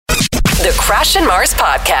The Crash and Mars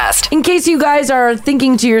Podcast. In case you guys are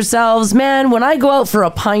thinking to yourselves, man, when I go out for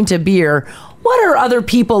a pint of beer, what are other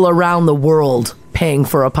people around the world paying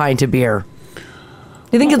for a pint of beer? Do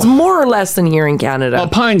you think it's more or less than here in Canada? Well,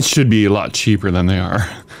 pints should be a lot cheaper than they are.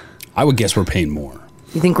 I would guess we're paying more.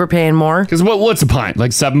 You think we're paying more? Because what's a pint?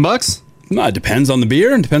 Like $7? No, it depends on the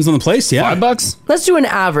beer and depends on the place. Yeah, $5? Let's do an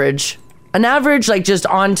average. An average, like just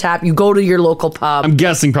on tap. You go to your local pub. I'm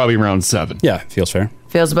guessing probably around $7. Yeah, feels fair.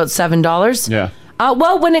 Feels about $7. Yeah.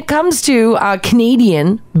 Well, when it comes to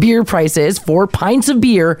Canadian beer prices for pints of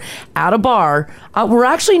beer at a bar, we're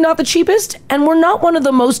actually not the cheapest, and we're not one of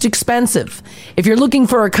the most expensive. If you're looking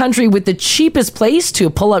for a country with the cheapest place to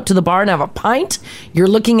pull up to the bar and have a pint, you're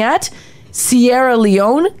looking at Sierra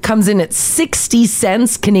Leone, comes in at 60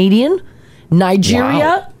 cents Canadian.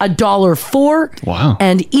 Nigeria, $1.04. Wow.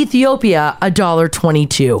 And Ethiopia,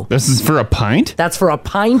 $1.22. This is for a pint? That's for a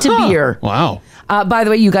pint of beer. Wow. By the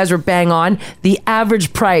way, you guys are bang on. The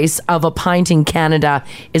average price of a pint in Canada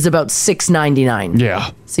is about $6.99.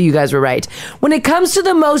 Yeah. So you guys were right. When it comes to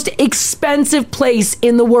the most expensive place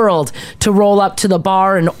in the world to roll up to the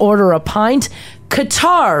bar and order a pint,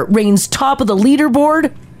 Qatar reigns top of the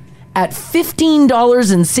leaderboard at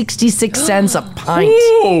 $15.66 a pint.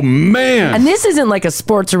 Oh, man. And this isn't like a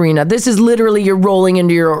sports arena. This is literally you're rolling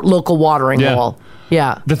into your local watering hole.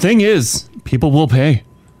 Yeah. The thing is, people will pay.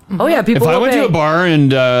 Oh, yeah, people If I will went pay. to a bar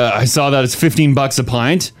and I saw that it's $15 a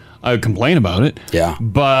pint, I would complain about it. Yeah.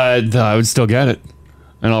 But I would still get it.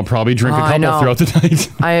 And I'll probably drink a I couple know. throughout the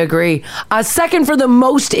night. I agree. Second for the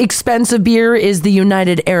most expensive beer is the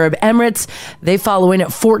United Arab Emirates. They follow in at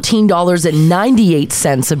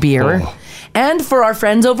 $14.98 a beer. Oh. And for our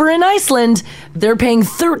friends over in Iceland, they're paying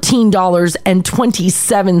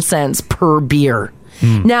 $13.27 per beer.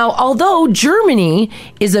 Now, although Germany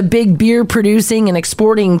is a big beer producing and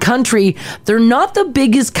exporting country, they're not the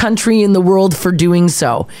biggest country in the world for doing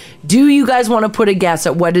so. Do you guys want to put a guess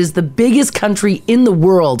at what is the biggest country in the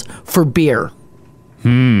world for beer?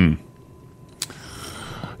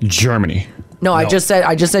 Germany. No, I just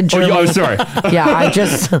said Germany. Oh, sorry. Yeah, I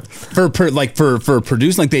just For producing,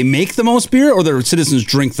 like they make the most beer or their citizens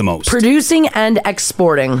drink the most? producing and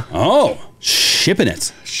exporting. Oh, shipping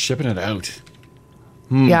it. Shipping it out.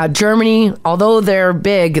 Yeah, Germany, although they're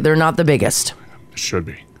big, they're not the biggest. Should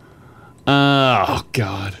be. Oh,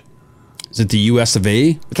 God. Is it the US of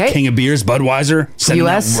A? Okay. King of beers, Budweiser, sending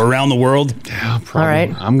US? that around the world. Yeah, probably. All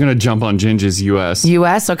right. I'm going to jump on Ginger's US.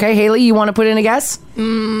 U.S., okay. Haley, you want to put in a guess?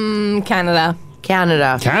 Canada.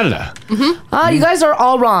 Canada. Canada. You guys are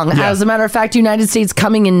all wrong. Yeah. As a matter of fact, United States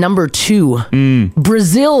coming in number 2.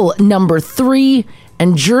 Brazil, number 3.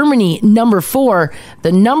 And Germany, number 4.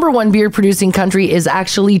 The number 1 beer producing country is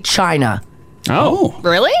actually China. Oh.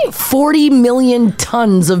 Really? 40 million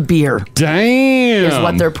tons of beer Damn. is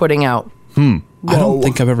what they're putting out. I don't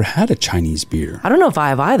think I've ever had a Chinese beer. I don't know if I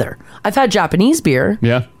have either. I've had Japanese beer.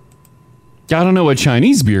 Yeah. I don't know what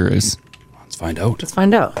Chinese beer is. Let's find out. Let's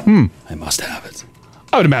find out. I must have it.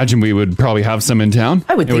 I would imagine we would probably have some in town.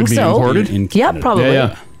 I would It think be so. Imported. In Yeah, Canada. probably.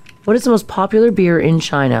 Yeah. What is the most popular beer in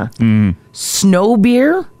China? Snow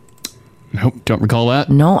beer? Nope, don't recall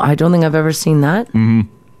that. No, I don't think I've ever seen that.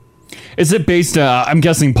 Is it based, I'm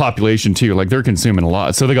guessing population too, like they're consuming a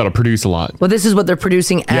lot, so they got to produce a lot. Well, this is what they're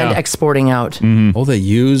producing and Yeah. exporting out. Oh, they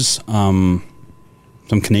use some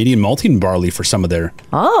Canadian malting barley for some of their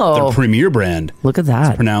premier brand. Look at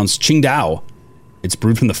that. Pronounced Qingdao. It's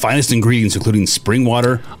brewed from the finest ingredients, including spring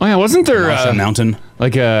water. Oh yeah, wasn't there Washoe Mountain.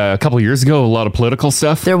 like a couple of years ago a lot of political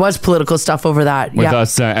stuff There was political stuff over that. with Yeah.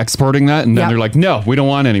 us exporting that, and then Yeah. they're like, no, we don't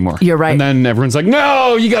want any more. You're right. And then everyone's like,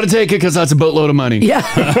 no, you got to take it because that's a boatload of money. Yeah.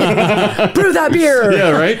 Brew that beer.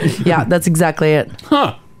 Yeah, right. Yeah, that's exactly it.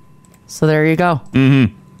 Huh. So there you go.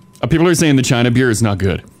 People are saying the China beer is not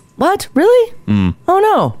good. What? Really? Oh,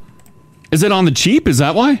 no. Is it on the cheap? Is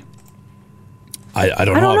that why? I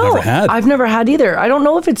don't I know. don't know. I've never had. I've never had either. I don't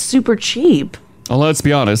know if it's super cheap. Well, let's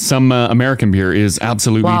be honest. Some American beer is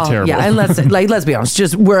absolutely terrible. Yeah, and let's be honest.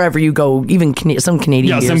 Just wherever you go, even some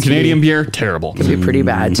Canadian Yeah, beers some can Canadian beer, terrible. be pretty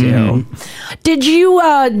bad too. Did you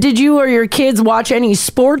or your kids watch any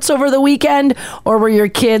sports over the weekend, or were your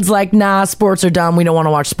kids like, nah, sports are dumb, we don't want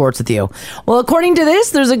to watch sports with you? Well, according to this,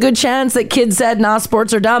 there's a good chance that kids said, nah,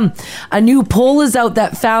 sports are dumb. A new poll is out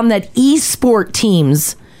that found that e-sport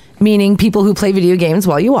teams, meaning people who play video games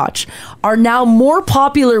while you watch, are now more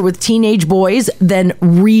popular with teenage boys than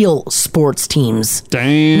real sports teams.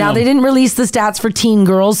 Damn. Now, they didn't release the stats for teen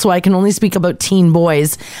girls, so I can only speak about teen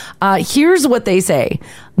boys. Here's what they say.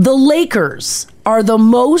 The Lakers are the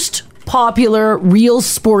most popular real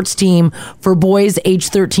sports team for boys age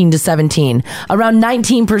 13 to 17. Around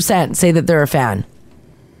 19% say that they're a fan.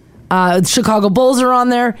 Chicago Bulls are on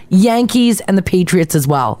there, Yankees, and the Patriots as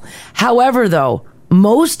well. However, though,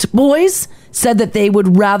 most boys said that they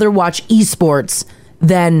would rather watch esports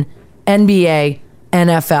than NBA,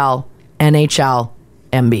 NFL, NHL,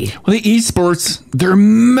 MB. Well, the esports, they're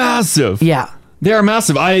massive. Yeah. They are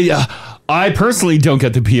massive. I personally don't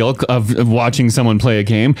get the appeal of watching someone play a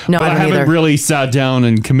game, No, but I I don't haven't either. really sat down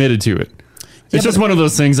and committed to it. It's just one of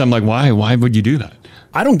those things I'm like, why? Why would you do that?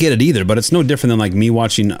 I don't get it either, but it's no different than like me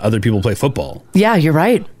watching other people play football. Yeah, you're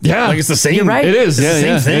right. Yeah. Like it's the same. You're right. It is. It's Yeah, the same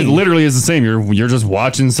yeah. thing. It literally is the same. You're just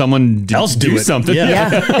watching someone Else do do it. something. Yeah.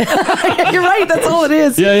 Yeah. You're right. That's all it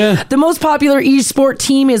is. Yeah, yeah. The most popular esport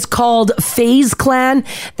team is called FaZe Clan.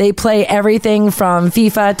 They play everything from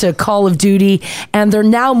FIFA to Call of Duty, and they're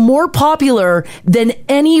now more popular than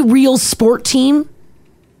any real sport team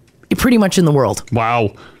pretty much in the world.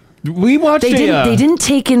 Wow. We watched They didn't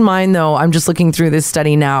take in mind, though, I'm just looking through this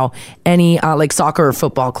study now, any like soccer or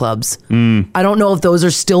football clubs. I don't know if those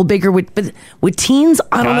are still bigger with teens.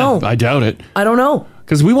 I don't know. I doubt it. I don't know.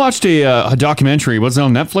 Because we watched a documentary. Was it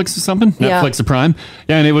on Netflix or something? Yeah. Netflix or Prime?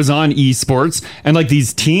 Yeah, and it was on esports and like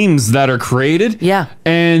these teams that are created. Yeah.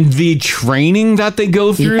 And the training that they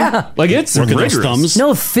go through. Yeah. Like it's Working those rigorous. thumbs.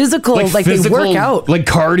 No, physical, like they work out. Like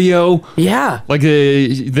cardio. Yeah. Like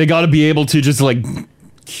they got to be able to just like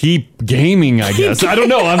keep gaming, I guess. I don't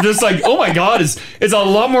know. I'm just like, oh my God, it's a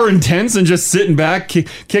lot more intense than just sitting back,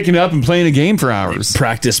 kicking up and playing a game for hours.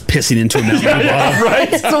 Practice pissing into a mountain. Yeah, right?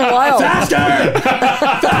 It's so wild.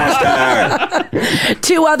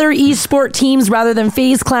 Two other esport teams rather than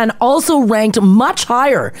FaZe Clan also ranked much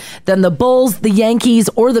higher than the Bulls, the Yankees,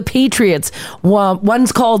 or the Patriots.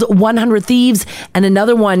 One's called 100 Thieves, and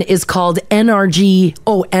another one is called NRG.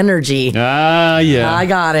 Oh, Energy. Ah, yeah. I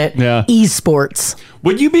got it. Yeah. Esports.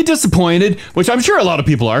 Would you be disappointed, which I'm sure a lot of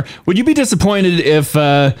people are, would you be disappointed if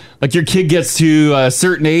like your kid gets to a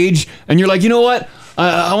certain age and you're like, you know what?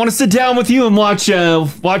 I want to sit down with you and watch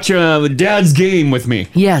Dad's game with me.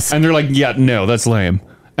 Yes. And they're like, yeah, no, that's lame.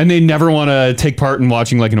 And they never want to take part in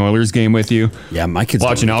watching like an Oilers game with you. Yeah, my kids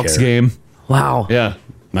watch an don't really Elks care. game. Wow. Yeah.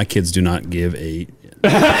 My kids do not give a. They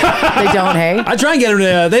don't, hey? I try and get them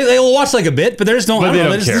to. They'll watch like a bit, but they just don't. But I they don't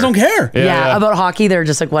know, don't they just don't care. Yeah, about hockey, they're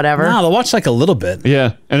just like, whatever. No, they'll watch like a little bit.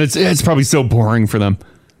 Yeah. And it's probably so boring for them.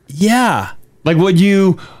 Yeah. Like,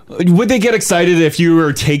 would they get excited if you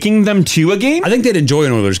were taking them to a game? I think they'd enjoy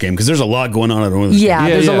an Oilers game because there's a lot going on at an Oilers Yeah, game.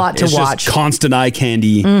 there's a lot to It's watch. just constant eye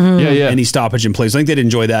candy. Yeah, yeah. Any stoppage in place. I think they'd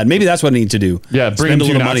enjoy that. Maybe that's what I need to do. Yeah, bring Spend them a to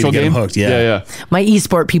little an money actual to get game. them hooked. Yeah. Yeah. My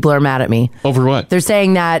esport people are mad at me. Over what? They're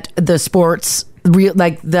saying that the sports, real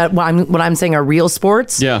like that. What I'm saying are real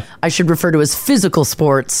sports. Yeah. I should refer to as physical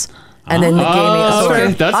sports, and then the gaming. Oh, Okay.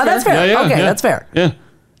 okay. That's Oh, that's fair. fair. Yeah, yeah, Okay, yeah. that's fair. Yeah.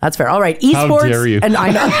 That's fair. All right, esports. dare you. And I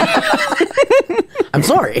know. I'm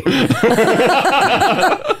sorry.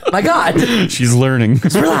 My God. She's learning.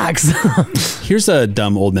 Relax. Here's a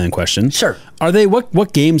dumb old man question. Sure. Are they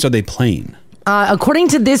what games are they playing? According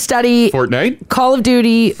to this study, Fortnite? Call of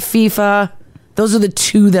Duty, FIFA, those are the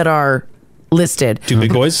two that are listed. Two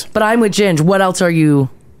big boys? But I'm with Ginge. What else are you?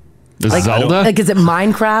 Zelda? Like, is it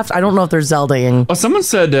Minecraft? I don't know if there's Zelda-ing. Oh, someone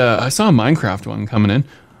said I saw a Minecraft one coming in.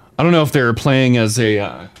 I don't know if they're playing as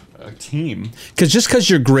a team. Because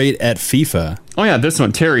you're great at FIFA. Oh yeah, this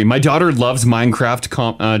one, Terry. My daughter loves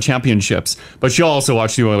Minecraft championships, but she'll also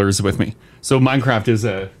watch the Oilers with me. So Minecraft is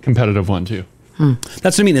a competitive one too.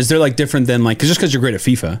 That's what I mean. Is there like different than like just because you're great at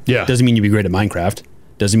FIFA? Yeah. Doesn't mean you'd be great at Minecraft.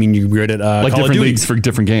 Doesn't mean you're great at Like Call of different Duty. leagues for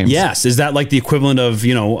different games. Yes. Is that like the equivalent of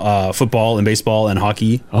football and baseball and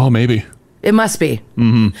hockey? Oh, maybe. It must be.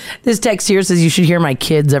 Mm-hmm. This text here says you should hear my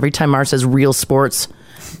kids every time Mars says real sports.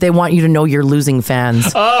 They want you to know you're losing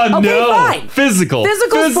fans. Oh Okay, no! fine. Physical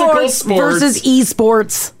sports versus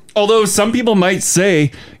esports. Although some people might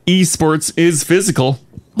say esports is physical.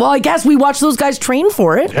 Well, I guess we watch those guys train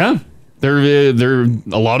for it. Yeah, they're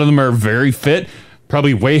a lot of them are very fit,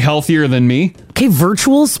 probably way healthier than me. Okay,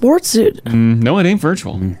 virtual sports. No, it ain't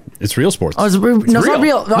virtual. It's real sports. Oh, it's not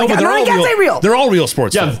real. No, I can't say real. They're all real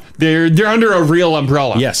sports. Yeah, though. they're under a real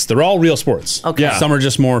umbrella. Yes, they're all real sports. Okay. Yeah. Some are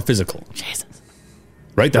just more physical. Jesus.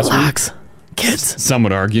 Right? That's Relax. Kids. Some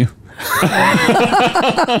would argue.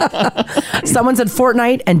 Someone said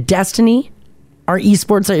Fortnite and Destiny are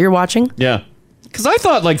esports that you're watching. Yeah, because I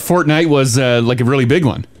thought like Fortnite was like a really big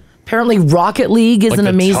one. Apparently, Rocket League is Like an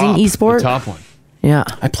the amazing top, esport. The top one. Yeah.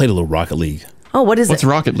 I played a little Rocket League. Oh, what is What's it?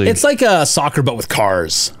 Rocket League? It's like a soccer but with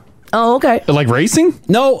cars. Oh, okay. like racing.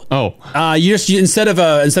 No. Oh. You instead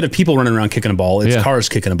of people running around kicking a ball, it's Yeah. cars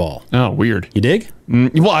kicking a ball. Oh, weird. You dig?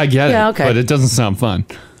 Well, I get Yeah, it. okay. But it doesn't sound fun.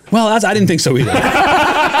 Well, I didn't think so either.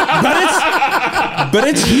 but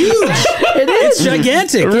it's huge. It is. It's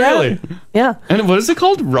gigantic. Really? Yeah. And what is it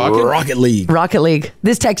called? Rocket League. Rocket League.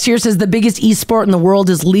 This text here says the biggest esport in the world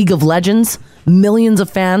is League of Legends. Millions of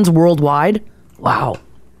fans worldwide. Wow.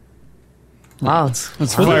 Wow.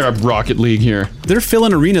 Let's fire up Rocket League here. They're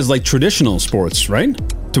filling arenas like traditional sports, right?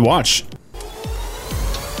 To watch.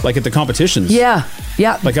 Like at the competitions. Yeah.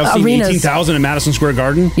 Yeah. Like I've seen 18,000 in Madison Square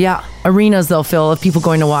Garden. Yeah. Arenas they'll fill of people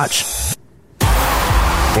going to watch.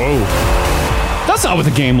 Whoa. That's not what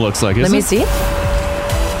the game looks like, is it? Let me see.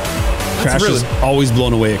 Crash is always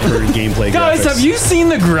blown away at current gameplay. Guys, graphics. have you seen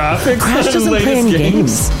the graphics? Crash of the doesn't play latest any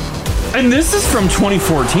games? And this is from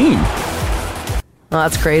 2014. Oh,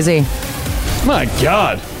 that's crazy. My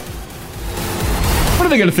God. What are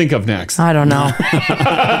they going to think of next? I don't know.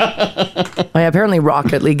 Oh, yeah, apparently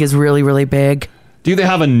Rocket League is really, really big. Do they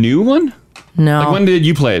have a new one? No. Like, when did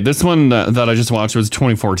you play it? This one that I just watched was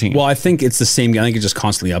 2014. Well, I think it's the same. I think it just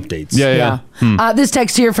constantly updates. Yeah. This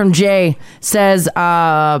text here from Jay says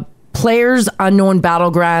players, unknown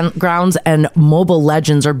battlegrounds, and Mobile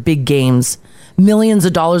Legends are big games. Millions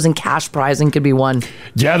of dollars in cash prizing could be won.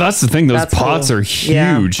 Yeah, that's the thing. Those That's pots cool. are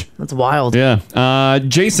huge. Yeah, that's wild. Yeah.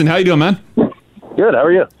 Jason, how you doing, man? Good. How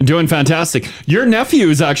are you? Doing fantastic. Your nephew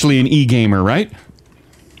is actually an e-gamer, right?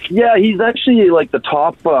 Yeah, he's actually like the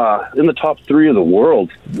top in the top 3 of the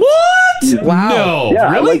world. What? Wow. No.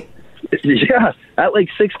 Yeah, Really? Yeah. At like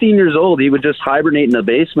 16 years old, he would just hibernate in the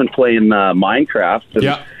basement playing Minecraft. And,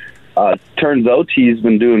 yeah. Turns out he's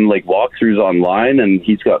been doing like walkthroughs online, and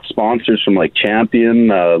he's got sponsors from like Champion,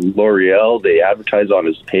 L'Oreal. They advertise on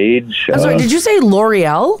his page. I'm sorry, did you say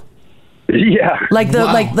L'Oreal? Yeah. Like the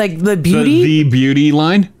like the beauty? The beauty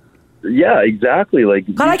line? Yeah, exactly.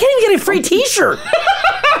 Like, God, I can't even get a free T-shirt.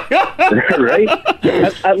 right?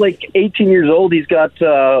 At like 18 years old, he's got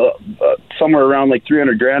somewhere around like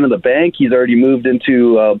 $300,000 in the bank. He's already moved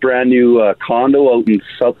into a brand new condo out in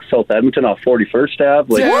South Edmonton off 41st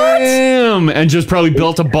Ave. Like, Damn! And just probably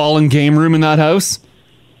built a ball and game room in that house?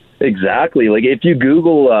 Exactly. Like if you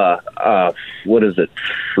Google, what is it,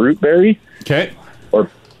 Fruitberry? Okay. Or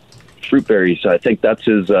Fruitberry. So I think that's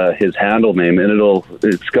his handle name, and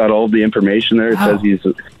it's got all the information there. It says he's.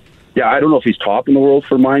 Yeah, I don't know if he's top in the world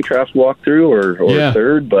for Minecraft walkthrough or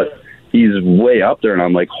third, but he's way up there, and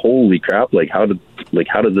I'm like, holy crap! Like, how did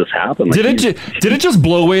this happen? Like, Did it just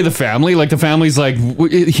blow away the family? Like the family's like,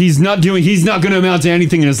 he's not going to amount to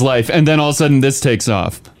anything in his life, and then all of a sudden this takes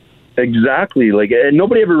off. Exactly. Like, and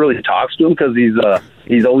nobody ever really talks to him because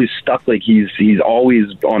he's always stuck. Like he's always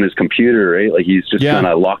on his computer, right? Like he's just kind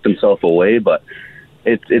of locked himself away, but.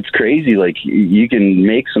 It's crazy. Like you can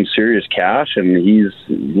make some serious cash, and he's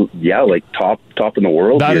like top in the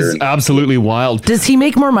world. That is absolutely wild. Does he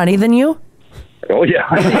make more money than you? Oh yeah.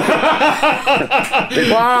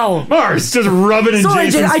 Wow. Mars just rubbing in Sorry,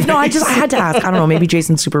 Jason's Jason. I had to ask. I don't know. Maybe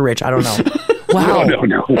Jason's super rich. I don't know. Wow.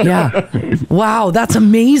 No. Yeah. Wow. That's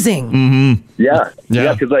amazing. Mm-hmm. Yeah.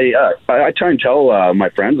 Because I try and tell my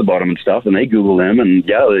friends about him and stuff, and they Google him, and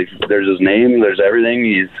there's his name, there's everything,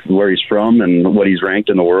 he's where he's from, and what he's ranked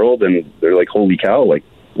in the world, and they're like, holy cow! Like,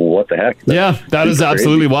 what the heck? That is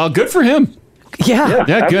absolutely wild. Good for him. Yeah.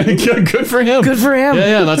 Good for him. Good for him.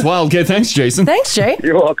 Yeah, that's wild. Okay, thanks, Jason. Thanks, Jay.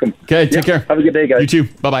 You're welcome. Okay, take care. Have a good day, guys. You too.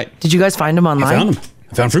 Bye-bye. Did you guys find him online? I found him.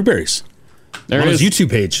 I found Fruitberries. There on it his is. YouTube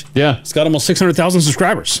page. Yeah. It's got almost 600,000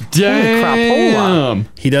 subscribers. Damn.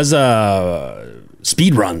 He does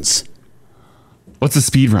speed runs. What's a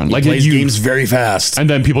speed run? He Like plays games very fast. And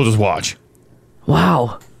then people just watch.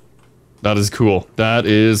 Wow. That is cool. That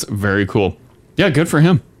is very cool. Yeah, good for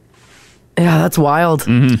him. Yeah, that's wild.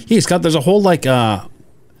 Mm-hmm. He's got there's a whole Wikipedia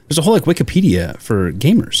for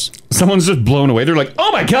gamers. Someone's just blown away. They're like,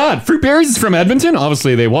 oh my God, Fruitberries is from Edmonton?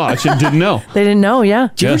 Obviously they watch and didn't know. They didn't know, yeah.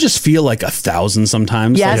 Do you ever just feel like 1,000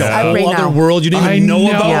 sometimes? Yes, like a right whole now. other world you didn't even know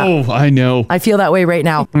about? Yeah. I know. I feel that way right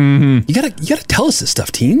now. Mm-hmm. You gotta tell us this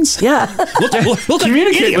stuff, teens. Yeah. We'll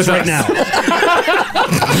communicate with right us. now.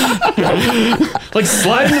 Like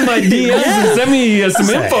slide into my DMs and send me some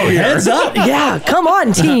info here. Heads up. Yeah, come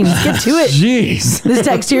on, teens. Get to it. Jeez. This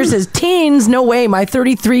text here says, teens, no way. My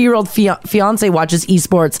 33-year-old fiance watches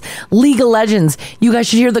esports. League of Legends. You guys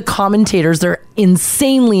should hear the commentators. They're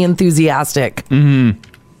insanely enthusiastic. Mm-hmm.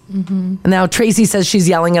 And now Tracy says she's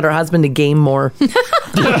yelling at her husband to game more.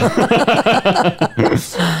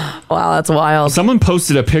 Wow, that's wild. Someone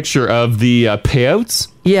posted a picture of the payouts.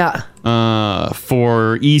 Yeah.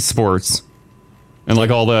 For esports. And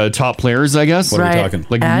like all the top players, I guess. What are we talking?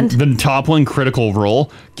 Like And? the top one, Critical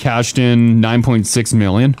Role, cashed in $9.6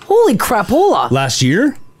 million. Holy crapola. Last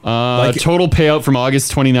year? Total payout from August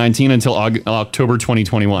 2019 until October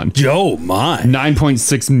 2021. Oh my.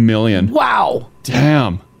 $9.6 million. Wow.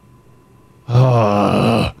 Damn.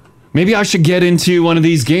 Maybe I should get into one of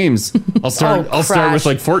these games. I'll start. Oh, I'll start Crash. with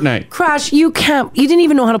like Fortnite. Crash, you didn't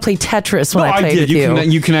even know how to play Tetris when No, I played did. with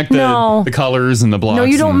you. You connect the colors and the blocks. No,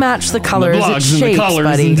 you don't and match the colors. The blocks It's shapes, and the colors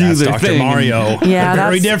buddy. and do That's their Dr. thing. Mario. Yeah, They're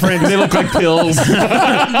very that's- different. They look like pills.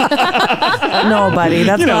 No, buddy,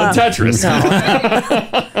 that's not Tetris.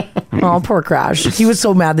 Oh, poor Crash. He was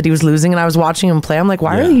so mad that he was losing, and I was watching him play. I'm like,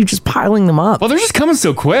 why are you just piling them up? Well, they're just coming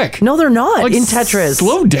so quick. No, they're not Like, in Tetris.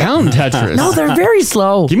 Slow down, Tetris. No, they're very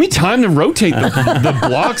slow. Give me time to rotate the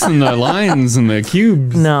blocks and the lines and the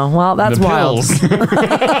cubes. No, well, that's the wild.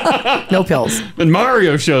 pills. No pills. And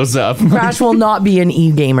Mario shows up. Crash will not be an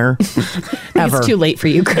e-gamer ever. It's too late for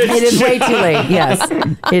you, Chris. It is way too late. Yes,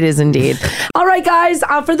 it is indeed. All right, guys.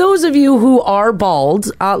 For those of you who are bald,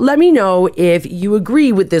 let me know if you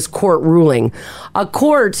agree with this court ruling. A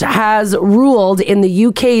court has ruled in the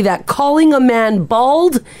UK that calling a man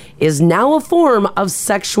bald is now a form of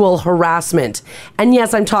sexual harassment. And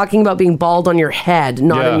yes, I'm talking about being bald on your head,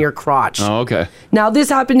 not Yeah. in your crotch. Oh, okay. Now, this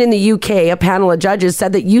happened in the UK. A panel of judges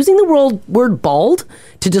said that using the word bald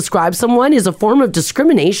to describe someone is a form of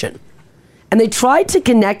discrimination. And they tried to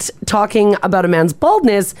connect talking about a man's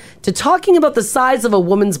baldness to talking about the size of a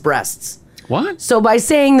woman's breasts. What? So by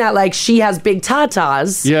saying that, like, she has big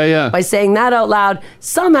tatas, Yeah. by saying that out loud,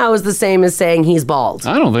 somehow is the same as saying he's bald.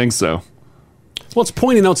 I don't think so. Well, it's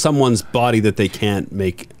pointing out someone's body that they can't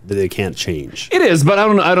change. It is, but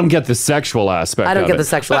I don't get the sexual aspect. I don't of get it. the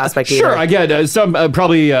sexual aspect Sure, either. I get some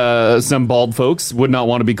some bald folks would not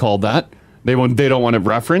want to be called that. They don't want it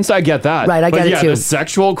referenced. I get that. Right, I but get it yeah, too. the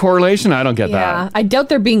sexual correlation, I don't get Yeah, that. I doubt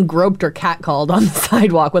they're being groped or catcalled on the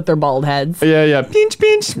sidewalk with their bald heads. Yeah. Pinch,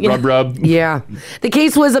 pinch, rub. Yeah. The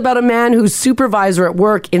case was about a man whose supervisor at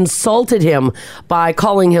work insulted him by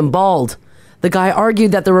calling him bald. The guy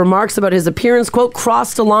argued that the remarks about his appearance, quote,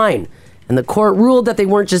 crossed a line. And the court ruled that they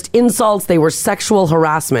weren't just insults, they were sexual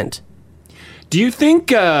harassment. Do you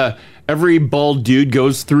think every bald dude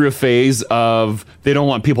goes through a phase of they don't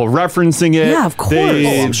want people referencing it? Yeah, of course.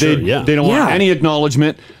 They, I'm sure, yeah. they don't Yeah. want any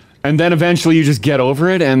acknowledgement. And then eventually you just get over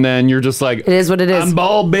it, and then you're just like, It is what it is. I'm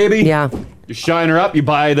bald, baby. Yeah. You shine her up, you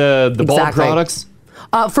buy the bald Exactly. products.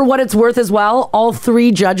 For what it's worth as well, all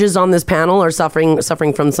three judges on this panel are suffering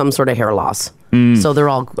from some sort of hair loss. So they're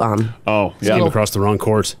all, Oh, Came yeah. across the wrong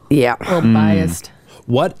court. yeah. A little biased.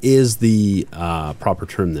 What is the proper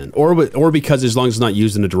term then? Or because as long as it's not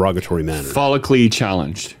used in a derogatory manner. Follically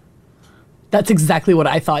challenged. That's exactly what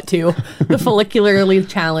I thought too. The follicularly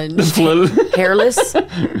challenged. Hairless?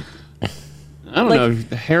 I don't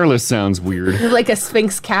know. Hairless sounds weird. Like a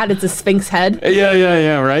sphinx cat, it's a sphinx head.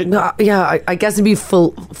 Yeah, right? Yeah, I guess it'd be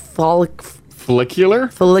Follicular? follicular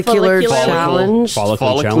Follicular. challenge.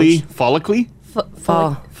 Follically? Follically?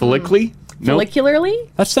 Follically? No. Follicularly?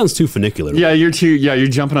 That sounds too funicular. Yeah, you're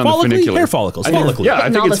jumping on the Follically? funicular. Hair follicles. I think- Follically. Yeah, I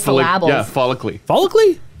Hitting think all it's the syllables. Yeah, follically.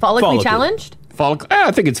 Follically? Follically challenged?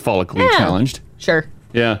 I think it's follically Yeah. challenged. Sure.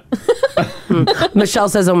 Yeah. Michelle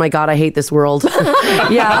says, "Oh my God, I hate this world."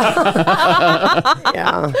 Yeah,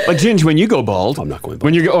 yeah. But Ginge, when you go bald, I'm not going bald.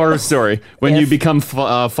 When when you become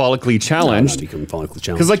follically challenged, Become follically challenged.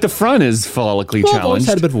 because like the front is follically Well, I've always challenged.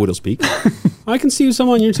 had a bit of a widow speak. I can see some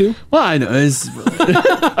on you too. Well, I know.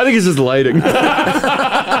 I think it's just lighting.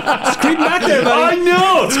 Creep back there, I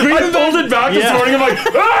know. I pulled it back this morning. I'm like,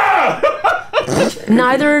 ah!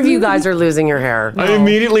 Neither of you guys are losing your hair. I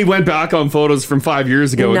immediately went back on photos from 5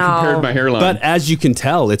 years ago No. and compared my hairline. But as you can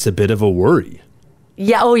tell, it's a bit of a worry.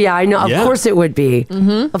 Yeah. Oh yeah. I know. Yeah. Of course it would be.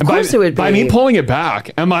 Of course it would be. By me pulling it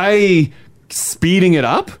back, am I speeding it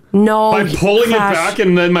up? No. By pulling Crash. it back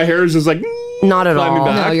and then my hair is just like Not at climbing all.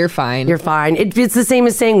 back? No, you're fine. You're fine. It's the same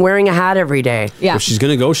as saying wearing a hat every day. yeah. If she's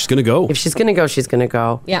gonna go, she's gonna go. If she's gonna go, she's gonna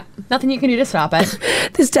go. Yeah. Nothing you can do to stop it.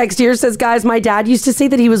 This text here says, "Guys, my dad used to say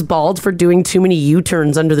that he was bald for doing too many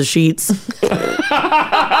U-turns under the sheets."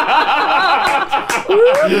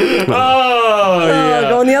 Oh, yeah.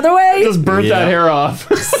 Going the other way. Just burnt that hair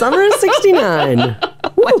off. Summer of '69.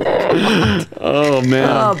 Oh, man.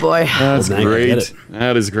 Oh boy. That's Now you get great. it.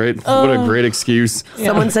 That is great. What a great excuse.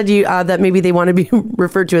 Someone said you that maybe they want to be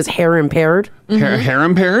referred to as hair impaired. Hair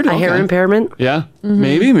impaired? A hair impairment. Yeah.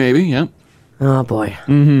 Maybe, yeah. Oh boy.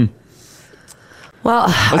 Well,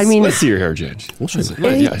 I mean, let's see your hair, Ginge.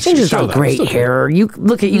 Ginger's got great hair. You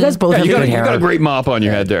look at you guys both have you good got hair. a great mop on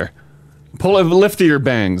your head there. Lift your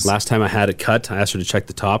bangs. Last time I had it cut, I asked her to check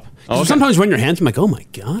the top. Okay. Sometimes when your hands, I'm like, oh my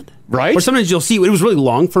God. Right? Or sometimes you'll see it was really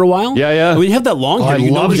long for a while. Yeah. And when you have that long hair, I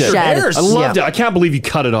you loved notice it. your Shed. hairs. I loved Yeah. it. I can't believe you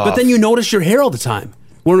cut it off. But then you notice your hair all the time.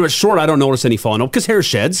 When it's short, I don't notice any falling out because hair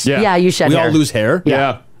sheds. Yeah. Yeah, you shed We hair. all lose hair.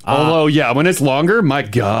 Yeah. Although, yeah, when it's longer, my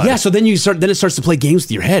God. Yeah, so then it starts to play games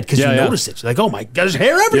with your head because you notice it. You're like, oh my God, there's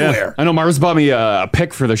hair everywhere. Yeah. I know Mars bought me a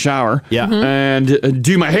pick for the shower. Yeah. And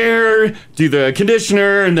do my hair, do the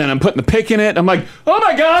conditioner, and then I'm putting the pick in it. I'm like, oh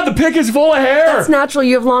my God, the pick is full of hair. That's natural.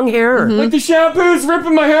 You have long hair. Like the shampoo's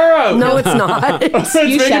ripping my hair out. No, it's not. It's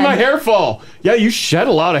making my hair fall. Yeah, you shed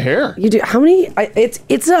a lot of hair. You do. How many?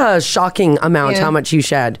 It's a shocking amount how much you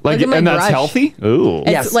shed. Like, and that's healthy? Ooh.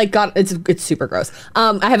 It's it's super gross.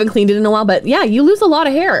 I haven't cleaned it in a while, but yeah, you lose a lot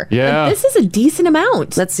of hair. Yeah. And this is a decent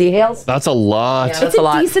amount. Let's see, Hales. That's a lot. It's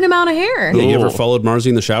a decent amount of hair. Yeah, you ever followed Marzi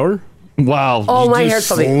in the shower? Wow. Oh, my Just hair's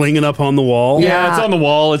probably slinging up on the wall. Yeah, it's on the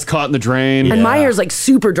wall. It's caught in the drain. And my hair's like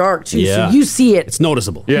super dark too, Yeah. so you see it. It's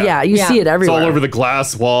noticeable. Yeah, you see it It's everywhere. all over the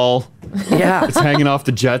glass wall. Yeah. It's hanging off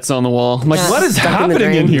the jets on the wall. I'm like, Yeah. what is Stuck in the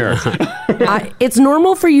happening in drain. here? It's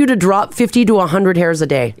normal for you to drop 50 to 100 hairs a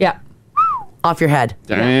day. Yeah. Off your head.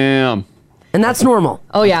 Damn. And that's normal.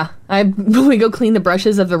 Oh yeah. When we go clean the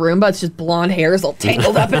brushes of the Roomba, it's just blonde hairs all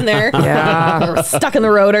tangled up in there. Yeah. Or stuck in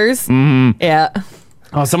the rotors. Mm-hmm. Yeah.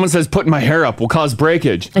 Oh, someone says putting my hair up will cause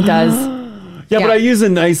breakage. It does. Yeah, but I use a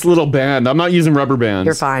nice little band. I'm not using rubber bands.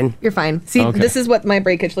 You're fine. You're fine. See, Okay. this is what my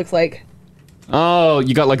breakage looks like. Oh,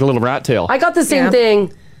 you got like a little rat tail. I got the same Yeah.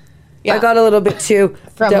 thing. Yeah. I got a little bit too.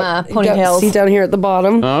 From, ponytails. See down here at the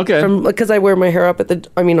bottom. Oh, okay. Because I wear my hair up a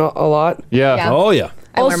lot. Yeah. Yeah. Oh, yeah.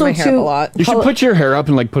 I wear my hair up a lot. You should put your hair up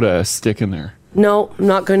and like put a stick in there. No, I'm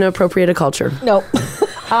not going to appropriate a culture. Nope.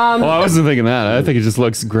 Well, I wasn't thinking that. I think it just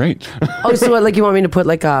looks great. Oh, so what, like you want me to put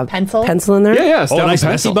like a Pencil in there? Yeah, Oh, stab a nice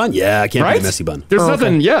pencil. messy bun? Yeah, I can't Right? do a messy bun. There's Oh,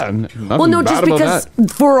 okay. nothing, nothing Well, no, just bad about because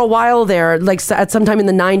that. for a while there, like at some time in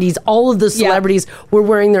the 90s, all of the celebrities were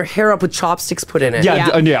wearing their hair up with chopsticks put in it.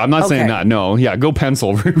 Yeah, I'm not saying Okay. that. No, yeah, go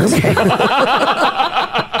pencil.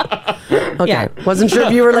 Okay. Wasn't sure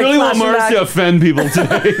if you were I like really want flashing Mars back. to offend people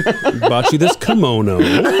today. Bought you this kimono.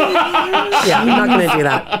 Yeah, I'm not going to do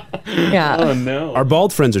that. Yeah. Oh, no. Our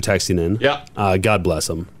bald friends are texting in. Yeah. God bless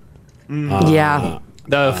them. Yeah.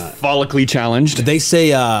 The follically challenged. They say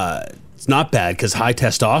it's not bad because high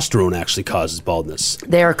testosterone actually causes baldness.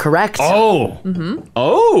 They are correct. Oh.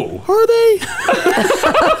 Oh. Are they?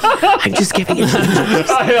 I'm just giving it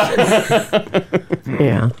to you.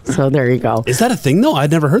 Yeah. So there you go. Is that a thing though?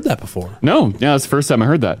 I'd never heard that before. No, yeah, it's the first time I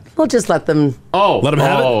heard that. We'll just let them. Oh. Let 'em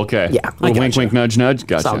have it? Oh, okay. Yeah. Little wink, gotcha. wink, nudge, nudge.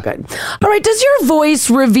 Gotcha. It's all good. All right. Does your voice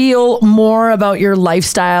reveal more about your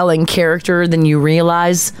lifestyle and character than you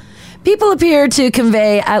realize? People appear to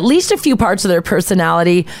convey at least a few parts of their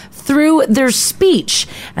personality through their speech.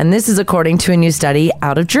 And this is according to a new study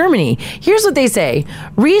out of Germany. Here's what they say.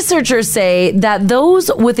 Researchers say that those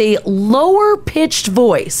with a lower pitched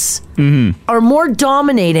voice are more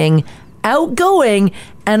dominating, outgoing,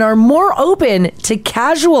 and are more open to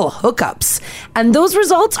casual hookups. And those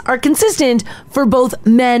results are consistent for both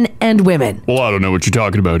men and women. Well, I don't know what you're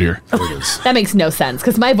talking about here. That makes no sense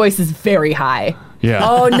because my voice is very high. Yeah.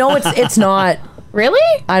 Oh, no, it's not.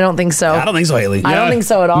 Really? I don't think so. I don't think so, Haley. I don't think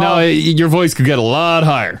so at all. No, your voice could get a lot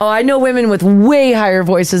higher. Oh, I know women with way higher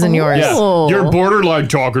voices than yours. Yeah. Oh. You're borderline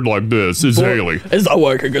talking like this, is Haley. Is that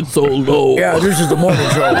why I can get so low? Yeah, this is the morning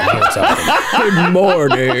show. Good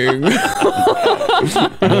morning.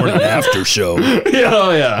 Morning after show. Yeah,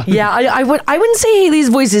 oh, yeah. Yeah, I wouldn't say Haley's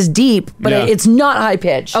voice is deep, but Yeah. it's not high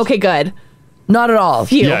pitched. Okay, good. Not at all.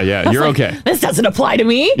 Phew. Yeah, you're okay. This doesn't apply to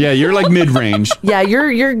me. Yeah, you're like mid-range, Yeah,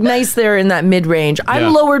 you're nice there in that mid range. I'm Yeah.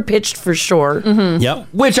 lowered pitched for sure. Yep.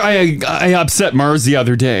 which I upset Mars the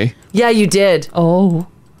other day. Yeah, you did. Oh.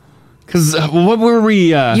 Because what were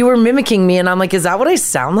we... You were mimicking me, and I'm like, is that what I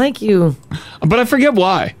sound like? You? But I forget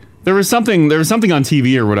why. There was something on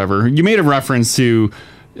TV or whatever. You made a reference to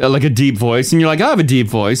like a deep voice, and you're like, I have a deep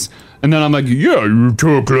voice. And then I'm like, yeah, you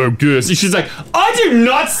talk like this. And she's like, I do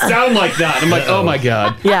not sound like that. I'm like, oh my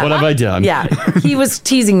God. Yeah. What have I done? Yeah, he was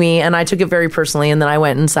teasing me, and I took it very personally. And then I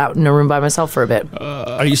went and sat in a room by myself for a bit.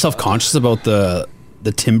 Are you self-conscious about the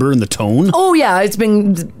timbre and the tone? Oh yeah, it's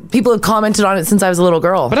been people have commented on it since I was a little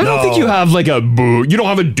girl. But I don't think you have like you don't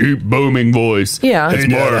have a deep booming voice. Yeah. It's Hey,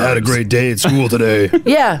 Dad, more. I had a great day at school today.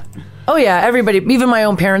 Yeah. Oh yeah, everybody, even my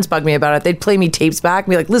own parents bugged me about it. They'd play me tapes back and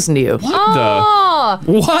be like, listen to you. Oh.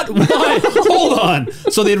 What? Why? Hold on.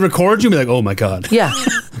 So they'd record you and be like, oh my God. Yeah,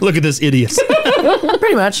 Look at this idiot.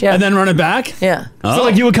 pretty much, yeah. And then run it back? Yeah. So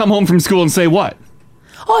like you would come home from school and say what?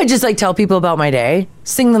 Oh, I just like tell people about my day,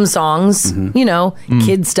 sing them songs, you know,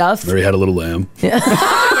 kid stuff. Mary had a little lamb.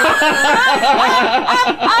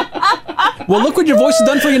 Well, look what your voice has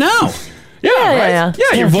done for you now. Yeah, Yeah, right. yeah.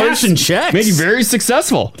 Yeah, your voice Cashing checks. made you very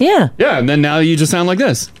successful. Yeah. Yeah, and then now you just sound like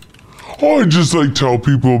this. I just like tell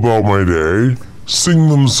people about my day, sing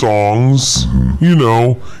them songs, you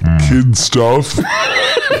know, kid stuff.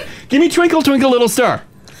 Give me Twinkle, Twinkle, Little Star.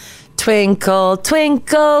 Twinkle,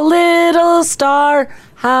 twinkle, little star,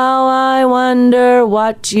 how I wonder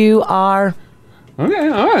what you are. Okay,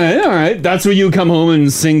 all right. That's what you come home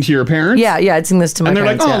and sing to your parents? Yeah, I'd sing this to my parents. And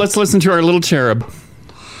they're parents, like, let's listen to our little cherub.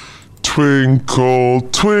 Twinkle,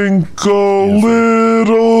 twinkle,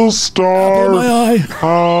 little star,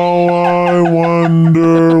 how I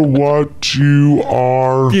wonder what you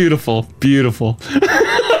are. Beautiful, beautiful.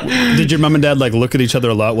 Did your mom and dad like look at each other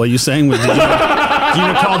a lot while you sang? Do you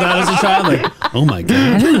recall that as a child? Like, oh my God.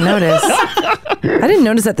 I didn't notice. I didn't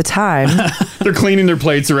notice at the time. They're cleaning their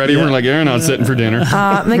plates already. We're like, you're not sitting for dinner.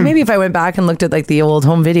 Like maybe if I went back and looked at like the old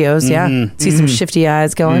home videos, see some shifty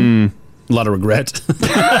eyes going. A lot of regret.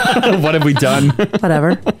 What have we done?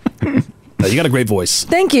 Whatever. You got a great voice.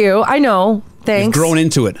 Thank you. I know. Thanks. You've grown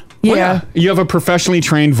into it. Yeah. Well, yeah. You have a professionally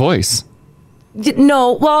trained voice.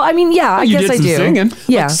 No. Well, I mean, yeah, I guess I do. Singing.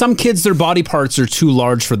 Yeah. Like some kids, their body parts are too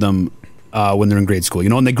large for them when they're in grade school, you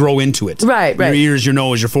know, and they grow into it. Right. Your ears, your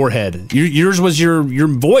nose, your forehead. Yours was your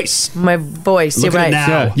voice. My voice. Look You're right. at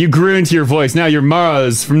it now. Yeah, you grew into your voice. Now you're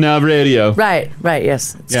Mars from Now Radio. Right.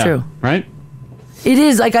 Yes, it's true. Right? It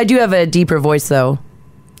is. Like, I do have a deeper voice, though.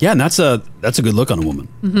 Yeah, and that's a good look on a woman.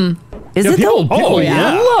 Mm-hmm. Is Yeah, it people- though? people-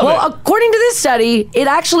 yeah. Well, according to this study, it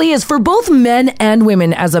actually is for both men and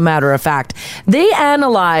women, as a matter of fact. They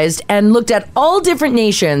analyzed and looked at all different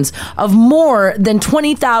nations of more than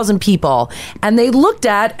 20,000 people. And they looked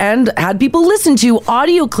at and had people listen to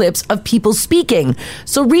audio clips of people speaking.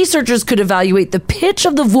 So researchers could evaluate the pitch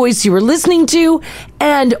of the voice you were listening to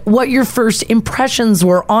and what your first impressions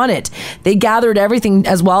were on it. They gathered everything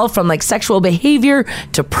as well from like sexual behavior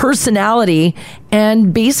to personality.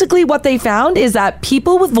 And basically what they found is that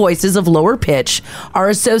people with voices of lower pitch are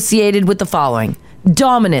associated with the following: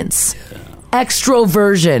 dominance,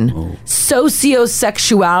 extroversion,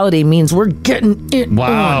 sociosexuality means we're getting it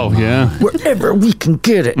on wherever we can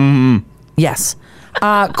get it. Yes.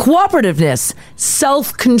 Cooperativeness,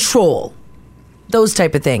 self-control, those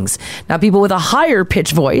type of things. Now, people with a higher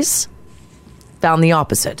pitch voice found the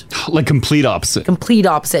opposite. Like complete opposite. Complete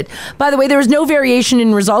opposite. By the way, there was no variation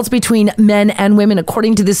in results between men and women,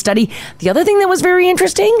 according to this study. The other thing that was very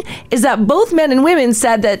interesting is that both men and women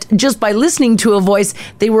said that just by listening to a voice,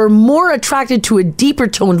 they were more attracted to a deeper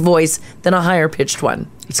toned voice than a higher pitched one.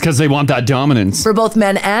 It's because they want that dominance. For both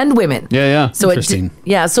men and women. Yeah. So Interesting.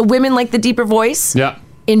 so women like the deeper voice. Yeah.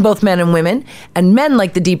 In both men and women, and men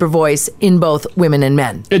like the deeper voice in both women and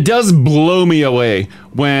men. It does blow me away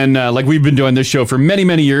when, like we've been doing this show for many,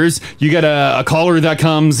 many years, you get a caller that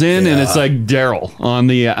comes in and it's like Daryl on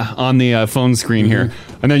the phone screen here.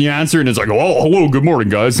 And then you answer and it's like, oh, hello, good morning,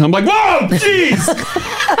 guys. And I'm like, whoa, jeez.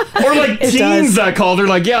 Or like teens that call, they're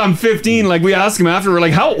like, yeah, I'm 15. Like we ask them after, we're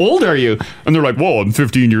like, how old are you? And they're like, whoa, I'm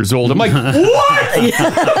 15 years old. I'm like, what?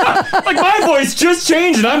 Like my voice just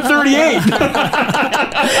changed and I'm 38.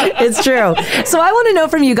 It's true. So I want to know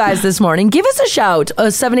from you guys this morning. Give us a shout,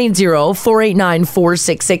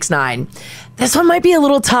 780-489-4669. This one might be a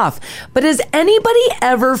little tough, but has anybody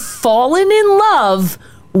ever fallen in love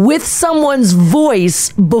with someone's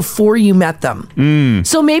voice before you met them?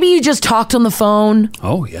 So maybe you just talked on the phone.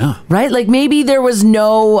 Oh, yeah. Right? Like maybe there was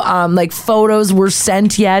no like photos were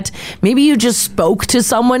sent yet. Maybe you just spoke to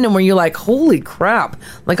someone and were you like, holy crap.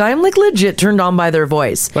 Like I'm like legit turned on by their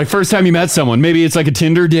voice. Like first time you met someone, maybe it's like a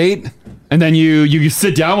Tinder date. And then you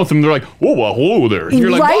sit down with them, they're like, oh, well, hello there. You're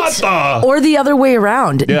like, what the? Or the other way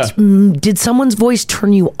around. Yeah. Did someone's voice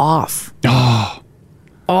turn you off?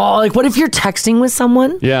 Oh, like what if you're texting with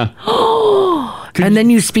someone? Yeah. And then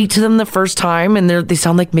you speak to them the first time and they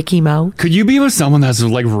sound like Mickey Mouse? Could you be with someone that's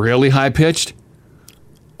like really high pitched?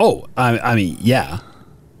 Oh, I mean, yeah.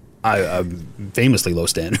 I famously low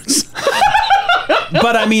standards.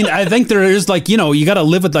 But I mean, I think there is like, you know, you got to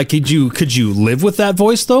live with like, could you live with that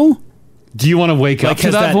voice though? Do you want to wake up to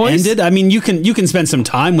has that voice? Ended? I mean, you can spend some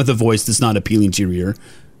time with a voice that's not appealing to your ear,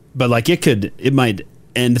 but like it might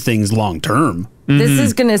end things long term. This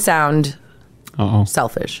is going to sound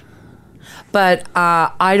selfish, but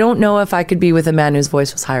I don't know if I could be with a man whose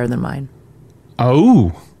voice was higher than mine.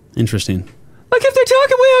 Oh, interesting. Like if they're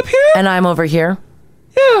talking way up here and I'm over here.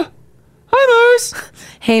 Yeah. Hi, Mars.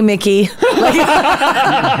 Hey, Mickey. He's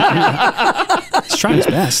trying his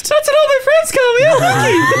best. That's what all my friends call me.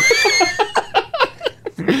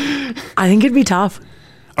 Mickey. I think it'd be tough. Do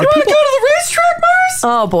you want to go to the racetrack, Mars?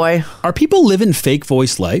 Oh, boy. Are people living fake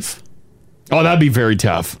voice life? Oh, that'd be very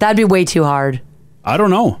tough. That'd be way too hard. I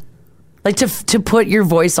don't know. Like to put your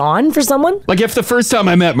voice on for someone? Like if the first time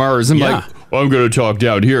I met Mars, I'm like, I'm going to talk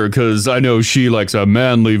down here because I know she likes a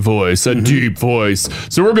manly voice, a deep voice.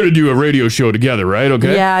 So we're going to do a radio show together, right?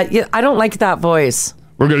 Okay. Yeah, I don't like that voice.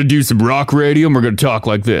 We're going to do some rock radio and we're going to talk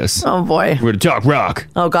like this. Oh, boy. We're going to talk rock.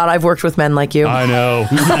 Oh, God, I've worked with men like you. I know.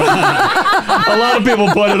 A lot of people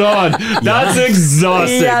put it on. That's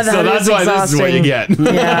exhausting. Yeah, so that's why this is what you get.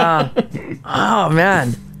 Yeah. Oh,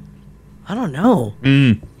 man. I don't know.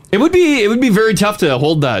 It would be very tough to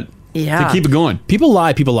hold that. Yeah. To keep it going. People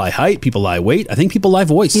lie height, people lie weight. I think people lie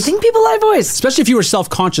voice. You think people lie voice? Especially if you were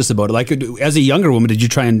self-conscious about it. Like, as a younger woman, did you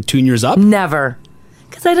try and tune yours up? Never.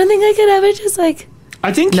 Because I don't think I could have it just like...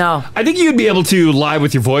 I think you'd be able to lie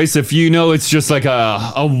with your voice if you know it's just like a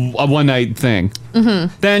one night thing.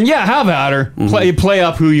 Mm-hmm. Then have at her. Play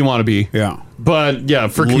up who you want to be. Yeah. But yeah,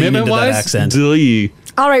 for Lean commitment into that wise, accent.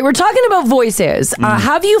 All right, we're talking about voices.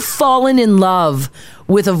 Have you fallen in love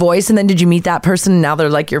with a voice and then did you meet that person and now they're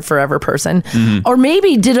like your forever person? Or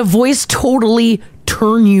maybe did a voice totally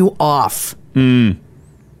turn you off? Like you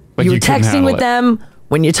were couldn't texting handle with it. them.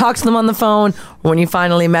 When you talked to them on the phone, or when you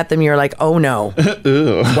finally met them, you're like, oh no,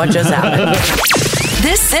 what just happened?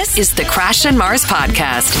 This is the Crash and Mars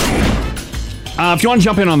podcast. If you want to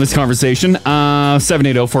jump in on this conversation,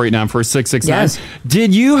 780-489-4669. Yes.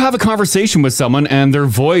 Did you have a conversation with someone and their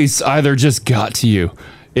voice either just got to you?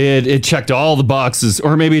 It checked all the boxes,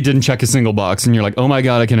 or maybe it didn't check a single box, and you're like, oh my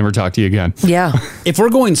God, I can never talk to you again. Yeah. If we're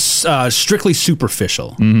going strictly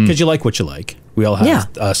superficial, because you like what you like, we all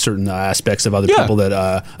have certain aspects of other people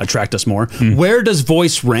that attract us more. Where does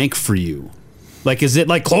voice rank for you? Like, is it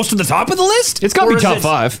like close to the top of the list? It's got to Or be is top it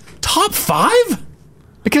 5. Top 5?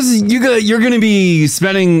 Because you're going to be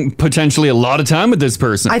spending potentially a lot of time with this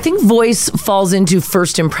person. I think voice falls into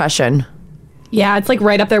first impression. Yeah, it's like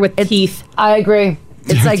right up there with teeth. I agree.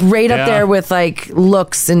 It's like right Yeah. up there with like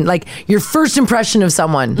looks and like your first impression of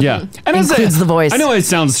someone. Yeah. And includes the voice. I know it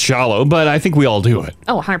sounds shallow, but I think we all do it.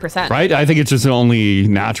 Oh, 100%. Right? I think it's just only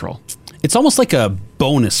natural. It's almost like a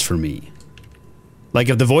bonus for me. Like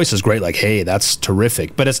if the voice is great, like, hey, that's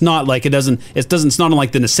terrific. But it's not like it's not in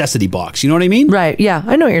like the necessity box. You know what I mean? Right. Yeah.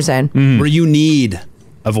 I know what you're saying. Where you need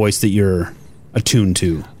a voice that you're attuned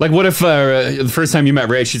to. Like, what if the first time you met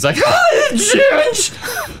Ray, she's like, hi, Ginge!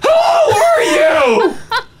 How are you?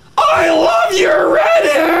 I love your red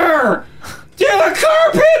hair! Do the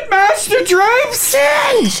carpet match the drapes?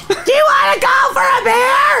 Ginge! Do you want to go for a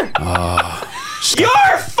beer?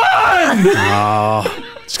 You're fun!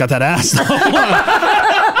 It's got that ass. That'd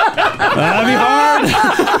be hard.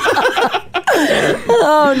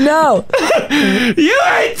 Oh no! You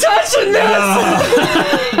ain't touching this!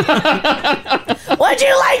 Would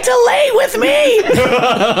you like to lay with me?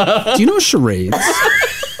 Do you know charades?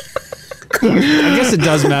 I guess it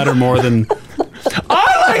does matter more than. I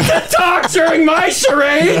like to talk during my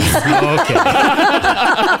charades! Okay.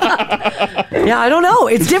 Yeah, I don't know.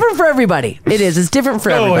 It's different for everybody. It is. It's different for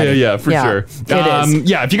everybody. Oh, yeah, for sure. It is.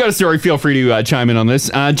 Yeah, if you got a story, feel free to chime in on this.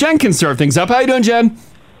 Jen can start things up. How you doing, Jen?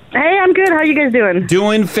 Hey, I'm good. How are you guys doing?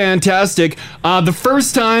 Doing fantastic. The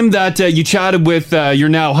first time that you chatted with your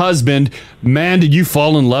now husband, man, did you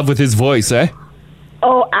fall in love with his voice, eh?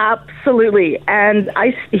 Oh, absolutely. And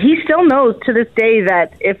he still knows to this day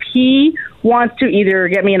that if he wants to either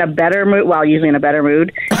get me in a better mood, well, usually in a better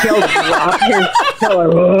mood, he'll drop his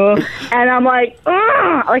pillow. And I'm like,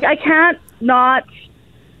 ugh! Like, I can't not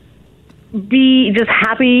be just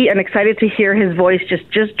happy and excited to hear his voice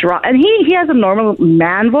just drop. And he has a normal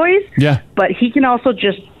man voice, Yeah. but he can also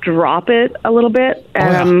just drop it a little bit.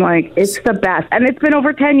 And I'm like, it's the best. And it's been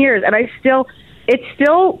over 10 years, and it's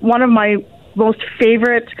still one of my most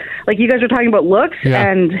favorite, like you guys were talking about looks,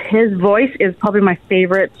 and his voice is probably my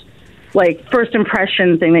favorite, like, first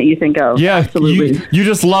impression thing that you think of. Yeah, absolutely. You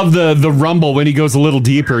just love the rumble when he goes a little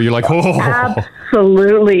deeper. You're like, oh.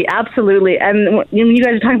 Absolutely. And when you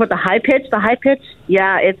guys are talking about the high pitch,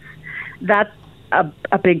 yeah, that's a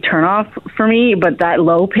big turnoff for me, but that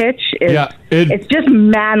low pitch is, it's just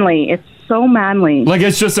manly. It's so manly. Like,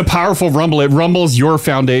 it's just a powerful rumble. It rumbles your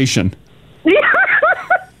foundation.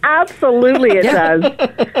 Absolutely, it does.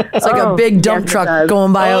 It's like a big dump truck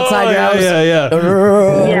going by outside your house.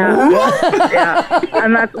 Yeah.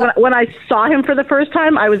 And that's when I saw him for the first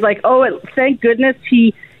time, I was like, oh, thank goodness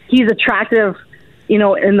he's attractive,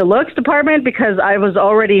 in the looks department, because I was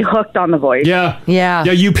already hooked on the voice. Yeah,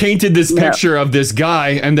 you painted this picture of this guy,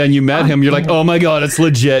 and then you met him. You're like, oh my God, it's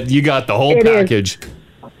legit. You got the whole package.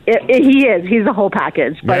 He is. He's the whole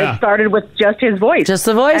package. But Yeah. it started with just his voice. Just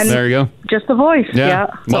the voice. And There you go. Just the voice. Yeah.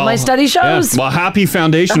 That's what my study shows. Well, happy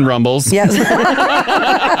foundation rumbles. Yes.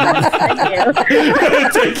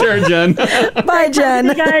 Take care, Jen. Bye, Jen.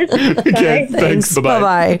 Guys. Okay, thanks.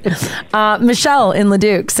 Bye-bye. Bye-bye. Michelle in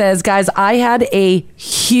Leduc says, guys, I had a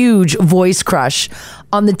huge voice crush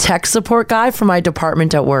on the tech support guy for my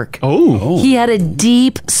department at work. Oh. He had a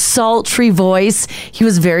deep, sultry voice. He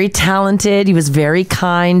was very talented. He was very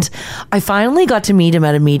kind. I finally got to meet him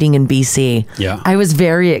at a meeting in BC. Yeah. I was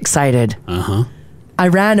very excited. I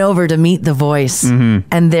ran over to meet the voice,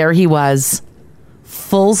 and there he was,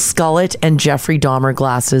 full skullet and Jeffrey Dahmer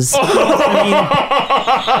glasses.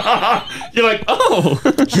 You're like, oh.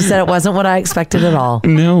 She said it wasn't what I expected at all.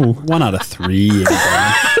 No. 1 out of 3.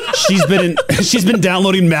 She's been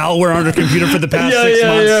downloading malware on her computer for the past 6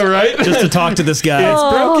 months. Yeah, right? Just to talk to this guy. It's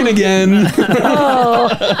broken again.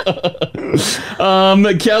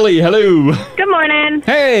 Kelly, hello. Good morning.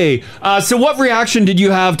 Hey. So what reaction did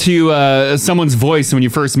you have to someone's voice when you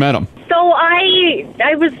first met him? So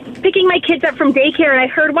I was picking my kids up from daycare, and I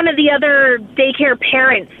heard one of the other daycare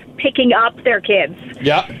parents picking up their kids.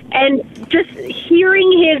 Yeah. And just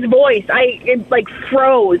hearing his voice, it like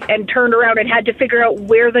froze and turned around and had to figure out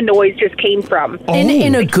where the noise just came from.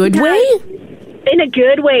 In a good way? In a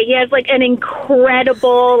good way. He has like an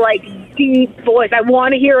incredible, like, deep voice. I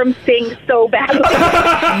want to hear him sing so badly.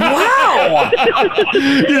 Wow.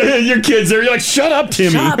 Your kids there, you're like, shut up,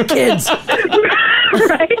 Timmy. Shut up, kids.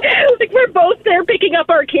 Right? Like, we're both there picking up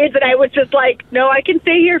our kids, and I was just like, no, I can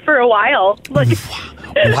stay here for a while. Like,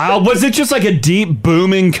 Wow. Was it just like a deep,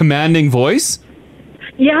 booming, commanding voice?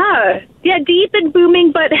 yeah, deep and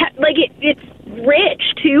booming, but like it's rich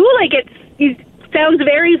too. Like he sounds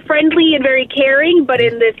very friendly and very caring, but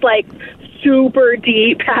in this like super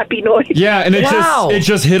deep, happy noise. Yeah, and it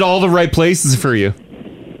just hit all the right places for you.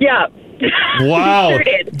 Yeah. Wow. Sure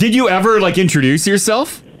did. Did you ever like introduce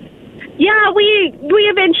yourself? Yeah, we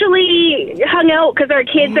eventually hung out because our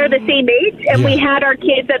kids are the same age, and we had our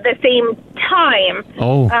kids at the same time.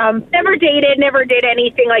 Oh. Never dated, never did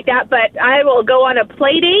anything like that, but I will go on a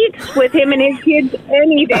play date with him and his kids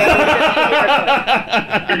any day.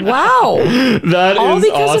 Wow. That all is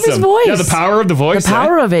because of his awesome. voice. Yeah, the power of the voice. The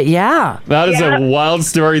power of it, yeah. That is Yeah. a wild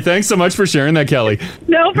story. Thanks so much for sharing that, Kelly.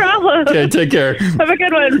 No problem. Okay, take care. Have a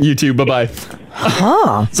good one. You too. Bye-bye.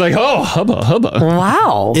 Huh. It's like, oh, hubba, hubba.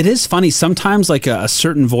 Wow. It is funny. Sometimes like a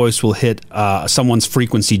certain voice will hit someone's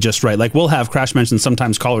frequency just right. Like we'll have Crash mention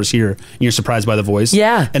sometimes callers here and you're surprised by the voice.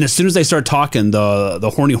 Yeah. And as soon as they start talking,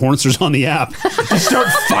 the horny hornsters on the app they start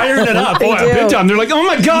firing it up. Oh, big time. They're like, oh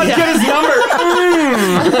my God, get his number.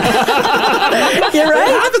 You're right.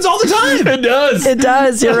 It happens all the time. It does. It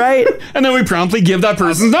does. You're right. And then we promptly give that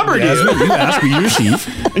person's number to you. You ask, we receive.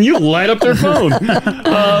 And you light up their phone.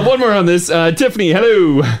 One more on this. Tiffany,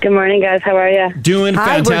 hello. Good morning, guys. How are you? Doing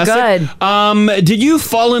Hi, we're fantastic. good. Did you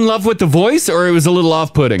fall in love with the voice or it was a little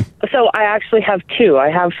off-putting? So I actually have two.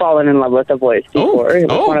 I have fallen in love with a voice before.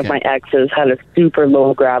 One of my exes had a super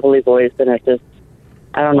low, gravelly voice, and it just,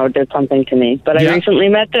 I don't know, did something to me. But I recently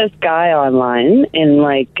met this guy online in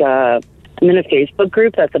I'm in a Facebook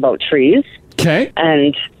group that's about trees. Okay.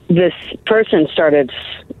 And this person started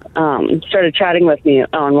chatting with me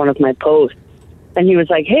on one of my posts. And he was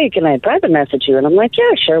like, hey, can I private message you? And I'm like,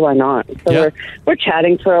 yeah, sure, why not? So we're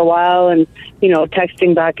chatting for a while and,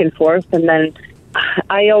 texting back and forth. And then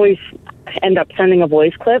I always end up sending a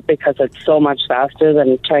voice clip because it's so much faster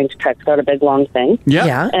than trying to text out a big, long thing.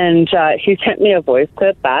 Yeah. And he sent me a voice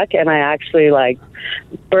clip back, and I actually,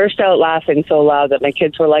 burst out laughing so loud that my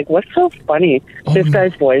kids were like, what's so funny? This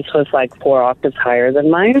guy's voice was 4 octaves higher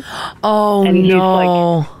than mine. Oh, and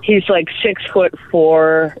no. He's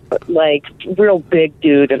 6'4", real big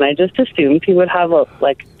dude, and I just assumed he would have a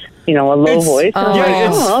low voice.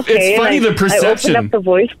 And it's funny, the perception. I opened up the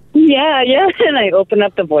voice. Yeah, and I opened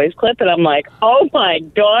up the voice clip, and I'm like, oh my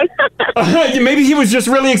God. Maybe he was just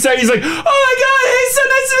really excited. He's like, oh my God, hey, so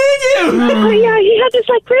nice to meet you. Yeah, he had this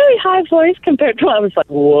really high voice compared to, I was like,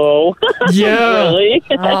 whoa. Yeah. Really?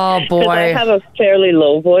 Oh, boy. Because I have a fairly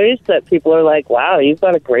low voice that people are like, wow, you've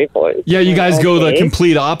got a great voice. Yeah, you guys go the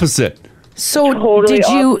complete opposite. So Totally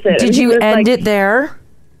opposite. did And he you was end like- it there?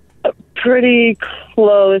 Pretty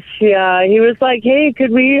close, yeah. He was like, hey,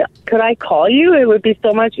 could I call you? It would be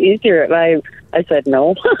so much easier. And I said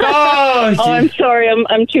no. Oh, I'm sorry,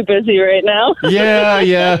 I'm too busy right now.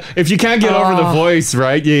 Yeah. If you can't get over the voice,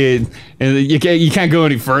 right? You can't go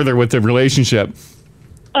any further with the relationship.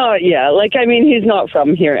 Oh yeah, like I mean, he's not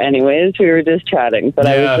from here anyways. We were just chatting, but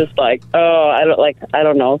I was just like, I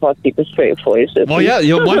don't know if I'll keep a straight voice. Well, yeah.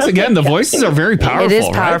 Once again, the voices are very powerful. It is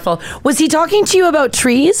powerful. Right? Was he talking to you about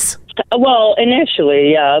trees? Well,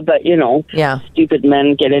 initially, yeah, but stupid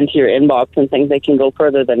men get into your inbox and think they can go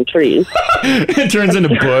further than trees. It turns into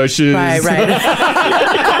bushes. Right.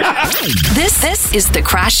 This is the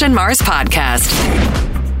Crash and Mars podcast.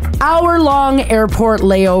 Hour-long airport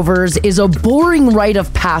layovers is a boring rite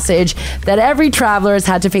of passage that every traveler has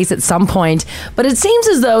had to face at some point, but it seems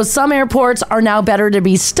as though some airports are now better to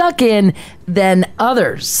be stuck in than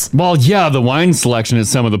others. Well, yeah, the wine selection at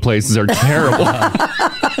some of the places are terrible.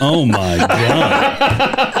 Oh my God.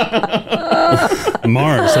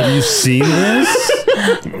 Mars, have you seen this?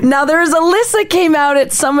 Now, there's a list that came out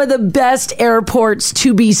at some of the best airports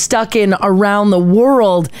to be stuck in around the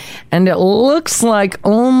world, and it looks like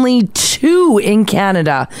only 2 in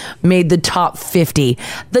Canada made the top 50.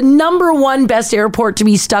 The number 1 best airport to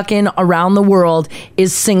be stuck in around the world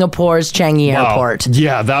is Singapore's Changi Airport.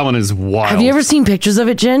 Yeah, that one is wild. Have you ever seen pictures of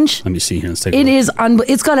it, Ginge? Let me see here. Let's take a It look. is.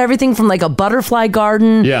 It's got everything from like a butterfly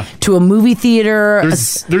garden to a movie theater.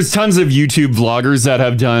 There's tons of YouTube vloggers that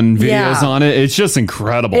have done videos on it. It's just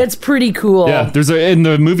incredible. It's pretty cool. Yeah, and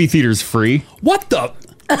the movie theater's free. What the?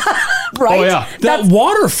 Right? Oh, yeah. That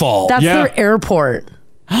waterfall. That's their airport.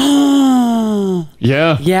 Yeah.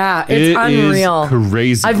 Yeah, it's It unreal. is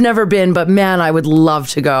crazy. I've never been, but man, I would love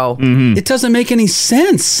to go. It doesn't make any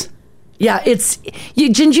sense. Yeah,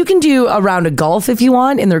 Ginge, you can do a round of golf if you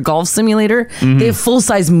want in their golf simulator. They have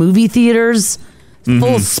full-size movie theaters,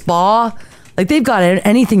 full spa. Like, they've got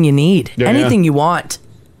anything you need, anything you want,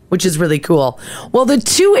 which is really cool. Well, the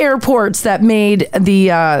 2 airports that made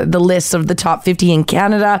the list of the top 50 in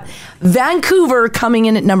Canada, Vancouver coming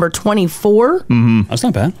in at number 24. That's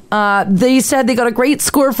not bad. They said they got a great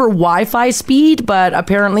score for Wi-Fi speed, but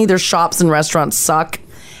apparently their shops and restaurants suck.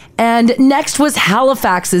 And next was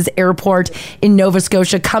Halifax's airport in Nova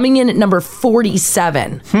Scotia, coming in at number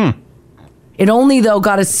 47. It only, though,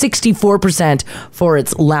 got a 64% for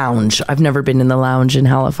its lounge. I've never been in the lounge in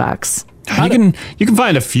Halifax. You can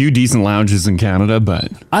find a few decent lounges in Canada,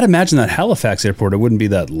 but I'd imagine that Halifax airport, it wouldn't be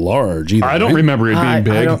that large either. I don't remember it being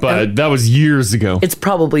big, but that was years ago. It's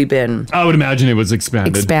probably been. I would imagine it was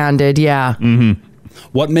expanded. Expanded, yeah.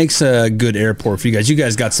 What makes a good airport for you guys? You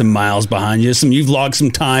guys got some miles behind you. You've logged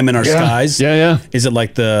some time in our skies. Yeah. Is it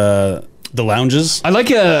like the lounges? I like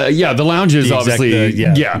the lounges, obviously.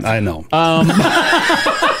 Yeah, I know. But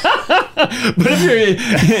if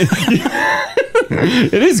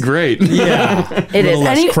it is great. Yeah. It is.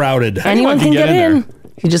 Less crowded. Anyone can get in.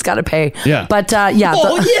 You just got to pay. Yeah. But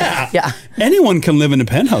yeah. Yeah. Anyone can live in a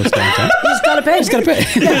penthouse downtown. You just got to pay.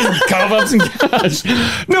 Cough up some cash.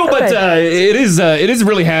 No, but it is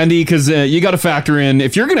really handy because you got to factor in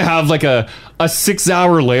if you're going to have like a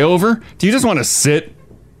 6-hour layover. Do you just want to sit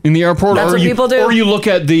in the airport? That's or what people do. Or you look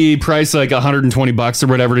at the price like $120 or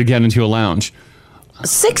whatever to get into a lounge.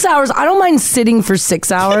 6 hours. I don't mind sitting for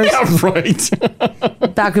 6 hours. Yeah,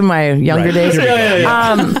 right. Back in my younger days.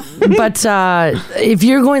 But if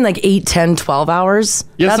you're going like 8, 10, 12 hours,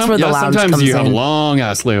 that's where the lounge sometimes comes you have a in. long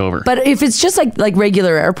ass layover. But if it's just like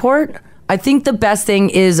regular airport, I think the best thing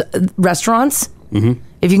is restaurants.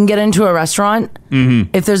 If you can get into a restaurant,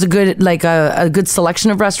 if there's a good a good selection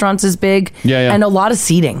of restaurants is big. And a lot of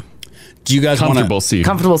seating. Do you guys want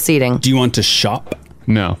comfortable seating? Do you want to shop?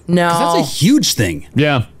 No. 'Cause that's a huge thing.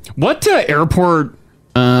 Yeah. What airport?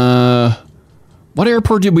 What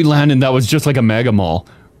airport did we land in that was just like a mega mall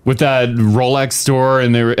with that Rolex store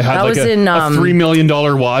and they had That like was a in, $3 million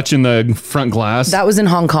watch in the front glass? That was in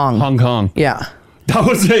Hong Kong. Hong Kong. Yeah. That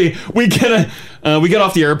was we get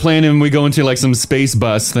off the airplane and we go into like some space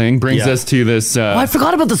bus thing. Brings us to this. I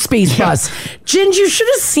forgot about the space bus. Ginge, you should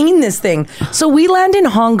have seen this thing. So we land in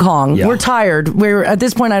Hong Kong. Yeah. We're tired. We're at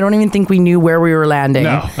this point, I don't even think we knew where we were landing.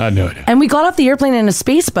 No, I had no idea. And we got off the airplane and a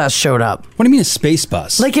space bus showed up. What do you mean a space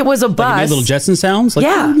bus? Like it was a Like bus. it made little Jetson sounds? Like,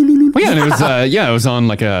 yeah. Well, yeah, and it was it was on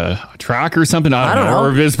like a track or something. I don't know.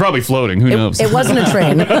 Or it was probably floating. Who knows? It wasn't a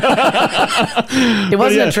train. It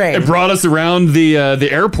wasn't a train. It brought us around the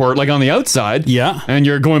airport, like on the outside. Yeah. And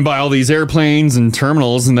you're going by all these airplanes and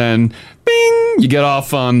terminals, and then bing, you get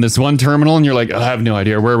off on this one terminal, and you're like, I have no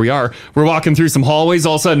idea where we are. We're walking through some hallways.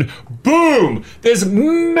 All of a sudden, boom! This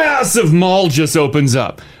massive mall just opens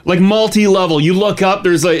up, like multi-level. You look up.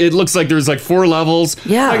 It looks like there's like 4 levels.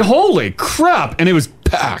 Yeah. Like holy crap! And it was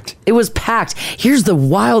packed. It was packed. Here's the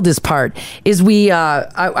wildest part is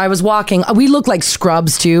I was walking. We look like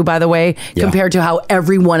scrubs too, by the way, compared to how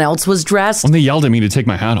everyone else was dressed. When they yelled at me to take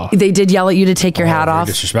my hat off. They did yell at you to take your hat off.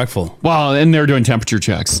 Disrespectful. Wow, and they were doing temperature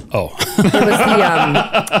checks. Oh. It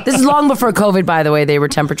was this is long before COVID, by the way. They were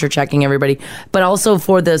temperature checking everybody, but also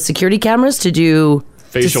for the security cameras to do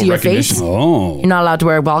facial to see recognition. Your face. You're not allowed to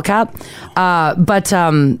wear a ball cap. But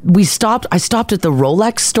we stopped. I stopped at the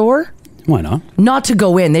Rolex store. Why not? Not to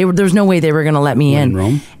go in. There's no way they were going to let me in.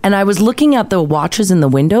 Rome. And I was looking at the watches in the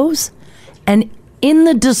windows, and in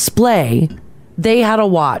the display, they had a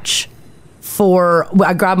watch for.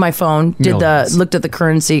 I grabbed my phone, looked at the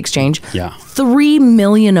currency exchange. Yeah. 3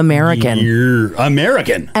 million American. You're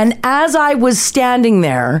American. And as I was standing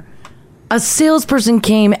there, a salesperson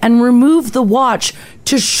came and removed the watch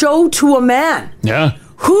to show to a man. Yeah.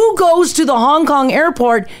 Who goes to the Hong Kong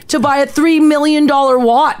airport to buy a $3 million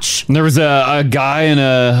watch? And there was a guy and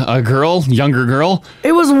a girl, younger girl.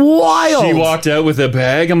 It was wild. She walked out with a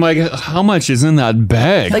bag. I'm like, how much is in that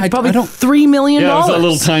bag? Like probably $3 million. Yeah, it was a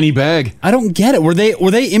little tiny bag. I don't get it. Were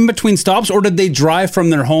they in between stops, or did they drive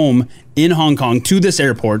from their home in Hong Kong to this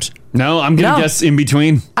airport? No, I'm going to guess in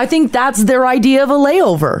between. I think that's their idea of a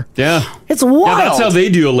layover. Yeah. It's wild. Yeah, that's how they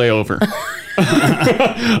do a layover.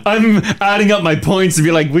 I'm adding up my points to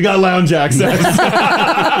be like, we got lounge access.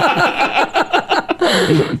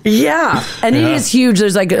 Yeah. And it is huge.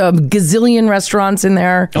 There's like a gazillion restaurants in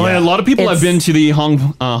there. Oh, yeah. A lot of people have been to the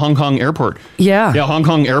Hong Kong airport. Yeah. Yeah, Hong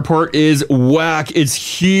Kong airport is whack. It's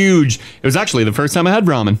huge. It was actually the first time I had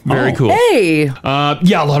ramen. Very cool. Hey.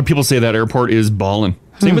 Yeah, a lot of people say that airport is ballin'.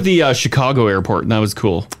 Same with the Chicago airport. That was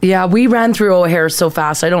cool. Yeah, we ran through O'Hare so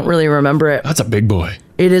fast. I don't really remember it. That's a big boy.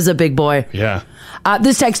 It is a big boy. Yeah.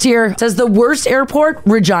 This text here says the worst airport,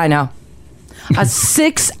 Regina. A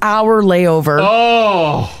 6-hour layover.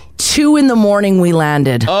 Oh. 2 a.m. we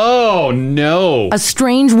landed. Oh, no. A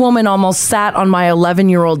strange woman almost sat on my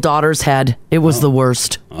 11-year-old daughter's head. It was the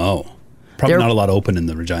worst. Oh. Probably not a lot open in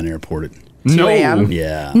the Regina airport at 2 a.m.?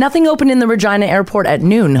 Yeah. Nothing open in the Regina airport at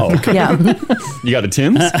noon. Oh, okay. Yeah. You got a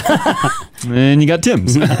Tim's? And you got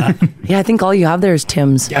Tim's. Yeah, I think all you have there is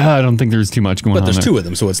Tim's. Yeah, I don't think there's too much going on. But there's there. 2 of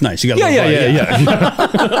them, so it's nice. You got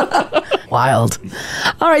Yeah. Wild.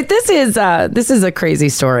 All right, this is a crazy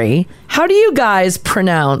story. How do you guys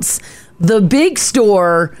pronounce the big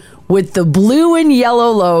store with the blue and yellow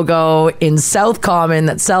logo in South Common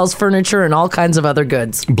that sells furniture and all kinds of other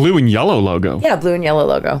goods? Blue and yellow logo. Yeah, blue and yellow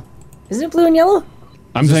logo. Isn't it blue and yellow?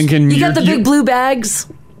 I'm thinking You got the big blue bags.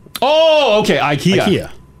 Oh, okay.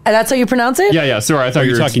 IKEA. And that's how you pronounce it? Yeah. Sorry, I thought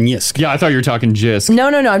you were talking Yisk. Yeah, I thought you were talking Jisk. No.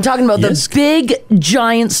 I'm talking about the big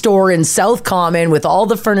giant store in South Common with all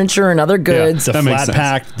the furniture and other goods. The flat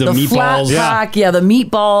pack, the meatballs. Flat pack, the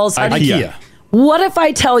meatballs. IKEA. What if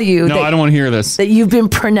I tell you No, I don't want to hear this. that you've been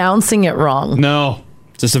pronouncing it wrong? No.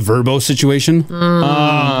 Is this a Verbo situation?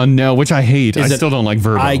 No, which I hate. I still don't like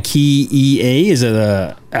Verbo. IKEA? Is it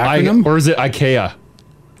a acronym? Or is it IKEA?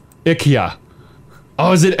 IKEA.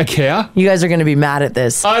 Oh, is it IKEA? You guys are going to be mad at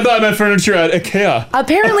this. I buy my furniture at IKEA.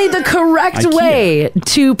 Apparently, the correct way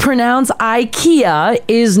to pronounce IKEA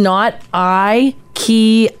is not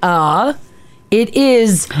IKEA. It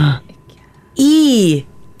is IKEA.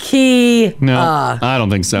 No, I don't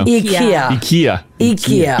think so. IKEA. IKEA.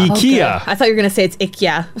 IKEA. IKEA. I thought you were going to say it's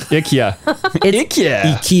IKEA. IKEA. It's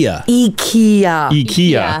IKEA. IKEA.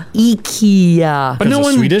 IKEA. IKEA. But no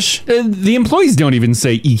one. Swedish? The employees don't even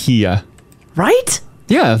say IKEA. Right?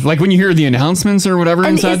 Yeah, like when you hear the announcements or whatever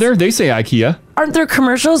inside there, they say IKEA. Aren't there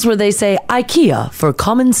commercials where they say IKEA for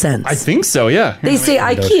common sense? I think so, yeah. They say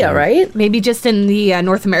IKEA, right? Maybe just in the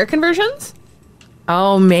North American versions?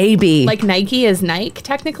 Oh, maybe. Like Nike is Nike,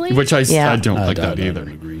 technically? Which I don't like that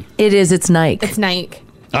either. It is. It's Nike. It's Nike.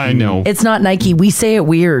 I know. It's not Nike. We say it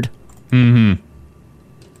weird. Mm-hmm.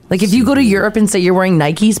 Like if you go to Europe and say you're wearing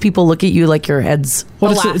Nikes, people look at you like your head's...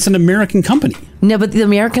 Well, it's an American company. No, but the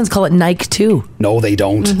Americans call it Nike too. No, they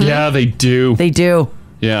don't. Mm-hmm. Yeah, they do. They do.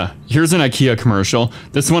 Yeah. Here's an IKEA commercial.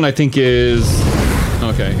 This one I think is...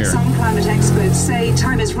 Okay, here. Some climate experts say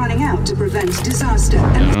time is running out to prevent disaster.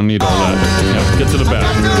 I don't need all that. Yeah, get to the back.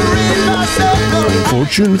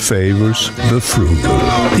 Fortune favors the frugal.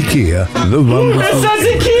 IKEA, the wonderful. It says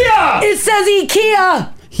IKEA! It says IKEA!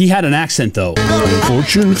 He had an accent, though.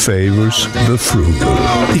 Fortune favors the frugal.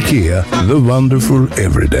 IKEA, the wonderful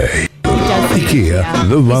everyday. IKEA,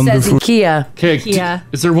 the wonderful. It says IKEA. Okay, IKEA.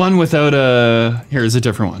 Is there one without a... Here's a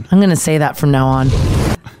different one. I'm going to say that from now on.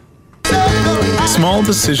 Small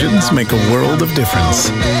decisions make a world of difference.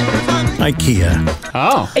 IKEA.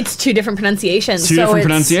 Oh. It's 2 different pronunciations. Two different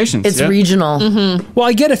pronunciations. It's yeah. regional. Mm-hmm. Well,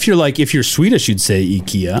 I get if you're Swedish, you'd say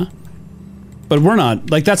IKEA. But we're not.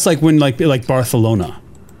 Like, that's like when, like Barcelona.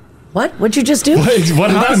 What? What'd you just do?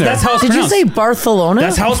 What happened there? That's how it's Did you pronounced. say Barcelona?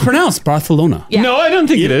 That's how it's pronounced, Barcelona. Yeah. No, I don't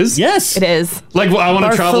think it is. Yes. It is. Like, I want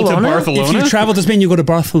to travel to Barcelona. If you travel to Spain, you go to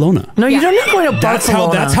Barcelona. No, you don't need to go to That's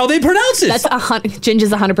Barcelona. that's how they pronounce it. That's Ginge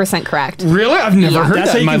is 100% correct. Really? I've never heard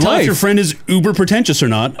That's that how in you my can tell if life. your friend is uber pretentious or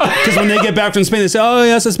not. Because when they get back from Spain, they say, "Oh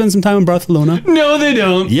yes, I spent some time in Barcelona." No, they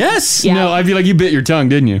don't. Yes. Yeah. No, I feel like you bit your tongue,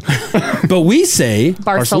 didn't you? But we say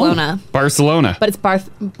Barcelona. Barcelona. But it's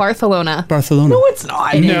Barcelona. Barcelona. No, it's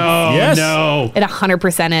not. No, Yes. no. It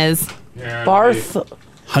 100% is. Barth.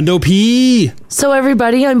 Hundo P. So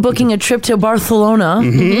everybody, I'm booking a trip to Barcelona.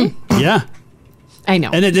 Mm-hmm. Yeah. I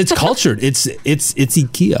know. And it's cultured. It's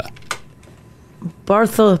IKEA.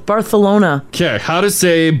 Barcelona. Okay, how to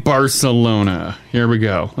say Barcelona. Here we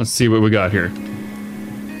go. Let's see what we got here.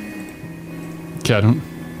 Okay, I don't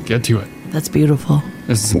get to it. That's beautiful.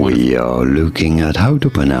 We are looking at how to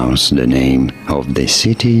pronounce the name of the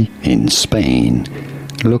city in Spain,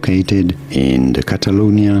 located in the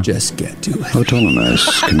Catalonia Just get to it.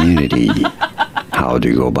 Autonomous Community. How do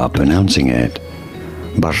you go about pronouncing it?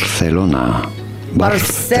 Barcelona.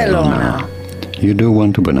 Barcelona. You do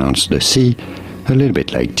want to pronounce the C a little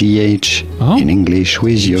bit like TH in English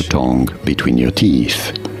with your tongue between your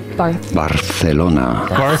teeth. Barcelona.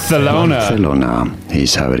 Barcelona. Barcelona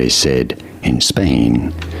is how it is said in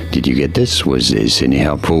Spain. Did you get this? Was this any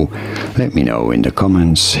helpful? Let me know in the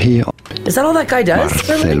comments here. Is that all that guy does?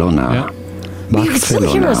 Barcelona. But you can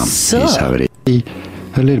still hear Barcelona a suh. is how it is.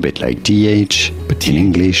 A little bit like TH in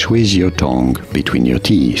English with your tongue between your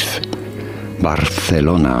teeth.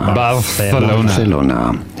 Barcelona. Barcelona.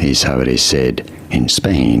 Barcelona is how it is said in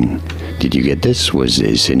Spain. Did you get this? Was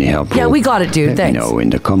this any helpful? Yeah, we got it, dude. Let Thanks. me know in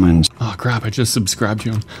the comments. Oh, crap. I just subscribed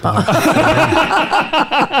to him.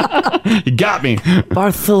 You got me.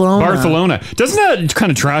 Barcelona. Barcelona. Doesn't that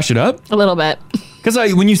kind of trash it up? A little bit. Because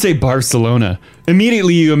when you say Barcelona,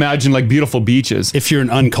 immediately you imagine like beautiful beaches. If you're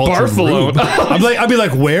an uncultured Barcelona. rube. I'd be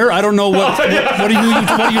like, where? I don't know what are you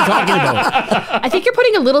talking about? I think you're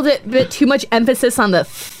putting a little bit too much emphasis on the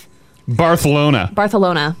Barcelona.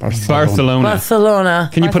 Barcelona. Barcelona. Barcelona.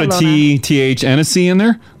 Can you put a T, TH, and a C in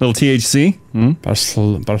there? Little THC?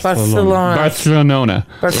 Barcelona. Barcelona.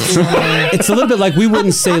 It's a little bit like we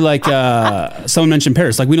wouldn't say like someone mentioned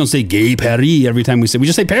Paris. Like we don't say gay Paris every time we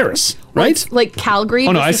just say Paris, right? Like Calgary.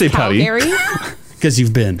 Oh, no, I say Calgary. Because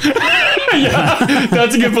you've been. Yeah,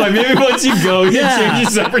 that's a good point. Maybe once you go, it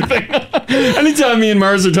changes everything. Anytime me and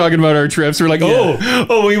Mars are talking about our trips, we're like,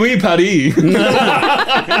 oui, Paris.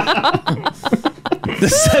 The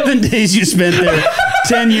 7 days you spent there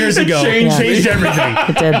 10 years ago changed everything.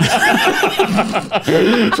 It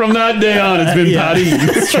did. From that day on, it's been Paris.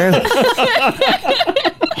 It's true.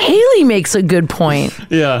 Haley makes a good point.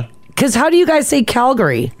 Yeah. Because how do you guys say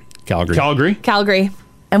Calgary? Calgary.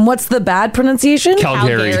 And what's the bad pronunciation?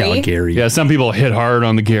 Calgary. Yeah, some people hit hard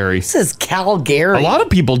on the Gary. This is Calgary. A lot of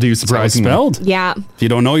people do, surprisingly. Spelled. Yeah. If you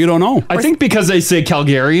don't know, you don't know. I think because they say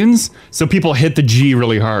Calgarians, so people hit the G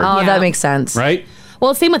really hard. Oh, that makes sense. Right?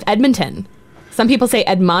 Well, same with Edmonton. Some people say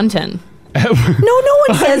Edmonton. No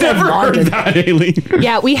one says I've never heard that, Haley.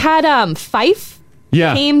 Yeah, we had Fife.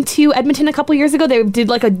 Yeah. Came to Edmonton a couple years ago. They did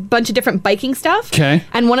like a bunch of different biking stuff. Okay.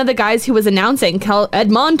 And one of the guys who was announcing Oh,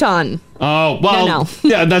 Edmonton. well, No.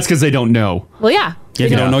 yeah, that's because they don't know. Well, yeah. If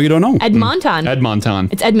you don't know, you don't know. Edmonton. Edmonton.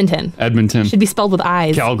 It's Edmonton. Edmonton. Should be spelled with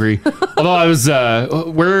I's. Calgary. Although I was,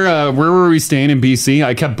 where were we staying in BC?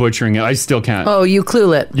 I kept butchering it. I still can't. Oh,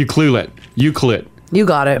 Euclulet. Euclulet. Euclid. You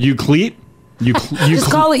got it. Euclid? Just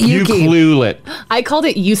call it Yuki. Euclulet. I called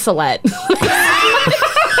it Uselet.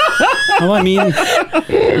 Well, I mean,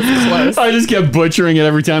 I just kept butchering it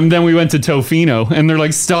every time. Then we went to Tofino, and they're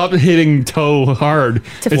like, "Stop hitting toe hard."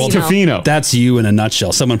 Tofino. It's Tofino. That's you in a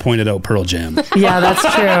nutshell. Someone pointed out Pearl Jam. Yeah, that's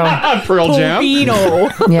true. Pearl Jam.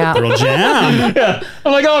 Tofino. Yeah. Pearl Jam. Yeah.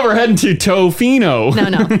 I'm like, oh, we're heading to Tofino. No,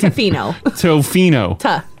 Tofino.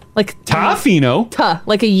 Tofino. Like Tofino.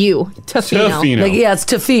 Like a U. Tofino. Tofino. Like, yeah, it's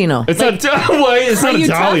Tofino. It's not. Wait, it's not you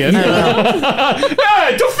Italian.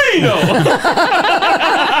 Hey, Tofino.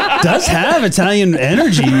 Does have Italian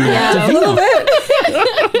energy. Yeah, a little bit.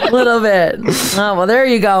 A little bit. Oh, well, there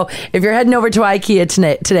you go. If you're heading over to IKEA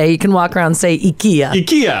today, you can walk around and say IKEA.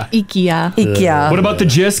 IKEA. What about the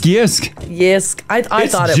Jisk Yisk? Yisk. I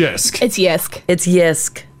thought it Jisk. It's Yisk. It's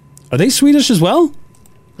Yisk. Are they Swedish as well?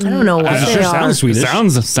 I don't know what It they sure are. sounds Swedish.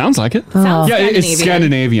 Sounds like it. Sounds Yeah, it's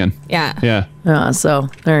Scandinavian. Yeah. Yeah. So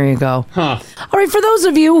there you go. Huh. All right, for those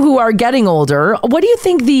of you who are getting older, what do you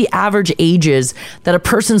think the average age is that a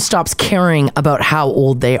person stops caring about how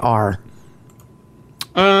old they are?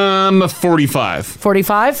 45.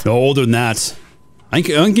 45? No, older than that. I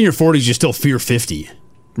think in your 40s, you still fear 50.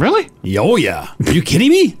 Really? Oh, yeah. Are you kidding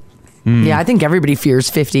me? Yeah, I think everybody fears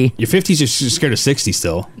 50. Your 50s, you're scared of 60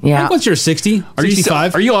 still. Yeah. I think once you're 60, Are you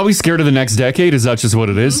 65. are you always scared of the next decade? Is that just what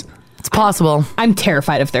it is? It's possible. I'm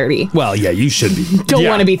terrified of 30. Well, yeah, you should be. Don't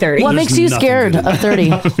want to be 30. What makes you scared of 30?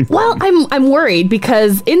 Well, I'm worried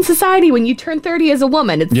because in society, when you turn 30 as a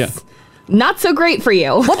woman, it's not so great for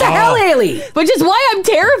you. What the hell, Haley? Which is why I'm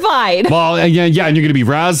terrified. Well, yeah, and you're going to be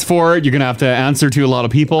razzed for it. You're going to have to answer to a lot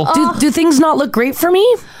of people. Do things not look great for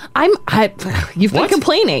me? You've been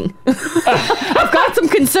complaining. I've got some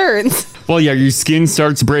concerns. Well, yeah, your skin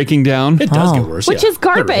starts breaking down. It does get worse. Which is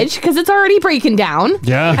garbage because it's already breaking down.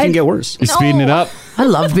 Yeah. It can get worse. You're speeding it up. I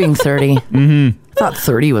loved being 30. I thought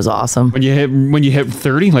 30 was awesome. When you hit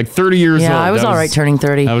 30, like 30 years old. Yeah, I was all right turning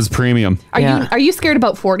 30. That was premium. Are you scared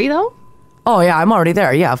about 40 though? Oh, yeah, I'm already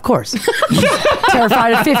there. Yeah, of course.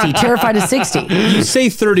 Terrified of 50, terrified of 60. You say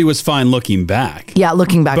 30 was fine looking back. Yeah,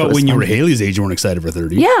 looking back. But it was when you fine. were Haley's age, you weren't excited for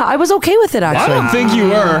 30. Yeah, I was okay with it, actually. I don't think you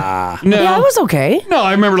were. No. Yeah, I was okay. No,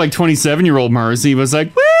 I remember like 27-year-old Marcy was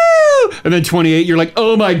like, woo! And then 28, you're like,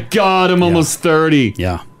 oh my God, I'm almost 30.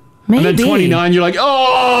 Yeah. And then Maybe. 29, you're like, we're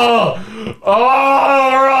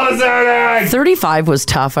on 30. 35 was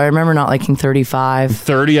tough. I remember not liking 35.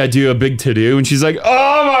 30, I do a big to-do, and she's like,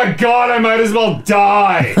 oh my God, I might as well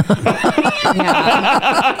die.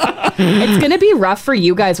 It's going to be rough for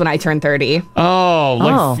you guys when I turn 30.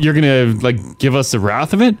 You're going to like give us the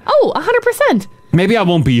wrath of it? Oh, 100%. Maybe I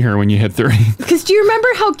won't be here when you hit 30. Because do you remember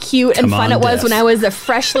how cute and fun it was when I was a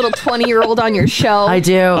fresh little 20-year-old on your show? I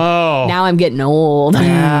do. Oh. Now I'm getting old.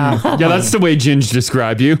 Yeah. Yeah, that's the way Ginge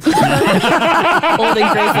described you. Old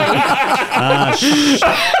and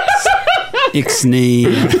Ixnay.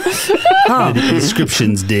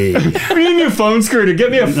 Inscriptions day. We need a new phone screw to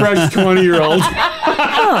get me a fresh 20-year-old.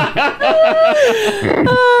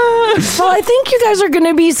 Well, I think you guys are going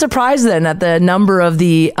to be surprised then at the number of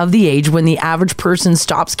the age when the average person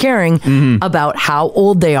stops caring about how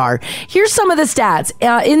old they are. Here's some of the stats.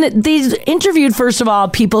 These interviewed, first of all,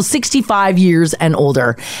 people 65 years and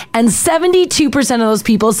older, and 72% of those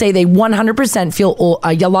people say they 100% feel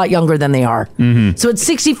a lot younger than they are. So at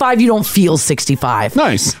 65, you don't feel 65.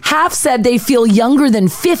 Nice. Half said they feel younger than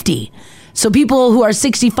 50. So people who are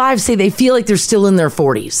 65 say they feel like they're still in their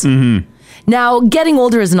 40s. Now, getting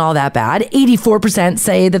older isn't all that bad. 84%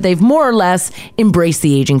 say that they've more or less embraced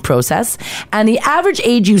the aging process. And the average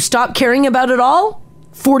age you stop caring about it all,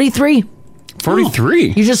 43. 43?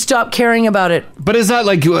 You just stop caring about it. But is that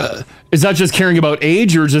like, is that just caring about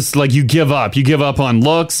age, or just like you give up? You give up on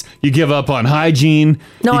looks, you give up on hygiene,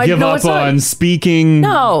 No, you give up it's not. on speaking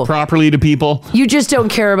properly to people? You just don't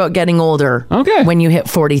care about getting older when you hit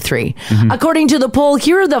 43. According to the poll,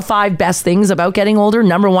 here are the 5 best things about getting older.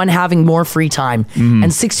 Number 1, having more free time. And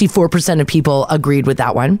 64% of people agreed with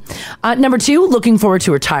that one. Number 2, looking forward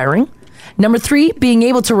to retiring. Number 3, being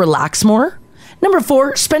able to relax more. Number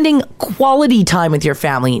 4, spending quality time with your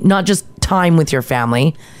family, not just time with your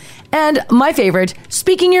family. And my favorite,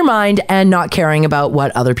 speaking your mind and not caring about what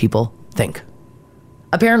other people think.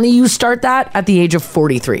 Apparently you start that at the age of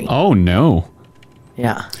 43. Oh, no.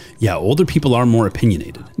 Yeah. Yeah, older people are more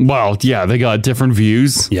opinionated. Well, yeah, they got different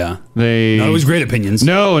views. Yeah. They Not always great opinions.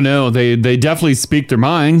 No, they definitely speak their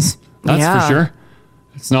minds. That's Yeah. for sure.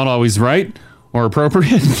 It's not always right or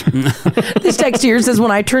appropriate. This text here says, when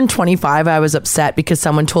I turned 25, I was upset because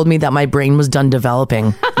someone told me that my brain was done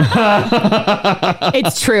developing.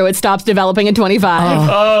 It's true. It stops developing at 25.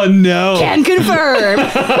 Oh, no. Can confirm.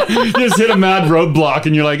 You just hit a mad roadblock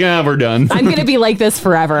and you're like, we're done. I'm going to be like this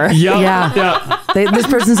forever. Yeah. This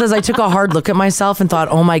person says, I took a hard look at myself and thought,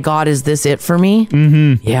 oh my God, is this it for me?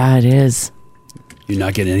 Yeah, it is. You're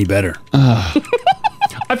not getting any better.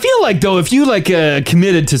 I feel like, though, if you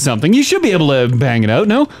committed to something, you should be able to bang it out,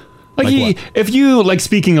 no? If you like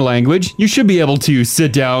speaking a language, you should be able to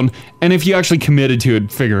sit down, and if you actually committed to it,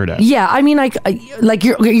 figure it out. Yeah, I mean, like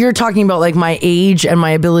you're talking about like my age and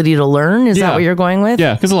my ability to learn. Is that what you're going with?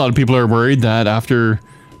 Yeah, because a lot of people are worried that after a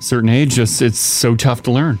certain age, it's so tough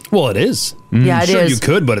to learn. Well, it is. Yeah, it sure is. you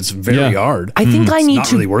could, but it's very hard. I think I It's need not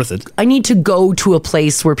to really worth it. I need to go to a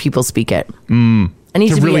place where people speak it. I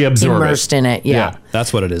need to really be absorb immersed in it. Yeah.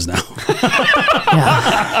 That's what it is now.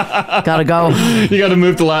 Gotta go. You got to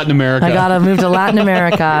move to Latin America. I gotta move to Latin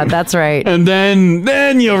America. That's right. And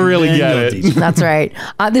then you'll really get it. That's right.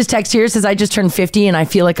 This text here says, I just turned 50 and I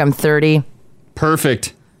feel like I'm 30.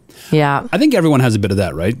 Perfect. Yeah. I think everyone has a bit of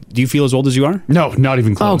that, right? Do you feel as old as you are? No, not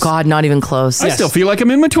even close. Oh God, not even close. I still feel like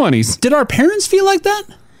I'm in my 20s. Did our parents feel like that?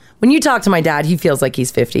 When you talk to my dad, he feels like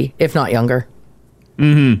he's 50, if not younger.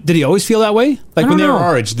 Did he always feel that way? Like when they were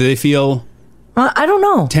our age, did they feel I don't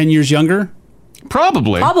know. 10 years younger?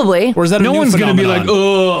 Probably. Or is that a no new one's going to be like,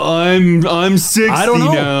 phenomenon? I'm 60 I don't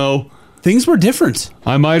know. now. Things were different.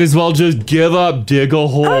 I might as well just give up, dig a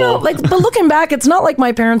hole. I don't know, but looking back, it's not like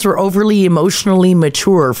my parents were overly emotionally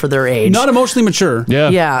mature for their age. Not emotionally mature.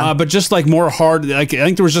 Yeah. But just like more hard. Like I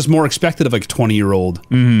think there was just more expected of like a 20-year-old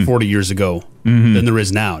 40 years ago than there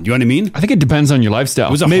is now. Do you know what I mean? I think it depends on your lifestyle.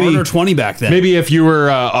 It was a harder 20 back then. Maybe if you were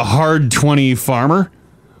a hard 20 farmer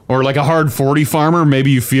or like a hard 40 farmer,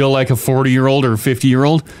 maybe you feel like a 40-year-old or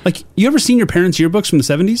 50-year-old. Like, you ever seen your parents' yearbooks from the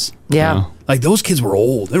 70s? Yeah. Like, those kids were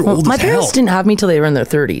old. They were old My as parents hell. didn't have me till they were in their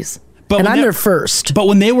 30s. And I'm their first. But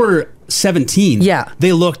when they were 17,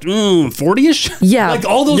 they looked 40-ish. Yeah. Like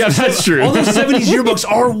all those. Yeah, that's true. All those 70s yearbooks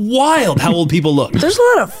are wild. How old people look. There's a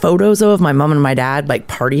lot of photos though of my mom and my dad like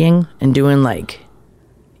partying and doing like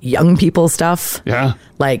young people stuff. Yeah.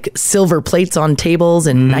 Like silver plates on tables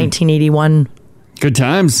in 1981. Good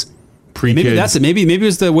times. Maybe that's it. Maybe it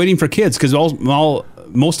was the waiting for kids because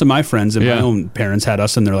most of my friends and my own parents had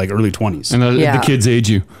us in their like early 20s. And the kids age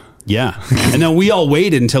you. Yeah. And then we all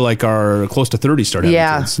waited until like our close to 30 started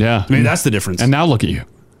having kids. Yeah. Maybe that's the difference. And now look at you.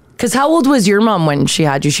 Because how old was your mom when she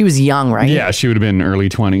had you? She was young, right? Yeah, she would have been early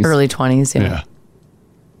 20s. Early 20s, yeah.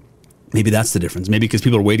 Maybe that's the difference. Maybe because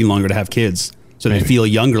people are waiting longer to have kids. So they feel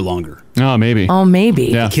younger longer. Oh, maybe. Oh, maybe.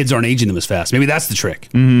 Yeah. The kids aren't aging them as fast. Maybe that's the trick.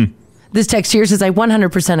 Mm-hmm. This text here says, I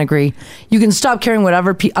 100% agree. You can stop caring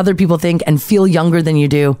whatever other people think and feel younger than you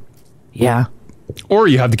do. Yeah. Or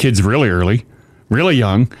you have the kids really early, really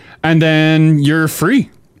young, and then you're free.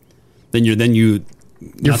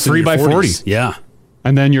 You're free by 40. Yeah.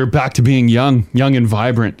 And then you're back to being young and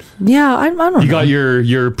vibrant. Yeah, I don't know. You got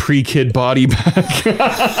your pre-kid body back.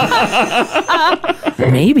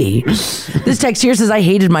 Maybe. This text here says, I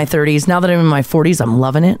hated my 30s. Now that I'm in my 40s, I'm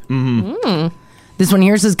loving it. This one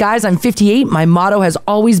here says, guys, I'm 58. My motto has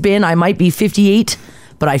always been, I might be 58,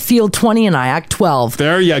 but I feel 20 and I act 12.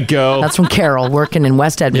 There you go. That's from Carol working in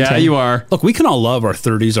West Edmonton. Yeah, you are. Look, we can all love our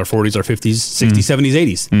 30s, our 40s, our 50s, 60s, 70s,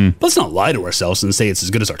 80s. But let's not lie to ourselves and say it's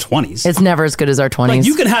as good as our 20s. It's never as good as our 20s. Like,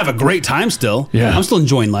 you can have a great time still. Yeah. I'm still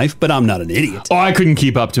enjoying life, but I'm not an idiot. Oh, I couldn't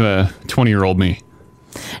keep up to a 20-year-old me.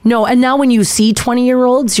 No, and now when you see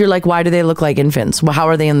 20-year-olds, you're like, why do they look like infants? Well, how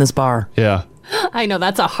are they in this bar? Yeah. I know,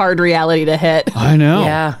 that's a hard reality to hit. I know.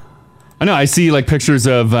 Yeah. I know. I see like pictures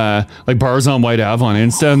of like bars on White Ave on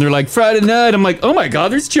Insta, and they're like Friday night. I'm like, oh my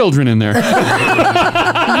God, there's children in there. Yeah.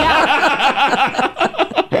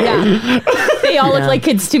 They all look like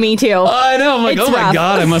kids to me too. I know. I'm like, It's oh my rough.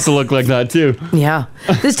 God, I must have looked like that too. Yeah.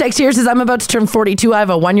 This text here says, I'm about to turn 42. I have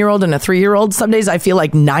a 1-year-old and a 3-year-old. Some days I feel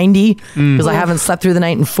like 90 because I haven't slept through the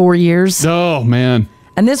night in 4 years. Oh, man.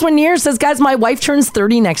 And this one here says, guys, my wife turns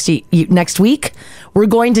 30 next week. We're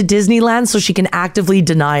going to Disneyland so she can actively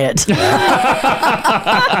deny it.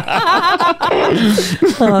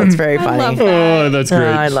 Oh, that's very funny. Oh, that's great.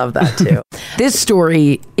 I love that too. This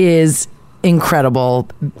story is incredible.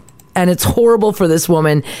 And it's horrible for this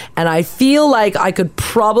woman. And I feel like I could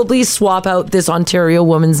probably swap out this Ontario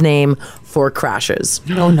woman's name for Crashes.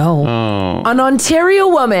 Oh, no. Oh. An Ontario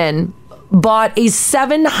woman bought a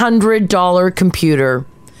 $700 computer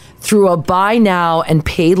through a buy now and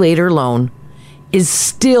pay later loan, is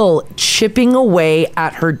still chipping away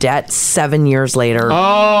at her debt 7 years later.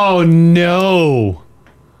 Oh, no.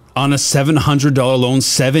 On a $700 loan,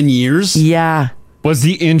 7 years? Yeah. Was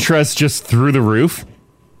the interest just through the roof?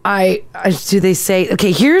 Do they say,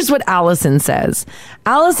 okay, here's what Allison says.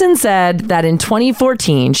 Allison said that in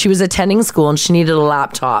 2014, she was attending school and she needed a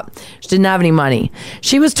laptop. She didn't have any money.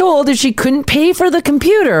 She was told if she couldn't pay for the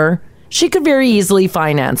computer, she could very easily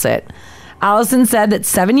finance it. Allison said that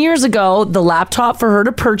 7 years ago, the laptop for her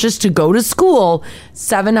to purchase to go to school,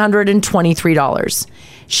 $723.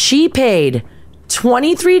 She paid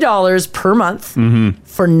 $23 per month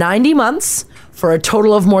for 90 months for a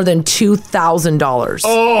total of more than $2,000.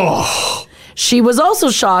 Oh. She was also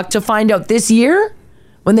shocked to find out this year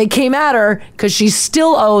when they came at her because she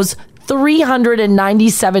still owes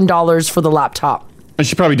 $397 for the laptop. And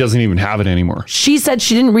she probably doesn't even have it anymore. She said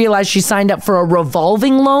she didn't realize she signed up for a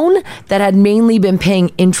revolving loan that had mainly been paying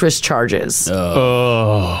interest charges.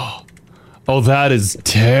 Oh, that is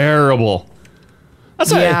terrible.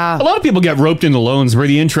 That's why Yeah. a lot of people get roped into loans where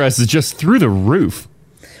the interest is just through the roof.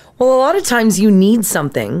 Well, a lot of times you need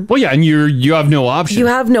something. Well, yeah, and you have no option. You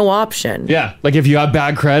have no option. Yeah, like if you have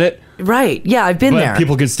bad credit Right. Yeah, I've been but there.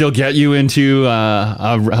 people can still get you into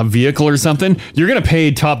a vehicle or something. You're going to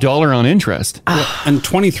pay top dollar on interest. And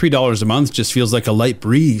 $23 a month just feels like a light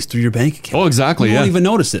breeze through your bank account. Oh, exactly. You yeah. won't even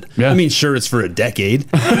notice it. Yeah. I mean, sure, it's for a decade.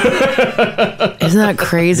 Isn't that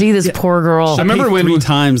crazy? This poor girl. I remember when 3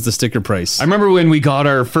 times the sticker price. I remember when we got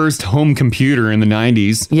our first home computer in the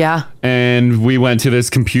 90s. Yeah. And we went to this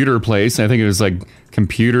computer place. I think it was like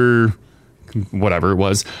computer, whatever it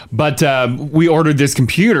was. But we ordered this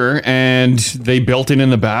computer and they built it in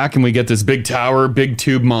the back and we get this big tower, big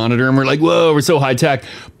tube monitor. And we're like, whoa, we're so high tech.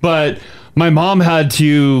 But my mom had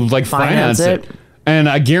to like finance it. And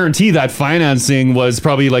I guarantee that financing was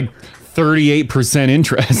probably like 38%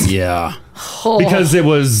 interest. Yeah. Because it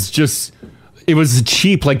was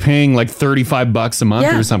cheap, like paying like $35 a month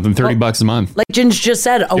Yeah. or something, $30 a month. Like Ginge just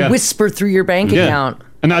said, a Yeah. whisper through your bank account.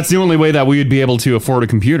 And that's the only way that we would be able to afford a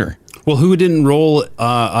computer. Well, who didn't roll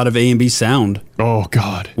out of A&B Sound? Oh,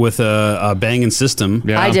 God. With a Bang & System.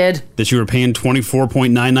 Yeah. I did. That you were paying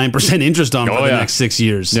 24.99% interest on for the next 6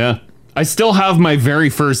 years. Yeah. I still have my very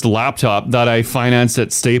first laptop that I financed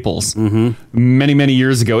at Staples many, many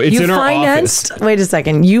years ago. It's in our office. Wait a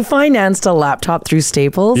second. You financed a laptop through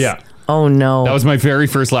Staples? Yeah. Oh, no. That was my very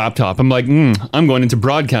first laptop. I'm like, I'm going into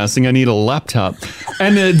broadcasting. I need a laptop.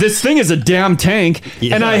 And this thing is a damn tank.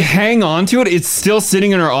 Yeah. And I hang on to it. It's still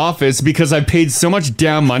sitting in our office because I paid so much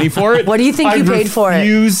damn money for it. What do you think you paid for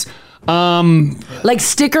it? Like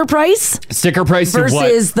sticker price? Sticker price to what?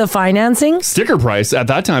 Versus the financing? Sticker price at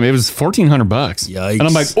that time, it was $1,400. Yikes. And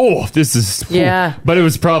I'm like, oh, this is... Yeah. But it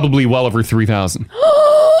was probably well over $3,000.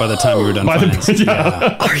 By the time we were done financing.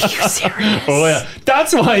 Are you serious? Oh, yeah.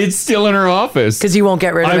 That's why it's still in our office. Because you won't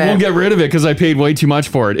get rid of it. I won't get rid of it because I paid way too much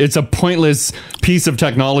for it. It's a pointless piece of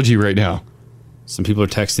technology right now. Some people are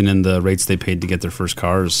texting in the rates they paid to get their first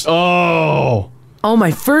cars. Oh, my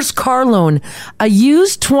first car loan. A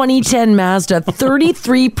used 2010 Mazda,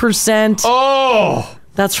 33%. Oh!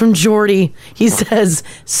 That's from Jordy. He says,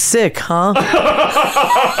 sick, huh?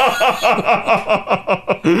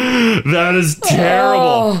 That is terrible.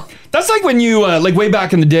 Oh. That's like when you, like way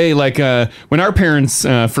back in the day, like when our parents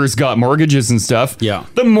first got mortgages and stuff. Yeah.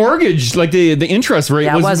 The mortgage, like the interest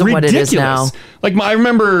rate was wasn't ridiculous. what it is now. Like I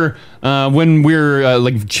remember when we were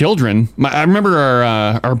like children, I remember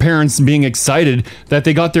our parents being excited that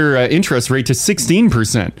they got their interest rate to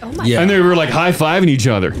 16%. Oh my And they were like high-fiving each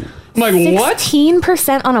other. I'm like, what?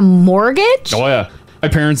 16% on a mortgage? Oh, yeah. My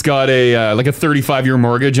parents got a like a 35-year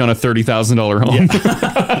mortgage on a $30,000 home.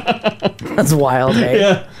 That's wild, hey?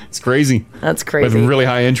 Yeah, it's crazy. That's crazy. With really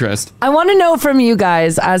high interest. I want to know from you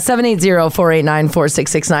guys,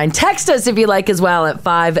 780-489-4669. Text us if you like as well at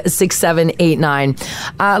 56789.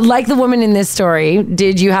 Like the woman in this story,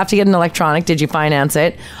 did you have to get an electronic? Did you finance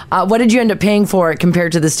it? What did you end up paying for it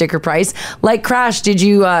compared to the sticker price? Like Crash, did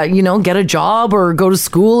you, get a job or go to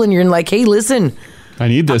school and you're like, hey, listen, I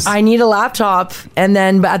need this. I need a laptop. And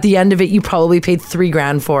then at the end of it, you probably paid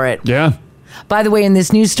 $3,000 for it. Yeah. By the way, in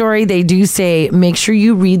this news story, they do say, make sure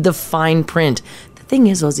you read the fine print. The thing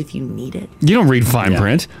is if you need it. You don't read fine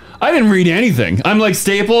print. I didn't read anything. I'm like,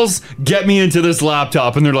 Staples, get me into this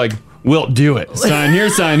laptop. And they're like, we'll do it. Sign here,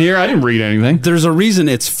 sign here. I didn't read anything. There's a reason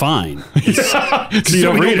it's fine. So you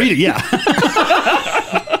don't read it. Yeah.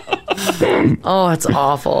 Oh, it's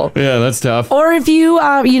awful. Yeah, that's tough. Or if you,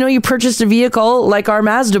 you purchased a vehicle like our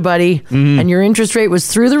Mazda buddy and your interest rate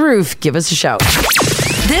was through the roof, give us a shout.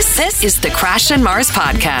 This is the Crash and Mars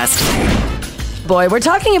podcast. Boy, we're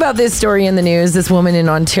talking about this story in the news. This woman in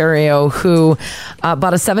Ontario who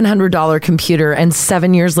bought a $700 computer and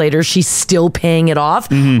 7 years later, she's still paying it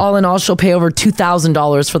off. All in all, she'll pay over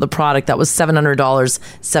 $2,000 for the product that was $700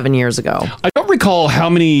 7 years ago. I don't recall how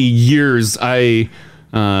many years I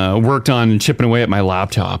worked on chipping away at my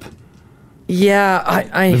laptop.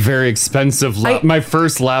 Yeah, The very expensive, my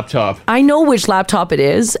first laptop. I know which laptop it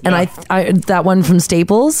is, and I that one from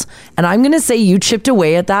Staples, and I'm going to say you chipped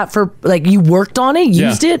away at that for, like, you worked on it,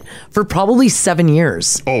 used it for probably 7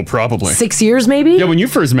 years. Oh, probably 6 years, maybe. Yeah, when you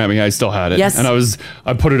first met me, I still had it. Yes. And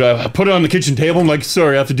I put it on the kitchen table. I'm like,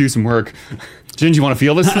 sorry, I have to do some work. Ginge, you want to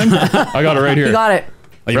feel this thing? I got it right here. You got it.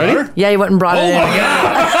 Are you ready? Yeah, you went and brought it in. Oh my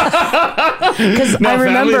god! Because Now, I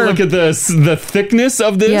remember. family, look at this. The thickness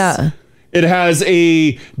of this. Yeah. It has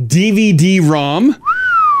a DVD-ROM,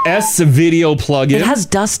 S-video plug-in. It has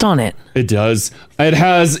dust on it. It does. It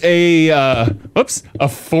has a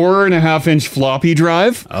 4.5-inch floppy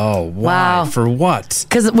drive. Oh, Wow. For what?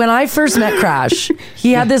 Because when I first met Crash,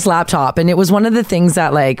 he had this laptop, and it was one of the things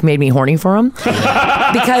that like made me horny for him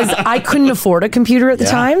because I couldn't afford a computer at the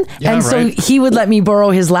time, Yeah, and so right. he would let me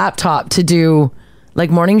borrow his laptop to do like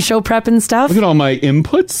morning show prep and stuff. Look at all my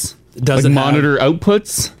inputs. Does like it monitor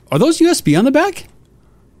outputs. Are those USB on the back?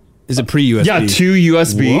 Is it pre-USB? Yeah, 2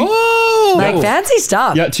 USB. Whoa! Like fancy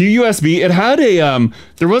stuff. Yeah, 2 USB. It had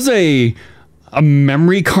there was a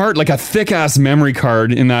memory card, like a thick ass memory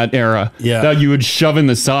card in that era. Yeah. That you would shove in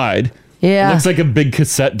the side. Yeah. It looks like a big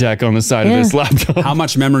cassette deck on the side of this laptop. How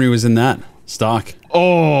much memory was in that stock?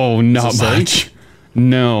 Oh, not much.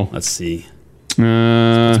 No. Let's see. Put some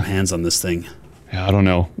Uh, hands on this thing. I don't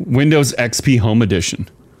know. Windows XP Home Edition.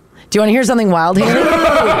 Do you want to hear something wild here? Look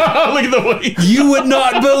at the weight. You would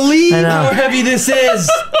not believe I know. how heavy this is.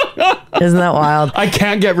 Isn't that wild? I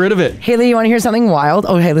can't get rid of it. Haley, you want to hear something wild?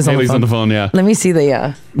 Oh, Haley's on the Haley's phone. on the phone, yeah. Let me see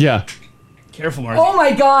the. Yeah. Careful, Mark. Oh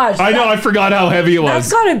my gosh! I know, I forgot how heavy it was.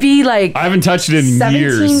 That's got to be like I haven't touched it in 17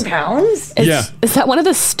 years. pounds. Yeah. Is that one of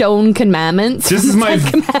the stone commandments? This is my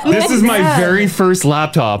Yeah. very first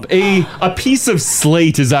laptop. A piece of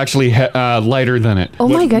slate is actually lighter than it. Oh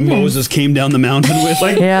my goodness. Moses came down the mountain with.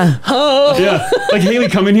 Like Yeah. yeah, like Haley,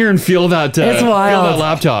 come in here and feel that. It's Feel wild. that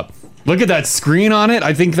laptop. Look at that screen on it.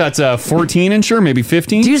 I think that's a 14-incher, maybe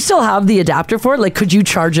 15. Do you still have the adapter for it? Like, could you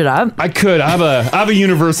charge it up? I could. I have a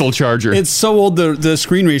universal charger. It's so old. The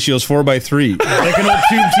screen ratio is 4:3, like an old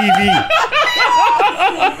tube TV.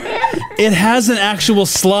 It has an actual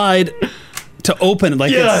slide to open.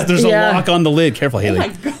 Like Yeah. there's a Yeah. lock on the lid. Careful, Haley.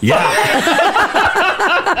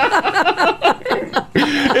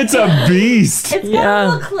 It's a beast. It's Yeah. got a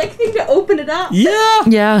little click thing to open it up. Yeah.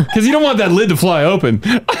 Yeah. Because you don't want that lid to fly open.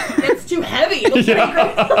 It's too heavy. It looks pretty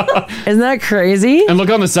great. Isn't that crazy? And look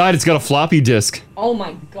on the side, it's got a floppy disk. Oh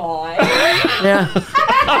my god. Yeah.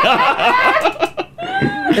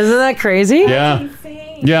 Isn't that crazy? Yeah.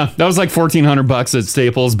 Yeah, that was like $1,400 at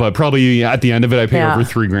Staples, but probably at the end of it, I paid Yeah. over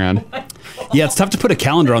 $3,000. Yeah, it's tough to put a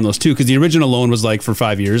calendar on those too, because the original loan was like for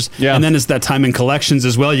 5 years. Yeah. And then it's that time in collections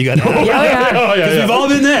as well. You got Yeah, yeah. Oh, yeah, because we've all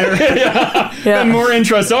been there. Yeah. And more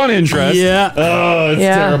interest on interest. Yeah. Oh, it's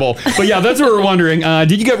Yeah. terrible. But yeah, that's what we're wondering.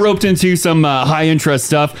 Did you get roped into some high interest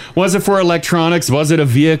stuff? Was it for electronics? Was it a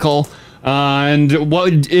vehicle? And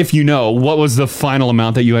what, if you know, what was the final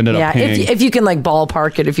amount that you ended Yeah. up paying? If you can like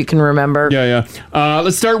ballpark it, if you can remember. Yeah.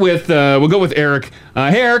 Let's start with, we'll go with Eric.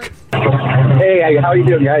 Hey, Eric. Hey, how you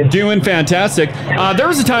doing, guys? Doing fantastic. There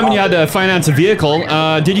was a time when you had to finance a vehicle.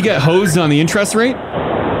 Did you get hosed on the interest rate?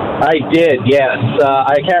 I did, yes.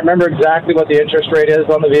 I can't remember exactly what the interest rate is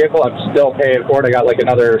on the vehicle. I'm still paying for it. I got like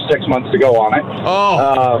another 6 months to go on it.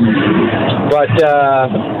 Oh. But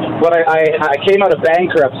I came out of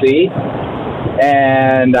bankruptcy,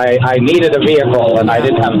 and I needed a vehicle, and I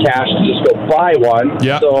didn't have cash to just go buy one.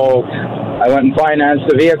 Yeah. So I went and financed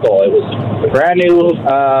the vehicle. It was a brand new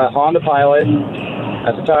Honda Pilot.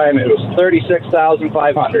 At the time, it was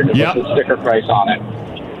 $36,500 Yep. with the sticker price on it.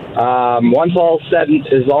 Once all said and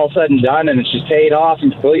done, and it's just paid off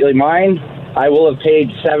and completely mine, I will have paid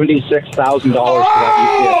 $76,000 for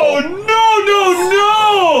that vehicle. No!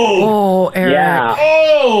 Oh, Eric. Yeah.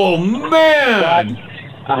 Oh, man!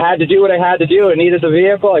 I had to do what I had to do. I needed the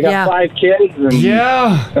vehicle. I got Yeah. 5 kids. And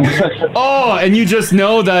Yeah. Oh, and you just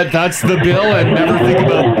know that that's the bill, and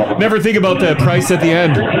never think about the price at the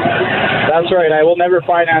end. That's right. I will never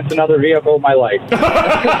finance another vehicle in my life.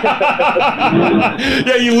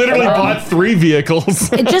 Yeah, you literally bought 3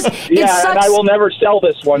 vehicles. It just Yeah, sucks. and I will never sell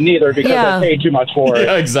this one neither because Yeah. I paid too much for it.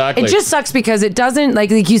 Yeah, exactly. It just sucks because it doesn't, like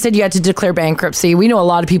you said, you had to declare bankruptcy. We know a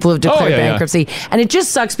lot of people who have declared yeah. bankruptcy. And it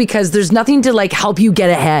just sucks because there's nothing to like help you get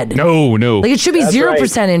ahead. No. Like it should be That's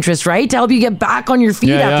 0% interest, right? To help you get back on your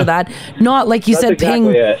feet Yeah, after yeah. that. Not like you That's said,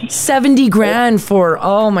 exactly paying it. 70 grand for,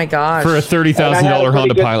 oh my gosh. For a And I $30,000 had a pretty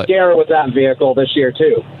Honda good Pilot. scare with that vehicle this year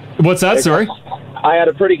too. What's that? Sorry? I had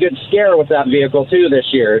a pretty good scare with that vehicle too this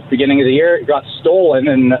year. At the beginning of the year, it got stolen,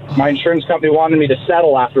 and my insurance company wanted me to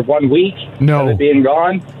settle after 1 week No. of it being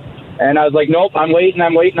gone. And I was like, nope, I'm waiting.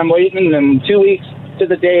 And 2 weeks to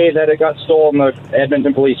the day that it got stolen, the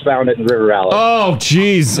Edmonton police found it in River Valley. Oh,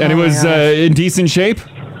 jeez. And it was in decent shape?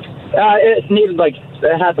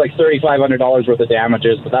 It had like $3,500 worth of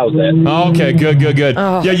damages, but that was it. Oh, okay, good.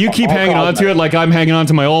 Oh. Yeah, you keep All hanging on to it like I'm hanging on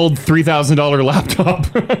to my old $3,000 laptop.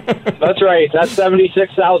 That's right. That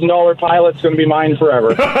 $76,000 Pilot's going to be mine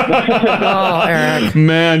forever. Oh, Eric.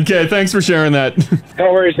 Man, okay, thanks for sharing that.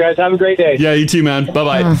 No worries, guys. Have a great day. Yeah, you too, man.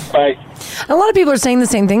 Bye-bye. Bye. A lot of people are saying the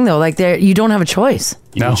same thing though. Like you don't have a choice.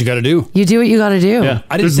 You know what you got to do. You do what you got to do. Yeah,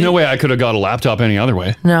 there's no way I could have got a laptop any other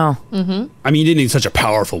way. No. I mean, you didn't need such a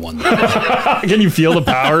powerful one. Though. Can you feel the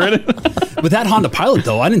power in it? With that Honda Pilot,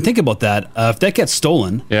 though, I didn't think about that. If that gets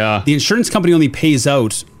stolen, Yeah. the insurance company only pays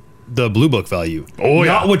out the Blue Book value. Oh,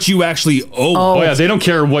 yeah. Not what you actually owe. Oh, yeah. They don't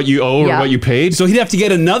care what you owe or what you paid. So he'd have to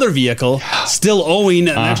get another vehicle, still owing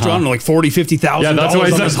an extra, I don't know, like $40,000, $50,000. Yeah, that's why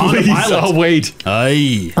he says, please, I'll wait.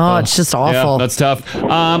 Aye. Oh, it's just awful. Yeah, that's tough.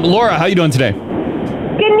 Laura, how you doing today? Good,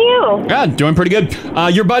 and you? Yeah, doing pretty good.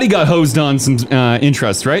 Your buddy got hosed on some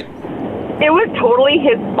interest, right? It was totally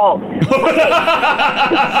his fault.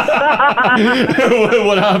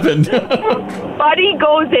 What happened? Buddy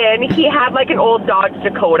goes in. He had like an old Dodge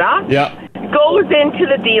Dakota. Yeah. Goes into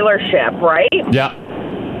the dealership, right? Yeah.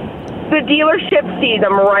 The dealership sees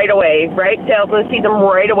him right away, right? Salesman sees him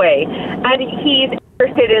right away. And he's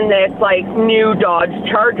interested in this, like, new Dodge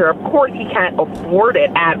Charger. Of course, he can't afford it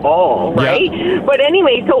at all, right? Yeah. But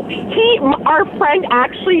anyway, so our friend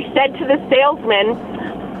actually said to the salesman,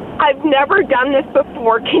 I've never done this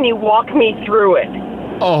before. Can you walk me through it?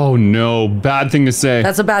 Oh, no. Bad thing to say.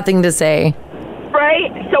 That's a bad thing to say.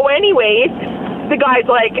 Right? So anyways, the guy's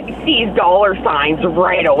like, sees dollar signs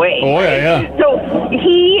right away. Oh, yeah, yeah. So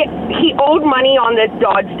he owed money on this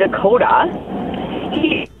Dodge Dakota.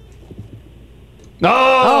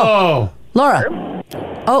 Oh, Laura.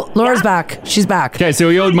 Oh, Laura's back. She's back. Okay,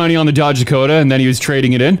 so he owed money on the Dodge Dakota, and then he was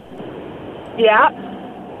trading it in? Yeah.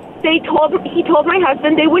 He told my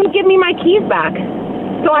husband they wouldn't give me my keys back.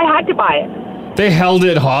 So I had to buy it. They held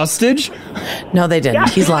it hostage? No, they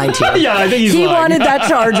didn't. He's lying to you. Yeah, I think he's lying. He wanted that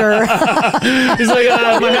Charger. He's like,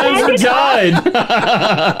 my hands are tied.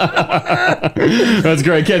 That's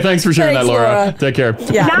great. Okay, thanks for sharing that, Laura. Take care.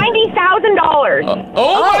 Yeah. $90,000.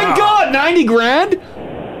 Oh my God, 90 grand?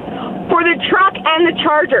 For the truck and the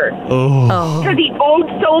Charger. Oh. Because he owed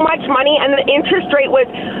so much money and the interest rate was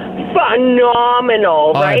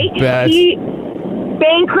phenomenal, right? I bet.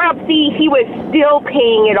 Bankruptcy, he was still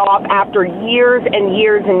paying it off after years and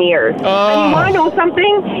years and years. And you want to know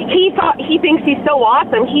something? He thinks he's so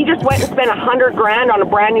awesome. He just went and spent $100,000 on a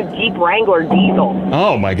brand new Jeep Wrangler diesel.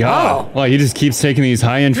 Oh my God. Well, he just keeps taking these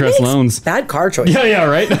high interest loans. Bad car choice. Yeah,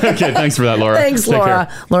 right? Okay, thanks for that, Laura. Thanks, Take Laura.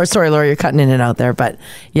 care. Laura, sorry, Laura, you're cutting in and out there, but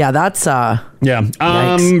yeah, that's Yeah.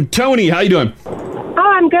 Yikes. Tony, how you doing? Oh,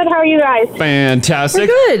 I'm good. How are you guys? Fantastic.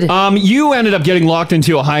 We're good. You ended up getting locked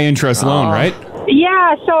into a high interest loan, right?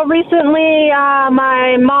 Yeah, so recently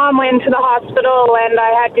my mom went to the hospital and I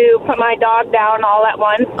had to put my dog down all at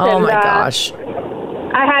once. Oh and, my gosh.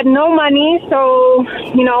 I had no money, so,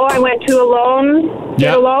 I went to a loan,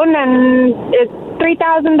 and it's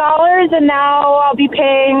 $3,000, and now I'll be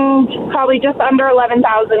paying probably just under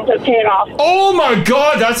 $11,000 to pay it off. Oh my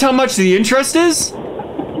God, that's how much the interest is?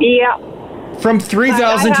 Yeah. From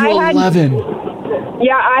 3,000 to 11.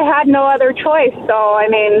 Yeah, I had no other choice, so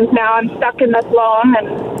now I'm stuck in this loan,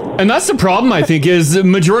 And that's the problem, I think, is the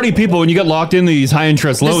majority of people, when you get locked in these high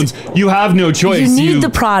interest loans, you have no choice. You need the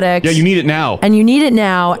product. Yeah, you need it now. And you need it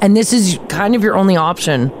now, and this is kind of your only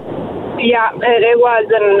option. Yeah, it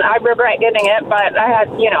was, and I regret getting it, but I had,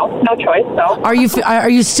 no choice, so. Are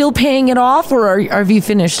you still paying it off, or have you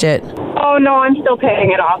finished it? Oh, no, I'm still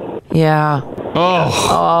paying it off. Yeah.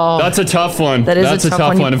 Oh, that's a tough one. That's a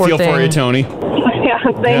tough one. I feel for you, Tony. Yeah,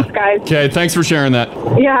 thanks, guys. Okay, thanks for sharing that.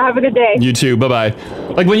 Yeah, have a good day. You too. Bye-bye.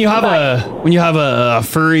 Like when you have a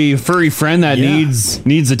furry friend that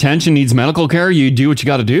needs attention, needs medical care, you do what you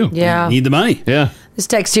got to do. Yeah. You need the money. Yeah. This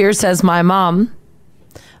text here says my mom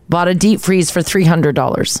bought a deep freeze for $300.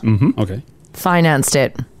 Mm-hmm. Okay. Financed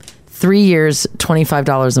it. 3 years,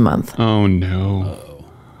 $25 a month. Oh no.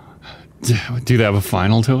 Do they have a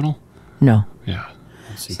final total? No. Yeah.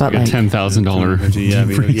 But like $10,000. Yeah,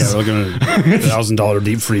 we're looking at a $1,000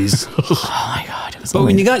 deep freeze. Oh my God. But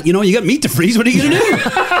when you got meat to freeze, what are you gonna do?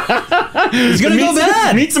 It's gonna go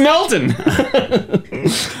bad. Meat's melting.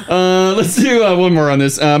 Let's do one more on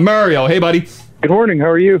this. Mario, hey buddy. Good morning. How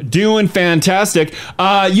are you? Doing fantastic.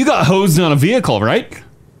 You got hosed on a vehicle, right?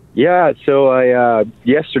 Yeah. So I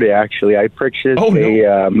yesterday actually I purchased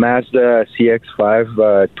a Mazda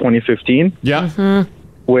CX-5 2015. Yeah. Mm-hmm.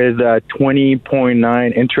 With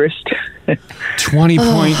 20.9 interest.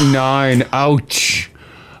 20.9. Ouch.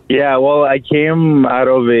 Yeah, well, I came out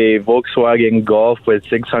of a Volkswagen Golf with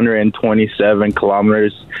 627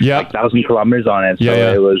 kilometers, 1,000 kilometers on it.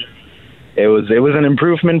 So it was an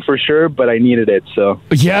improvement for sure, but I needed it. So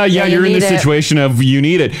yeah, you're in the situation of you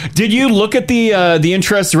need it. Did you look at the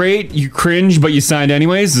interest rate? You cringed, but you signed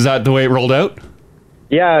anyways. Is that the way it rolled out?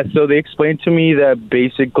 Yeah, so they explained to me that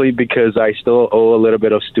basically because I still owe a little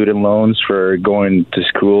bit of student loans for going to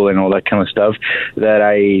school and all that kind of stuff, that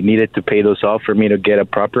I needed to pay those off for me to get a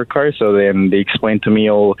proper car. So then they explained to me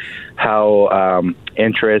how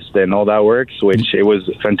interest and all that works, which it was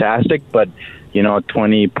fantastic. But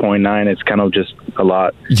 20.9, it's kind of just a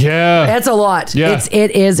lot. Yeah. That's a lot. Yeah.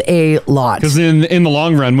 It is a lot. Because in the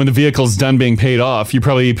long run, when the vehicle's done being paid off, you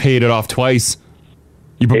probably paid it off twice.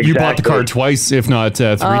 You bought the car twice, if not 3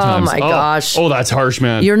 times. Oh my gosh. Oh, that's harsh,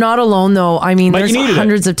 man. You're not alone though. I mean, But there's you needed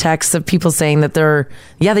hundreds of texts of people saying that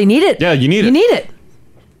they need it. Yeah, you need it. You need it.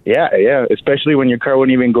 Yeah. Especially when your car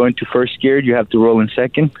wouldn't even go into first gear, you have to roll in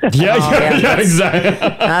second. Yeah, exactly.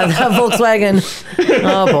 That Volkswagen.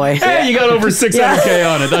 Oh boy. Hey, you got over 600K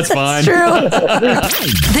on it. That's fine. True.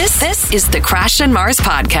 This is the Crash and Mars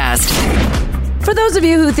podcast. For those of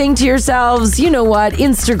you who think to yourselves, you know what,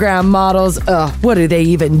 Instagram models, what do they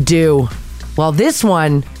even do? Well, this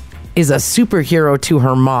one is a superhero to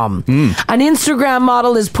her mom. An Instagram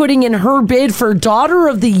model is putting in her bid for Daughter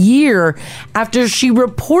of the Year after she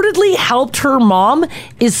reportedly helped her mom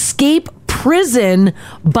escape prison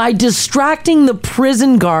by distracting the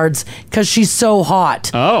prison guards because she's so hot.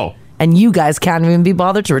 Oh. And you guys can't even be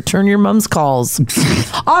bothered to return your mom's calls.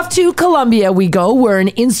 Off to Colombia we go, where an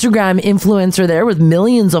Instagram influencer there with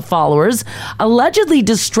millions of followers allegedly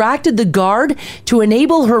distracted the guard to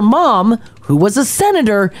enable her mom, who was a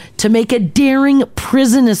senator, to make a daring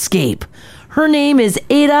prison escape. Her name is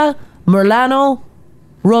Ada Merlano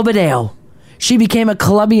Robledillo. She became a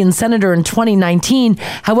Colombian senator in 2019.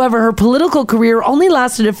 However, her political career only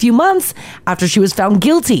lasted a few months after she was found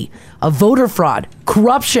guilty of voter fraud,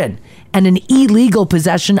 corruption, and an illegal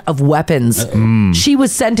possession of weapons. She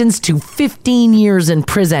was sentenced to 15 years in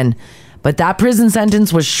prison. But that prison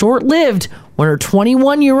sentence was short-lived when her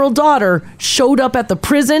 21-year-old daughter showed up at the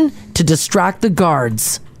prison to distract the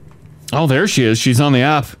guards. Oh, there she is. She's on the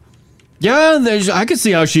app. Yeah, I could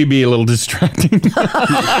see how she'd be a little distracting. You can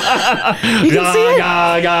see it?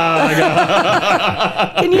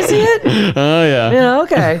 Can you see it? Oh, yeah. Yeah,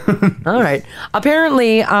 okay. All right.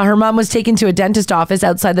 Apparently, her mom was taken to a dentist office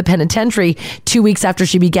outside the penitentiary 2 weeks after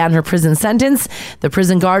she began her prison sentence. The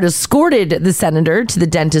prison guard escorted the senator to the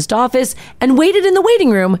dentist office and waited in the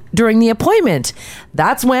waiting room during the appointment.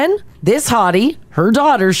 That's when this hottie, her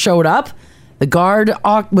daughter, showed up. The guard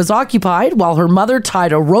was occupied while her mother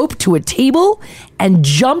tied a rope to a table and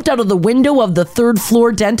jumped out of the window of the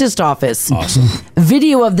third-floor dentist office. Awesome.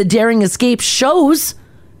 Video of the daring escape shows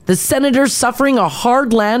the senator suffering a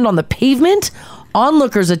hard land on the pavement.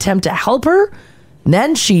 Onlookers attempt to help her.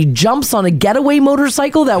 Then she jumps on a getaway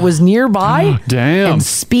motorcycle that was nearby. Damn. And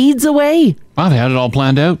speeds away. Wow, they had it all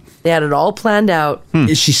planned out. They had it all planned out.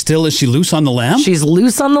 Is she loose on the lamb? She's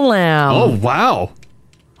loose on the lamb. Oh, wow.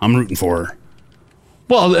 I'm rooting for her.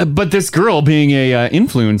 Well, but this girl being a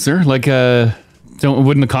influencer, like,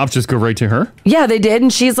 wouldn't the cops just go right to her? Yeah, they did.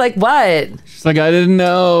 And she's like, what? She's like, I didn't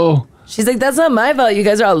know. She's like, that's not my fault. You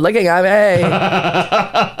guys are all looking at me.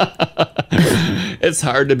 It's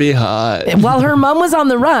hard to be hot. While her mom was on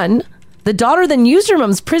the run, the daughter then used her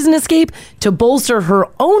mom's prison escape to bolster her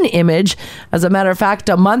own image. As a matter of fact,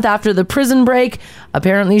 a month after the prison break,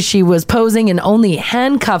 apparently she was posing in only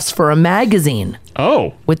handcuffs for a magazine.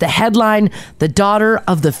 Oh. With the headline, "The Daughter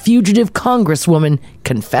of the Fugitive Congresswoman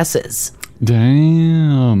Confesses."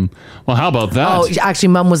 Damn. Well, how about that? Oh, actually,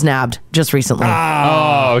 mom was nabbed just recently.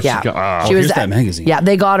 Oh, yeah. she was here's that magazine. Yeah,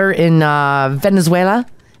 they got her in Venezuela,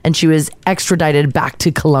 and she was extradited back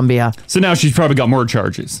to Colombia. So now she's probably got more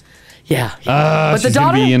charges. Yeah. But the she's going to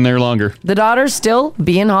daughter- be in there longer. The daughter's still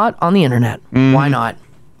being hot on the internet. Why not?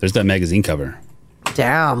 There's that magazine cover.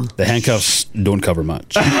 Damn. The handcuffs don't cover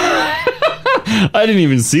much. I didn't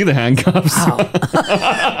even see the handcuffs.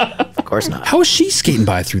 Of course not. How is she skating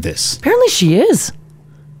by through this? Apparently she is.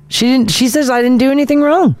 She says I didn't do anything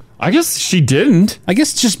wrong. I guess she didn't. I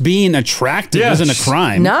guess just being attractive isn't a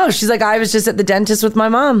crime. No, she's like, I was just at the dentist with my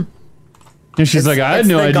mom. And she's like, I had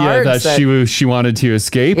no idea that she wanted to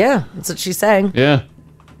escape. Yeah, that's what she's saying. Yeah.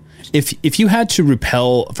 If you had to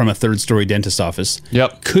repel from a third-story dentist office,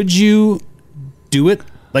 yep, could you do it?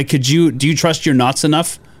 Like, do you trust your knots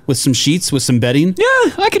enough with some sheets, with some bedding?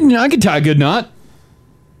 Yeah, I can tie a good knot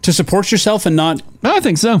to support yourself and not. I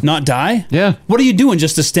think so. Not die. Yeah. What are you doing?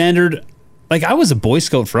 Just a standard. Like, I was a Boy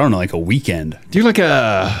Scout for, I don't know, like a weekend. Do a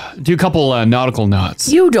couple nautical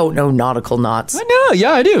knots. You don't know nautical knots. I know.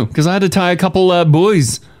 Yeah, I do. Because I had to tie a couple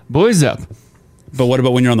boys up. But what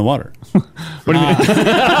about when you're on the water? What do you mean?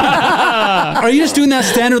 Are you just doing that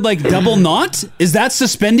standard like double knot? Is that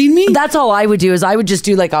suspending me? That's all I would do. Is I would just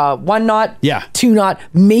do like a 1 knot, yeah, 2 knot,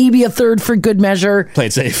 maybe a third for good measure. Play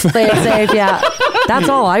it safe. Play it safe. Yeah, that's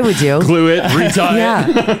all I would do. Glue it, retie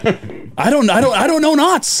it. I don't know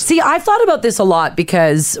knots. See, I've thought about this a lot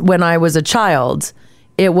because when I was a child,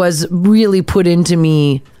 it was really put into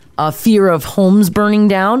me a fear of homes burning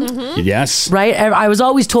down. Mm-hmm. Yes. Right? I was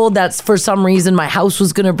always told that for some reason my house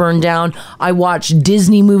was going to burn down. I watched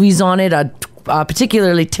Disney movies on it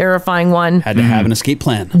particularly terrifying one. Had to have an escape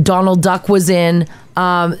plan. Donald Duck was in,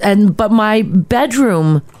 but my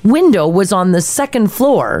bedroom window was on the second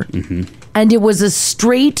floor, and it was a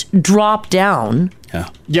straight drop down.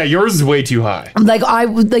 Yeah, yours is way too high. Like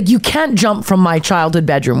you can't jump from my childhood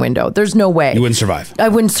bedroom window. There's no way. You wouldn't survive. I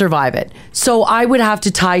wouldn't survive it. So I would have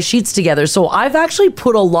to tie sheets together. So I've actually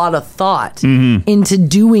put a lot of thought into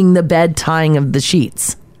doing the bed tying of the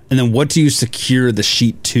sheets. And then what do you secure the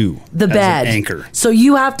sheet to? The as bed. An anchor. So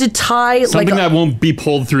you have to tie something that won't be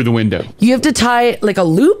pulled through the window. You have to tie like a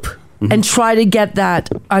loop and try to get that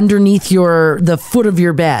underneath the foot of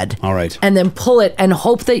your bed. All right. And then pull it and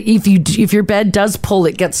hope that if your bed does pull,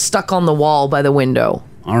 it gets stuck on the wall by the window.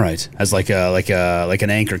 All right, as like an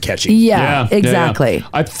anchor catching. Yeah, exactly. Yeah.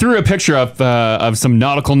 I threw a picture up of some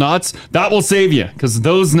nautical knots. That will save you because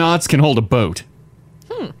those knots can hold a boat.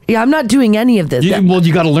 Yeah, I'm not doing any of this. Well,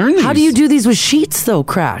 you got to learn these. How do you do these with sheets, though,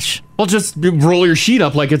 Crash? Well, just roll your sheet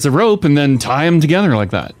up like it's a rope and then tie them together like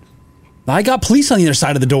that. I got police on the other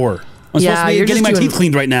side of the door. I'm supposed to be getting my teeth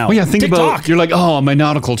cleaned right now. Oh, yeah, think TikTok. about, you're like, oh, my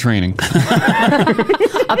nautical training.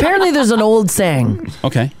 Apparently, there's an old saying.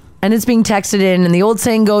 Okay. And it's being texted in, and the old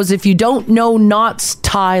saying goes, if you don't know knots,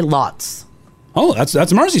 tie lots. Oh,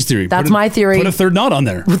 that's Marcy's theory. That's my theory. Put a third knot on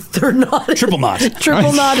there. Third knot. Triple knot.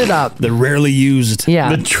 Triple knot it up. They're rarely used.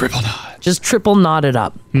 Yeah. The triple knot. Just triple knot it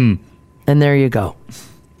up. And there you go.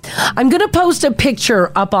 I'm going to post a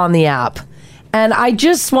picture up on the app, and I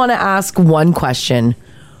just want to ask one question.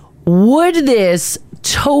 Would this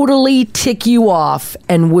totally tick you off,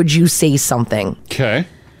 and would you say something? Okay.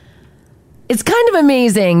 It's kind of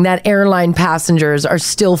amazing that airline passengers are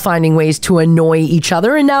still finding ways to annoy each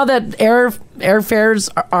other. And now that airfares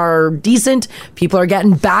are decent, people are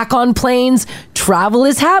getting back on planes, travel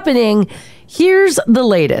is happening. Here's the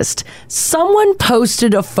latest. Someone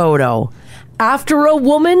posted a photo after a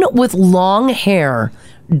woman with long hair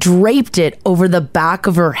draped it over the back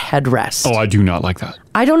of her headrest. Oh, I do not like that.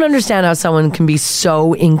 I don't understand how someone can be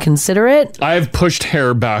so inconsiderate. I have pushed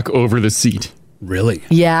hair back over the seat. Really?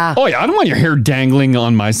 Yeah. Oh, yeah. I don't want your hair dangling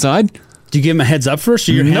on my side. Do you give him a heads up first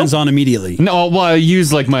or your hands on immediately? No, well, I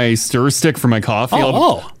use like my stir stick for my coffee.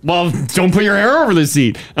 Well, don't put your hair over the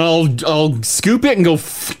seat. And I'll scoop it and go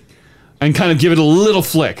and kind of give it a little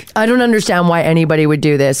flick. I don't understand why anybody would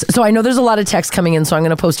do this. So I know there's a lot of text coming in, so I'm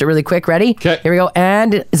going to post it really quick. Ready? Okay. Here we go.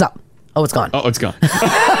 And it's up. Oh, it's gone. Oh, it's gone.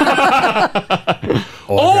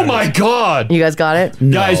 Oh my God. You guys got it?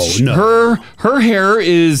 Guys, her hair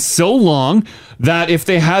is so long that if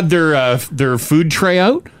they had their food tray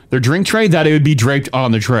out, their drink tray, that it would be draped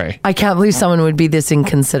on the tray. I can't believe someone would be this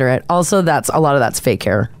inconsiderate. Also, a lot of that's fake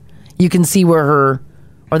hair. You can see where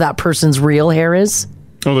that person's real hair is.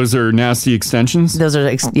 Oh, those are nasty extensions? Those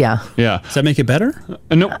are, yeah. Yeah. Does that make it better?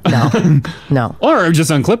 No. No. Or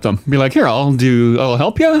just unclip them. Be like, here, I'll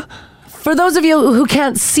help you. For those of you who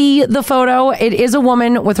can't see the photo, it is a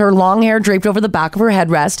woman with her long hair draped over the back of her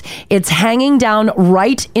headrest. It's hanging down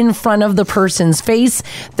right in front of the person's face.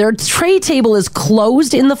 Their tray table is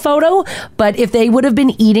closed in the photo, but if they would have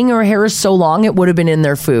been eating, her hair is so long, it would have been in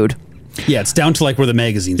their food. Yeah, it's down to like where the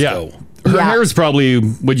magazines go. Her hair is probably,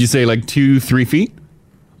 would you say, like 2-3 feet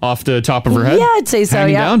off the top of her head? Yeah, I'd say so,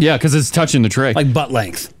 Hanging yeah. down? Yeah, because it's touching the tray. Like butt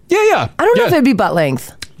length. Yeah. I don't know if it'd be butt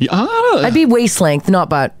length. Yeah. I'd be waist length, not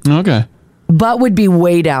butt. Okay. Butt would be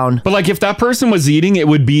way down. But like if that person was eating, it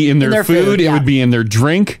would be in their food, it yeah. would be in their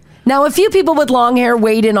drink. Now, a few people with long hair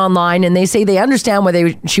weighed in online and they say they understand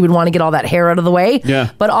why she would want to get all that hair out of the way.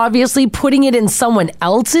 Yeah. But obviously putting it in someone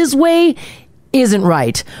else's way isn't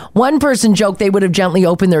right. One person joked they would have gently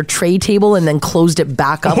opened their tray table and then closed it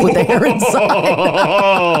back up with the hair inside.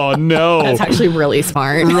 Oh, no. That's actually really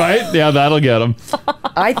smart. Right? Yeah, that'll get them.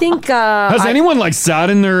 I think... Has anyone like sat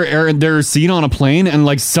in their seat on a plane and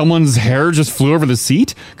like someone's hair just flew over the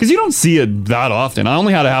seat? Because you don't see it that often. I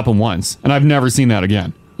only had it happen once and I've never seen that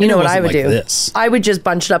again. You know what I would like do? This. I would just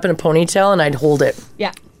bunch it up in a ponytail and I'd hold it.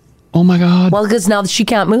 Yeah. Oh my God. Well, because now she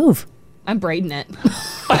can't move. I'm braiding it.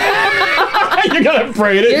 You're gonna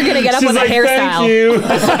braid it. You're gonna get up She's with like, a hairstyle.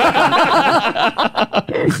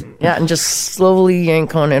 Thank you. Yeah, and just slowly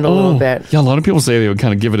yank on it a little bit. Yeah, a lot of people say they would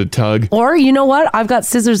kind of give it a tug. Or, you know what? I've got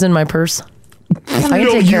scissors in my purse. I can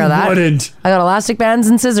No, take care you of that. wouldn't. I got elastic bands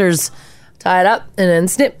and scissors. Tie it up and then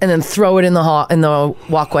snip and then throw it in the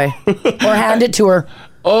walkway. Or hand it to her.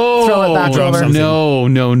 Oh, Throw it back over.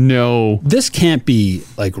 No. This can't be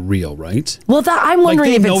like real, right? Well, I'm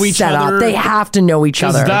wondering they if know it's each set other? up. They have to know each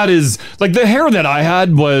other. That is like the hair that I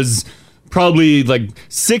had was probably like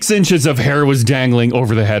 6 inches of hair was dangling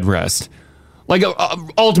over the headrest. Like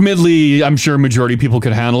ultimately, I'm sure majority of people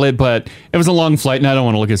could handle it, but it was a long flight and I don't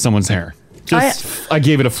want to look at someone's hair. I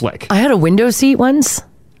gave it a flick. I had a window seat once,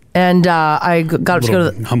 and I got up to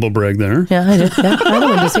go to the humble brag there. Yeah, I did. Yeah, I had a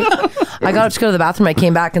window seat. I got up to go to the bathroom. I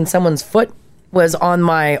came back, and someone's foot was on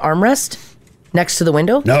my armrest next to the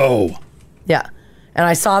window. No. Yeah, and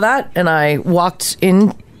I saw that, and I walked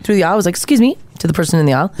in through the aisle. I was like, "Excuse me," to the person in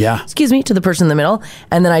the aisle. Yeah. Excuse me, to the person in the middle.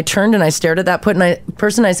 And then I turned and I stared at that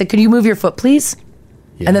person. I said, "Could you move your foot, please?"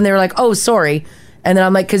 Yeah. And then they were like, "Oh, sorry." And then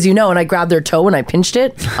I'm like, "Cause you know," and I grabbed their toe and I pinched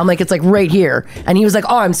it. I'm like, "It's like right here." And he was like,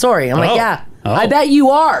 "Oh, I'm sorry." I'm like, "Yeah, I bet you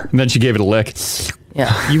are." And then she gave it a lick.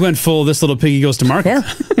 Yeah. You went full this little piggy goes to market.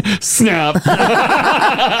 Yeah. Snap.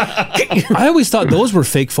 I always thought those were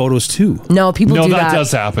fake photos too. No, people do that. No, that does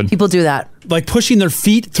happen. People do that. Like pushing their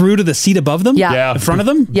feet through to the seat above them? Yeah. In front of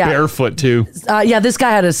them? Yeah. Barefoot too. Yeah, this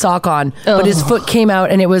guy had a sock on, but his foot came out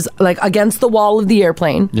and it was like against the wall of the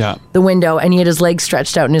airplane. Yeah. The window, and he had his legs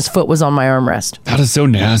stretched out and his foot was on my armrest. That is so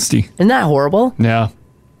nasty. Isn't that horrible? Yeah.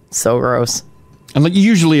 So gross. And like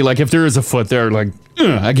usually, like if there is a foot there, like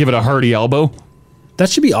I give it a hearty elbow. That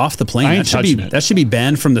should be off the plane. I ain't touching it. That should be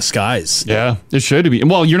banned from the skies. Yeah, it should be.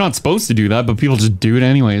 Well, you're not supposed to do that, but people just do it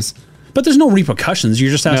anyways. But there's no repercussions. You're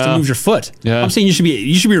just asked to move your foot. Yeah. I'm saying you should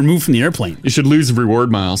be removed from the airplane. You should lose reward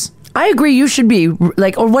miles. I agree. You should be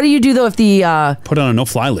like, or what do you do though if the put on a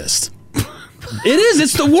no-fly list? It is.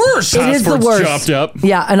 It's the worst. It is the Passport's worst. chopped up.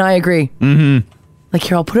 Yeah, and I agree. Mm-hmm. Like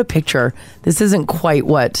here, I'll put a picture. This isn't quite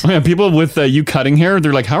what. Yeah, people with you cutting hair,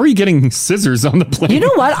 they're like, "How are you getting scissors on the plane?" You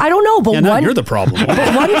know what? I don't know, but Yeah, now you're the problem.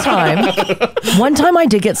 But one time I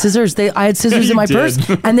did get scissors. I had scissors in my purse,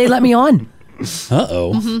 and they let me on.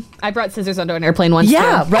 Uh-oh. I brought scissors onto an airplane once.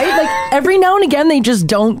 Yeah, too. right. Like every now and again, they just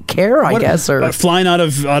don't care. I guess. Or flying out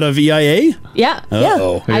of EIA. Yeah.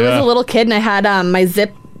 Uh-oh. I was a little kid and I had my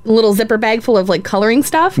little zipper bag full of like coloring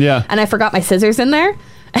stuff. Yeah. And I forgot my scissors in there.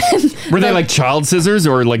 Were they like child scissors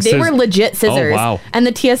or like? They were legit scissors. Oh wow! And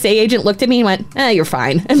the TSA agent looked at me and went, "You're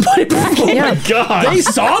fine," and put it back in. Oh my god! They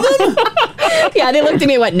saw them? Yeah, they looked at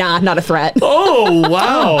me and went, "Nah, not a threat." Oh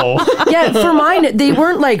wow! Yeah, for mine, they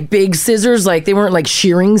weren't like big scissors. Like they weren't like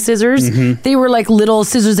shearing scissors. Mm-hmm. They were like little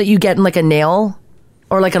scissors that you get in like a nail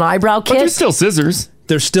or like an eyebrow kit. But they're still scissors.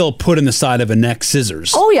 They're still put in the side of a neck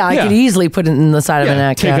scissors. Oh yeah, I could easily put it in the side of a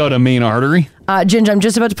neck. Take out a main artery. Ginger, I'm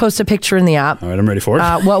just about to post a picture in the app. All right, I'm ready for it.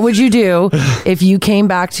 What would you do if you came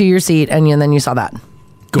back to your seat and then you saw that?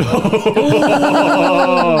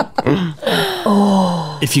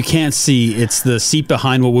 If you can't see, it's the seat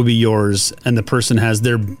behind what would be yours, and the person has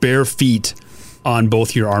their bare feet on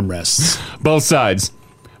both your armrests. Both sides.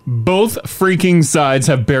 Both freaking sides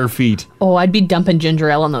have bare feet. Oh, I'd be dumping ginger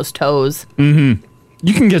ale on those toes. Mm-hmm.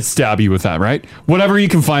 You can get stabby with that, right? Whatever you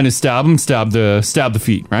can find to stab them, stab the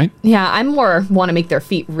feet, right? Yeah, I'm more want to make their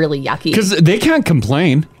feet really yucky. Because they can't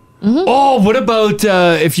complain. Mm-hmm. Oh, what about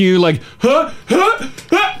if you like, and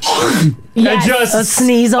just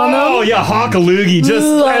sneeze on them? Oh yeah, hawk a loogie, just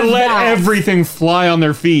and let everything fly on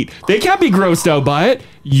their feet. They can't be grossed out by it.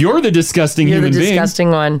 You're the disgusting human being. Disgusting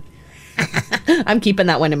one. I'm keeping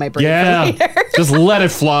that one in my brain. Yeah, just let it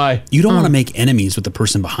fly. You don't want to make enemies with the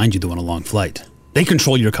person behind you though on a long flight. They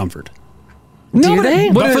control your comfort. Do they?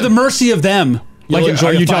 But for the mercy of them, Like,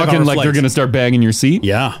 are you talking like they're going to start bagging your seat?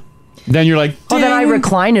 Yeah. Then you're like, oh, then I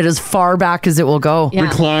recline it as far back as it will go. Yeah.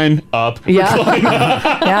 Recline up. Yeah. Recline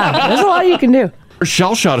up. Yeah, there's a lot you can do.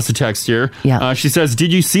 Rochelle shot us a text here. Yeah. She says,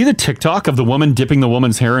 did you see the TikTok of the woman dipping the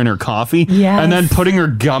woman's hair in her coffee? Yes. And then putting her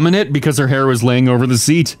gum in it because her hair was laying over the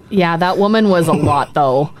seat? Yeah, that woman was a lot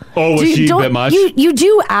though. Oh, was she a bit much? You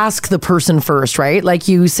do ask the person first, right? Like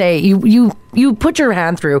you say, you put your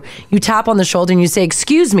hand through, you tap on the shoulder and you say,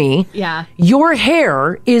 excuse me. Yeah. Your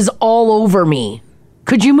hair is all over me.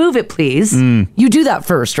 Could you move it, please? You do that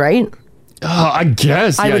first, right? I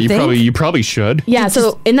guess. I Yeah, would think. you probably should. Yeah,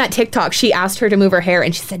 so in that TikTok, she asked her to move her hair,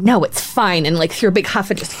 and she said, "No, it's fine," and like threw a big huff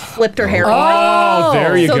and just flipped her hair off. Oh,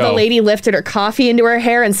 there you so go. the lady lifted her coffee into her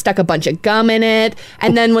hair and stuck a bunch of gum in it,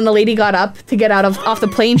 and then when the lady got up to get off the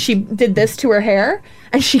plane, she did this to her hair,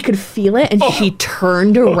 and she could feel it, and she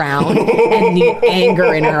turned around, and the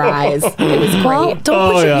anger in her eyes. It was great. Well,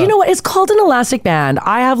 don't put you know what? It's called an elastic band.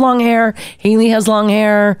 I have long hair. Haley has long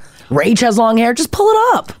hair. Rach has long hair. Just pull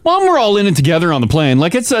it up. Well, we're all in it together on the plane.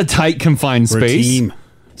 Like, it's a tight, confined We're a space. team.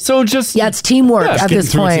 So just... Yeah, it's teamwork Yeah, at getting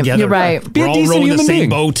this through it point. together. You're right. Be We're a all decent rowing the human same being.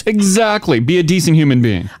 boat. Exactly. Be a decent human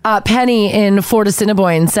being. Penny in Fort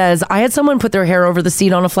Assiniboine says, I had someone put their hair over the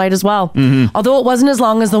seat on a flight as well. Although it wasn't as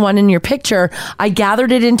long as the one in your picture, I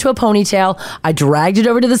gathered it into a ponytail, I dragged it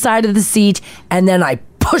over to the side of the seat, and then I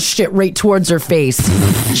pushed it right towards her face.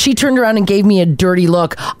 She turned around and gave me a dirty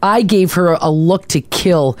look. I gave her a look to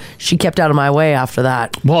kill. She kept out of my way after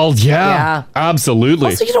that. Well, yeah. Absolutely.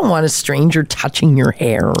 Also, you don't want a stranger touching your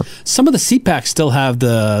hair. Some of the seat packs still have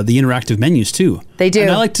the interactive menus too. They do.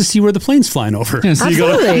 And I like to see where the plane's flying over. Yeah, so you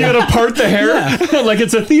gotta part the hair like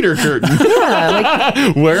it's a theater curtain.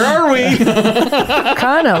 Yeah, where are we?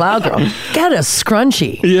 Kind of loud, girl. Get a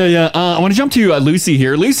scrunchie. Yeah. I want to jump to Lucy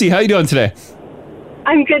here. Lucy, how you doing today?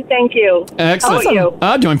 I'm good, thank you. Excellent. How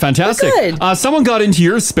are you? Doing fantastic. Good. Someone got into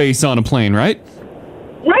your space on a plane, right?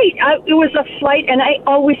 Right. It was a flight, and I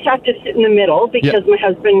always have to sit in the middle because my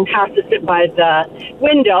husband has to sit by the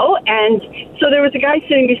window. And so there was a guy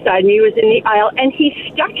sitting beside me who was in the aisle, and he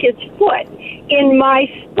stuck his foot in my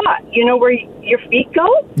spot, you know, where your feet go?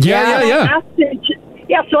 Yeah.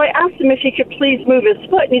 So I asked him if he could please move his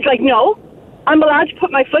foot, and he's like, no. I'm allowed to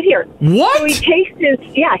put my foot here. What? So he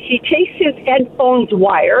takes his headphones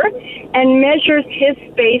wire and measures his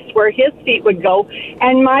space where his feet would go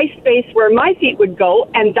and my space where my feet would go,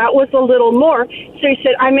 and that was a little more. So he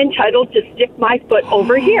said, I'm entitled to stick my foot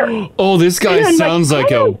over here. Oh, this guy And I'm sounds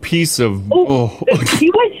like oh. a piece of...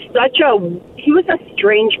 He was a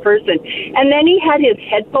strange person. And then he had his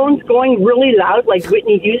headphones going really loud, like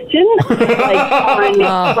Whitney Houston,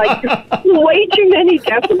 like way too many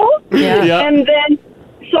decibels. Yeah. And then,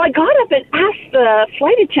 so I got up and asked the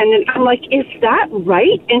flight attendant, I'm like, is that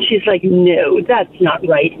right? And she's like, no, that's not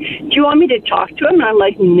right. Do you want me to talk to him? And I'm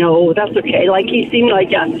like, no, that's okay. Like, he seemed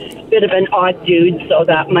like a bit of an odd dude, so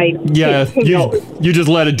that might... Yeah, you just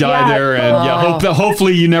let it die there, and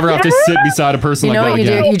hopefully you never have to sit beside a person You know like what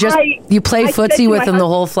that you again. do? You play footsie with him the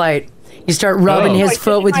whole flight. You start rubbing his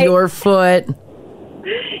foot with your foot.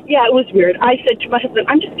 Yeah, it was weird. I said to my husband,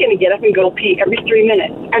 I'm just going to get up and go pee every 3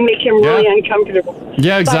 minutes and make him really uncomfortable.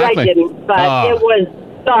 Yeah, exactly. But I didn't. But it was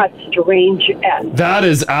not strange. That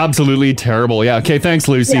is absolutely terrible. Yeah, okay, thanks,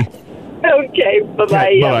 Lucy. Okay, bye-bye.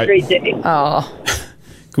 Okay, Have bye-bye. a great day. Oh.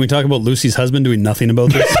 Can we talk about Lucy's husband doing nothing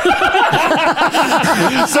about this? Sorry,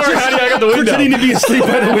 honey, I got the window. Pretending to be asleep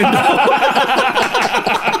by the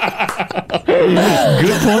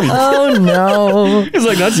Good point. Oh, no. He's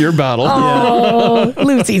like, that's your battle. Oh,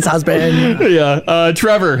 Lucy's husband. Yeah.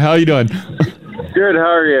 Trevor, how you doing? Good,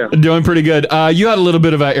 how are you? Doing pretty good. You had a little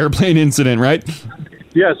bit of an airplane incident, right?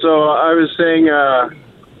 Yeah, so I was saying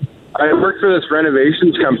I worked for this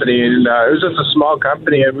renovations company, and it was just a small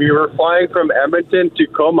company, and we were flying from Edmonton to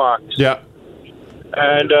Comox. Yeah.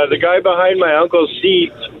 And the guy behind my uncle's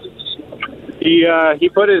seat, he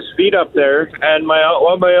put his feet up there, and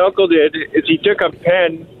what my uncle did is he took a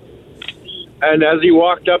pen, and as he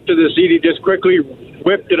walked up to the seat, he just quickly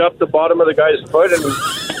whipped it up the bottom of the guy's foot and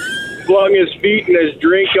flung his feet and his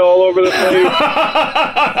drink all over the place.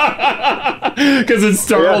 Because it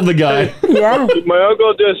startled the guy. Yeah. My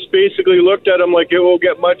uncle just basically looked at him like, it will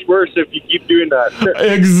get much worse if you keep doing that.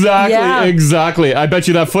 Exactly. I bet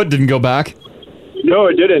you that foot didn't go back. No,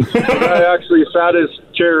 it didn't. The guy actually sat his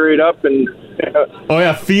chair right up and... Oh,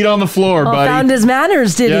 yeah, feet on the floor, buddy. Found his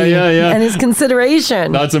manners, did he? Yeah. And his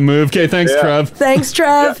consideration. That's a move. Okay, thanks, Trev. Thanks,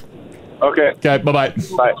 Trev. Okay. Okay, bye-bye.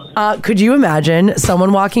 Bye. Could you imagine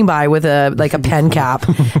someone walking by with a pen cap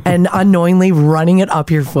and unknowingly running it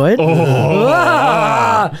up your foot?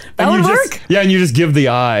 That would work. And you just give the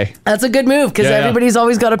eye. That's a good move because Yeah. everybody's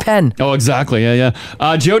always got a pen. Oh, exactly. Yeah.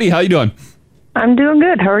 Jody, how you doing? I'm doing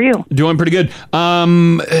good. How are you? Doing pretty good.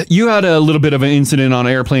 You had a little bit of an incident on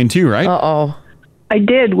an airplane too, right? Uh-oh. I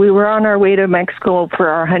did. We were on our way to Mexico for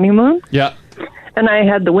our honeymoon. Yeah. And I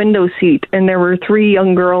had the window seat, and there were 3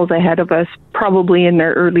 young girls ahead of us, probably in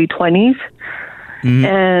their early 20s.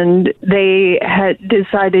 And they had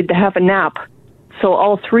decided to have a nap. So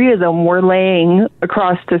all 3 of them were laying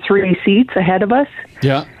across the 3 seats ahead of us.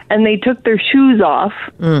 Yeah. And they took their shoes off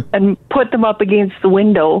and put them up against the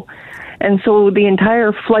window. And so the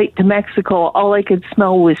entire flight to Mexico, all I could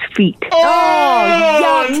smell was feet.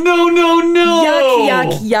 Oh, yuck.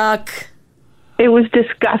 No. Yuck. It was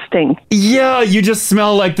disgusting. Yeah, you just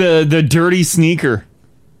smell like the dirty sneaker.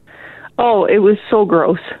 Oh, it was so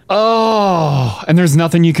gross. Oh, and there's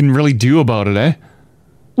nothing you can really do about it, eh?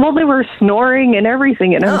 Well, they were snoring and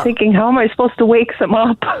everything, and I'm thinking, how am I supposed to wake them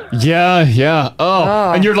up? Yeah.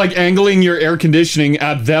 Oh, and you're like angling your air conditioning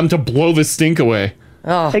at them to blow the stink away.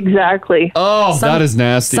 Oh, exactly. Oh, that is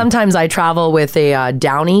nasty. Sometimes I travel with a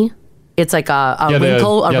Downy It's like a Yeah, the-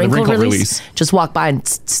 wrinkle, yeah, the wrinkle wrinkle release. release. Just walk by and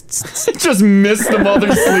Just miss them while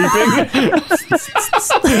they're sleeping.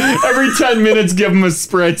 Every 10 minutes, give them a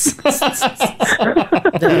spritz.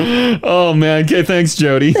 Oh man. Okay. Thanks,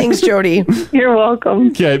 Jody. Thanks, Jody. You're welcome.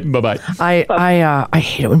 Okay. Bye-bye. I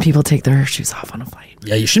hate it when people take their shoes off on a flight.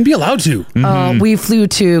 Yeah, you shouldn't be allowed to. We flew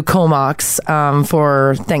to Comox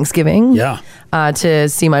for Thanksgiving. Yeah. To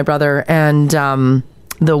see my brother and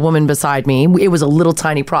the woman beside me. It was a little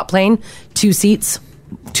tiny prop plane, 2 seats,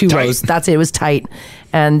 2 rows. That's it. It was tight.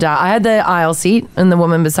 And I had the aisle seat, and the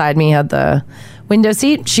woman beside me had the window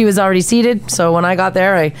seat. She was already seated. So when I got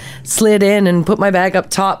there, I slid in and put my bag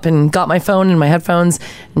up top and got my phone and my headphones.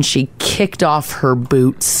 And she kicked off her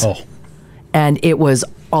boots. Oh. And it was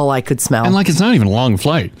all I could smell. And like, it's not even a long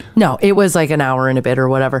flight. No, it was like an hour and a bit or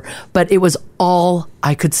whatever. But it was all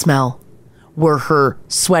I could smell were her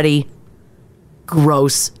sweaty,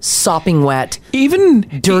 gross, sopping wet, even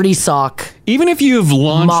dirty sock. Even if you've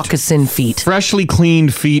launched moccasin feet, freshly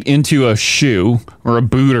cleaned feet into a shoe or a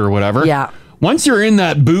boot or whatever. Yeah. Once you're in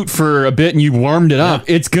that boot for a bit and you warmed it up,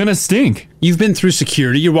 it's gonna stink. You've been through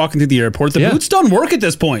security. You're walking through the airport. The boots don't work at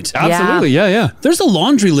this point. Absolutely. Yeah. There's a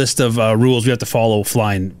laundry list of rules we have to follow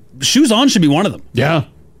flying. Shoes on should be one of them. Yeah.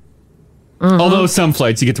 Although some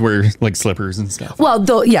flights you get to wear like slippers and stuff. Well,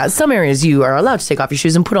 though, yeah, some areas you are allowed to take off your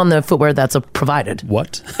shoes and put on the footwear that's provided.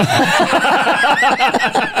 What?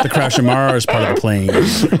 The Crash and Mars part of the plane.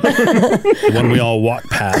 The one we all walk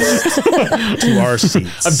past to our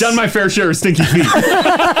seats. I've done my fair share of stinky feet.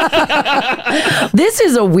 This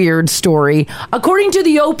is a weird story. According to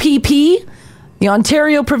the OPP, the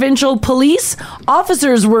Ontario Provincial Police,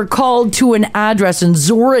 officers were called to an address in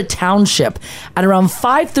Zora Township at around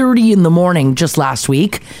 5:30 in the morning just last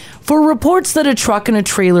week for reports that a truck and a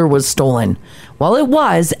trailer was stolen. Well, it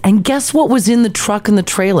was, and guess what was in the truck and the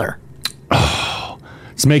trailer? Oh,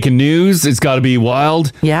 it's making news. It's got to be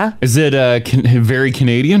wild. Yeah. Is it very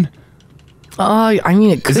Canadian? I mean,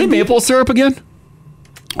 it could Is it be. maple syrup again?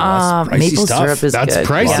 Maple syrup is That's good.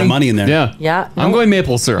 pricey. A lot of money in there. Yeah. Yeah. I'm going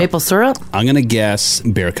maple syrup. Maple syrup? I'm going to guess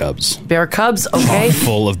bear cubs. Bear cubs? Okay.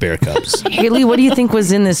 Full of bear cubs. Haley, what do you think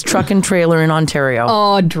was in this truck and trailer in Ontario?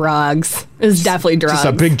 Oh, drugs. It was definitely drugs. Just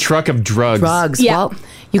a big truck of drugs. Drugs. Yeah. Well,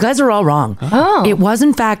 you guys are all wrong. Oh. It was,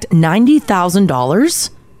 in fact, $90,000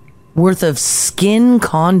 worth of skin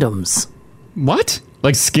condoms. What?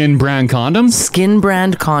 Like skin brand condoms? Skin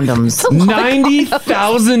brand condoms.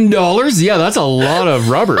 $90,000? Yeah, that's a lot of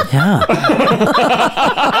rubber. Yeah.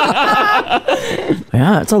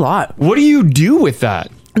 Yeah, it's a lot. What do you do with that?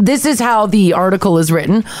 This is how the article is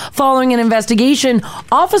written. Following an investigation,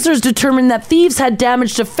 officers determined that thieves had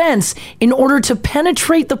damaged a fence in order to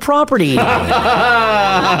penetrate the property.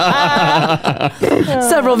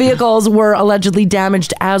 Several vehicles were allegedly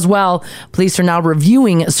damaged as well. Police are now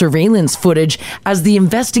reviewing surveillance footage as the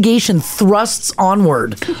investigation thrusts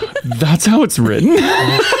onward. That's how it's written?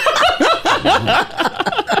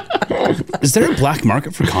 Is there a black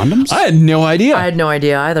market for condoms? I had no idea. I had no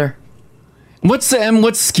idea either. What's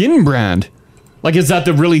skin brand? Like, is that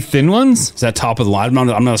the really thin ones? Is that top of the line?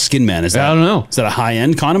 I'm not a skin man. Is that? I don't know. Is that a high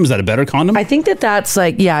end condom? Is that a better condom? I think that's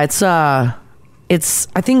like, yeah, it's I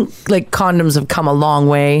think like condoms have come a long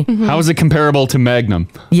way. How is it comparable to Magnum?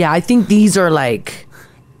 Yeah, I think these are like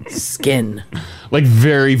skin. Like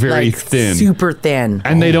very, very Like thin. super thin.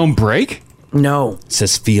 And they don't break? No. It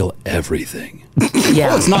says feel everything. Yeah.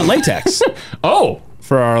 Oh, it's not latex. Oh.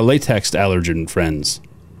 For our latex allergen friends.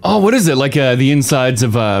 Oh, what is it? Like the insides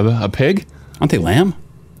of a pig? Aren't they lamb?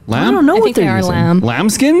 Lamb? I don't know I what think they're they are using. lamb.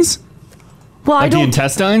 Lambskins? Well, I Like the don't.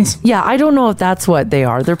 intestines? Yeah, I don't know if that's what they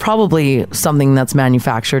are. They're probably something that's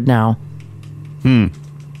manufactured now.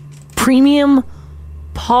 Premium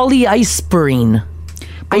polyisoprene.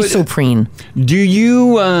 Isoprene. Do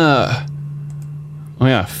you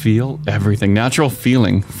feel everything. Natural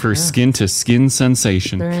feeling for skin to skin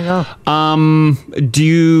sensation. There you go.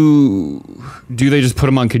 Do they just put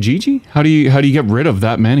them on Kijiji? How do you get rid of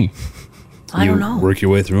that many? I don't know. Work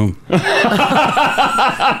your way through them.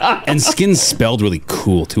 And skin's spelled really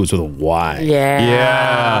cool too. It's with a Y.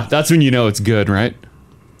 Yeah. That's when you know it's good, right?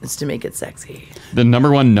 It's to make it sexy. The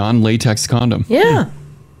 #1 non-latex condom. Yeah.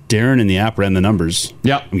 Darren in the app ran the numbers.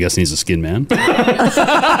 Yeah. I'm guessing he's a skin man.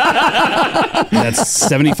 That's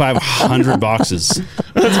 7,500 boxes.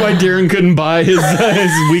 That's why Darren couldn't buy his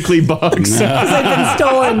weekly box. They've been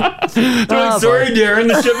stolen. They're like, sorry, Darren,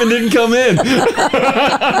 the shipment didn't come in.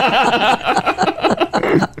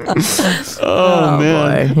 Oh,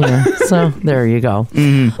 man. Boy. Yeah. So there you go.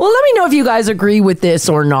 Mm-hmm. Well, let me know if you guys agree with this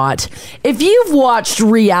or not. If you've watched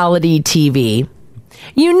reality TV,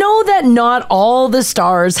 You know that not all the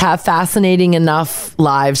stars have fascinating enough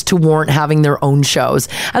lives to warrant having their own shows.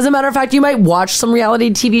 As a matter of fact, you might watch some reality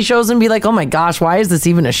TV shows and be like, oh my gosh, why is this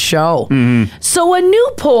even a show? So a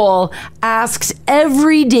new poll asks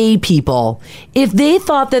everyday people if they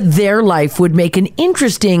thought that their life would make an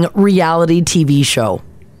interesting reality TV show.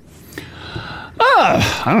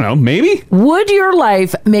 I don't know, maybe? Would your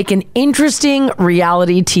life make an interesting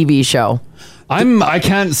reality TV show? I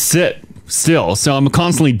can't sit still, so I'm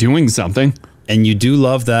constantly doing something. And you do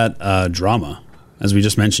love that drama. As we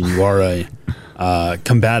just mentioned, you are a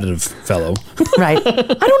combative fellow. Right. I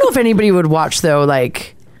don't know if anybody would watch, though,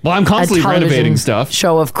 like... Well, I'm constantly renovating stuff.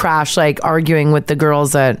 Show of Crash, like, arguing with the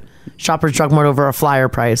girls at Shoppers Drug Mart over a flyer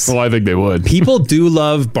price. Well, I think they would. People do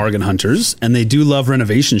love bargain hunters, and they do love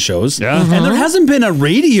renovation shows. Yeah. And there hasn't been a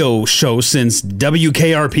radio show since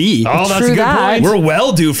WKRP. Oh, that's a good point. We're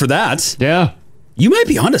well due for that. Yeah. You might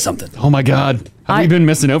be onto something. Oh, my God. Have you been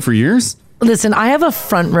missing out for years? Listen, I have a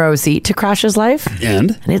front row seat to Crash's life.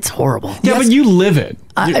 And it's horrible. Yeah, but you live it.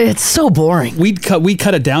 It's so boring. We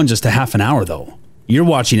cut it down just to half an hour, though. You're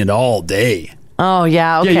watching it all day. Oh,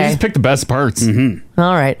 yeah, okay. Yeah, you just pick the best parts. All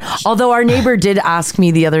right. Although our neighbor did ask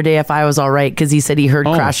me the other day if I was all right because he said he heard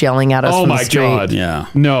Crash yelling at us from the street. Oh, my God. Yeah.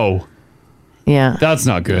 No. Yeah. That's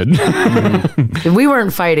not good. We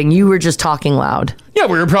weren't fighting. You were just talking loud. Yeah,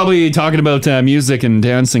 we were probably talking about music and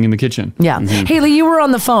dancing in the kitchen. Yeah. Haley, you were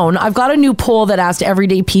on the phone. I've got a new poll that asked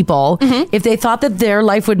everyday people if they thought that their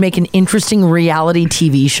life would make an interesting reality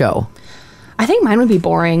TV show. I think mine would be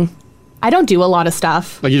boring. I don't do a lot of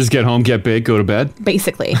stuff. Like you just get home, get baked, go to bed?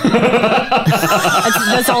 Basically.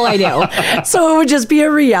 that's all I do. So it would just be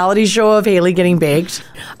a reality show of Haley getting baked.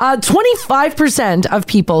 25% of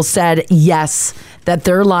people said yes, that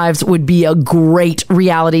their lives would be a great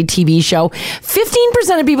reality TV show.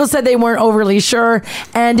 15% of people said they weren't overly sure.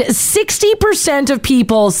 And 60% of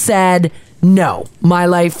people said, no, my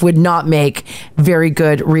life would not make very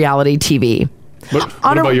good reality TV. What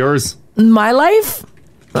about yours? My life?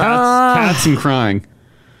 Cats and crying.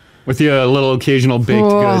 With the little occasional baked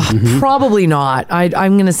good. Probably not.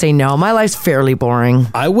 I'm going to say no. My life's fairly boring.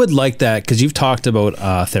 I would like that because you've talked about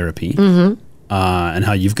therapy and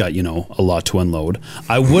how you've got, a lot to unload.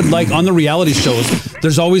 I would like on the reality shows,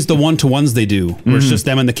 there's always the one-to-ones they do where it's just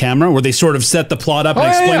them and the camera where they sort of set the plot up and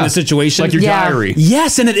explain the situation. Like your diary.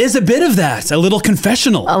 Yes, and it is a bit of that. A little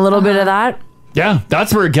confessional. A little bit of that. Yeah,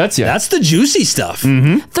 that's where it gets you. That's the juicy stuff.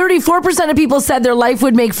 34% of people said their life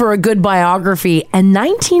would make for a good biography, and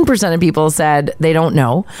 19% of people said they don't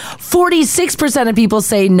know. 46% of people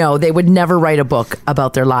say no, they would never write a book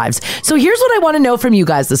about their lives. So here's what I want to know from you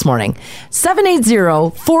guys this morning.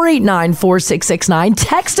 780-489-4669.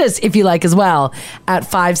 Text us if you like as well at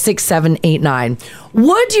 56789.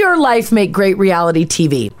 Would your life make great reality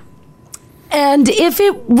TV? And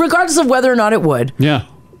regardless of whether or not it would. Yeah.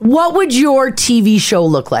 What would your TV show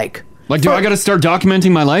look like? Like, do I got to start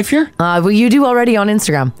documenting my life here? Well, you do already on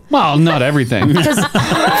Instagram. Well, not everything. Because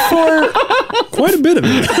for quite a bit of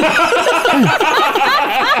it.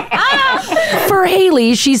 For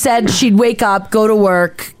Haley, she said she'd wake up, go to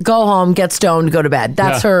work, go home, get stoned, go to bed.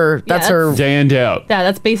 That's her. That's her day in, day out. Yeah,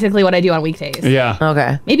 that's basically what I do on weekdays. Yeah.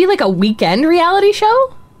 Okay. Maybe like a weekend reality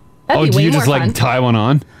show? That'd be do way you more just like fun. tie one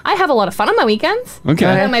on? I have a lot of fun on my weekends. Okay.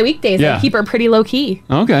 But on my weekdays, I keep her pretty low key.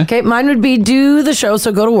 Okay. Okay, mine would be do the show,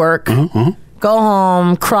 so go to work, go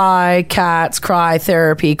home, cry, cats, cry,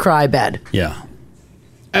 therapy, cry, bed. Yeah.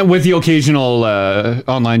 And with the occasional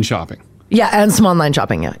online shopping. Yeah, and some online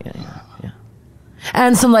shopping. Yeah.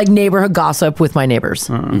 And some like neighborhood gossip with my neighbors.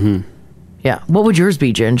 Yeah. What would yours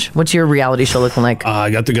be, Ginge? What's your reality show looking like? I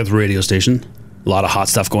got the radio station. A lot of hot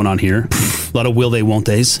stuff going on here. A lot of will they, won't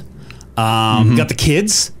they's. Got the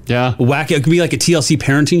kids. Yeah. Wacky. It could be like a TLC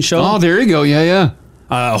parenting show. Oh, there you go. Yeah.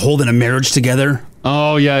 Holding a marriage together.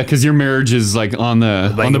 Oh, yeah, because your marriage is like on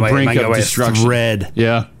the brink of destruction. Thread.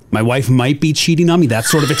 Yeah. My wife might be cheating on me.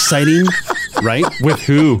 That's sort of exciting, right? With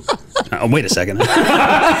who? Wait a second. Now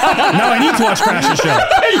I need to watch Crash's show.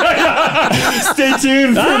 Stay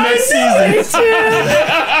tuned for next season.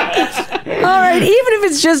 All right, even if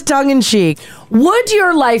it's just tongue in cheek, would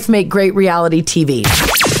your life make great reality TV?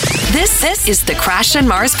 This is the Crash and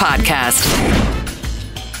Mars podcast.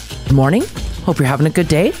 Good morning. Hope you're having a good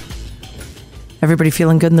day. Everybody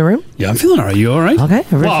feeling good in the room? Yeah, I'm feeling all right. You all right? Okay.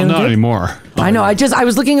 Well, not anymore. I know. I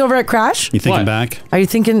was looking over at Crash. You thinking back? Are you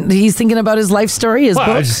thinking he's thinking about his life story, his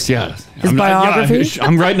book? His biography?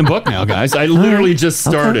 I'm writing a book now, guys. I literally just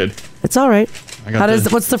started. Okay. It's all right.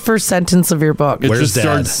 What's the first sentence of your book? Where's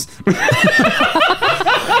Dad?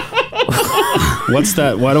 What's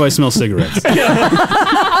that? Why do I smell cigarettes?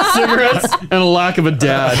 cigarettes and a lack of a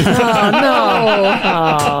dad. Oh,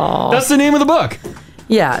 no. That's the name of the book.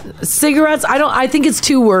 Yeah, cigarettes. I think it's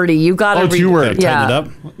too wordy. You got to. Oh, too wordy. Yeah.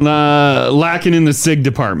 Tighten it up. Lacking in the cig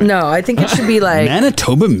department. No, I think it should be like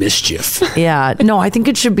Manitoba mischief. Yeah. No, I think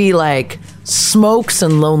it should be like smokes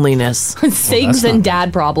and loneliness, cigs and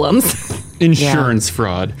dad problems. Insurance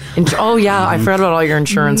fraud. Oh yeah, I forgot about all your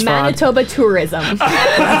insurance fraud. Manitoba tourism. It'll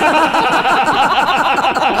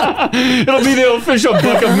be the official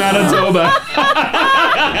book of Manitoba.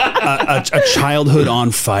 A childhood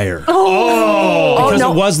on fire. Oh, because it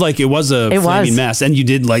was a flaming mess, and you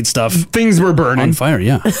did light stuff. Things were burning on fire.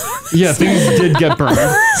 Yeah, yeah, things did get burned.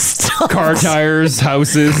 Car tires,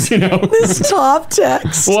 houses. This top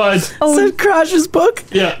text. What? Said Crash's book.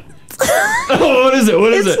 Yeah. Oh, what is it?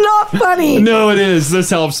 What is it? It's not funny. No, it is. This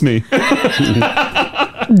helps me.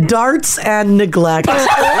 Darts and neglect.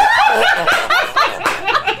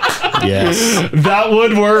 Yes. That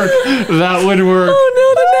would work. That would work. Oh,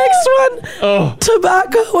 no, the next one. Oh.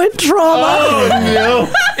 Tobacco and trauma. Oh, no.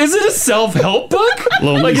 Is it a self-help book?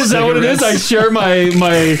 Lonely Is that what it is? I share my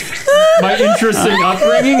interesting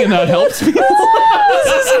upbringing and that helps me? This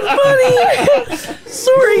isn't funny.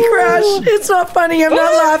 Sorry, Crash. It's not funny. I'm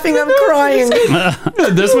not laughing. I'm crying.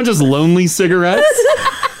 This one just lonely cigarettes.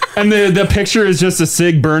 And the picture is just a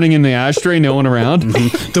cig burning in the ashtray, no one around.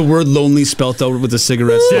 The word lonely spelt out with a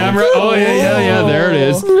cigarette. Damn right. Oh, yeah. There it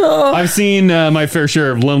is. I've seen my fair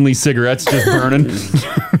share of lonely cigarettes just burning.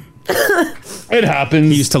 It happens.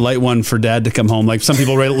 He used to light one for Dad to come home. Like some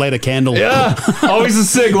people light a candle. Yeah. Always a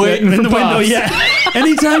cig waiting in the window. Pops. Yeah.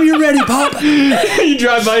 Anytime you're ready, Pop. You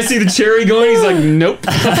drive by, see the cherry going. He's like, nope.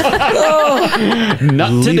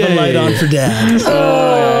 Not Leave today. a light on for Dad.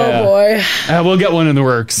 Oh, boy. We'll get one in the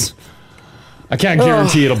works. I can't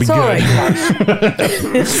guarantee it'll be good.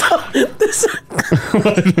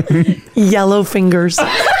 Yellow fingers.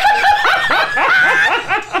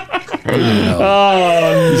 Oh, no.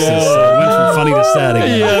 Went from funny to sad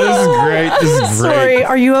again. Yeah, this is great. This is great. Sorry,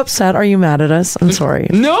 are you upset? Are you mad at us? I'm sorry.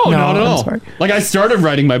 No, not at I'm all. sorry. Like, I started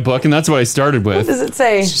writing my book, and that's what I started with. What does it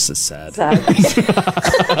say? It's just a sad.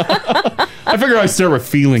 I figure I start with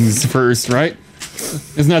feelings first, right?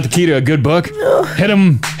 Isn't that the key to a good book? Hit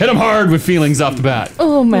 'em hard with feelings off the bat.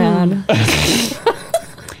 Oh, man.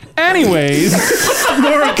 Anyways.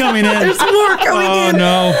 More coming in. There's more coming in. Oh,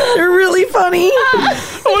 no. They're really funny.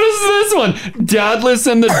 What is this one? Dadless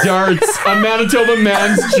and the Darts, a Manitoba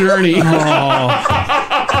man's journey. No.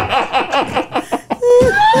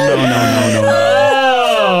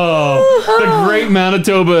 Oh, the great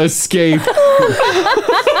Manitoba escape.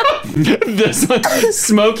 This one,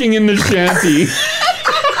 smoking in the shanty.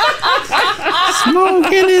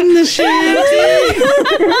 Smoking in the shanty.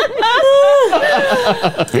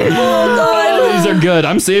 Oh, these are good.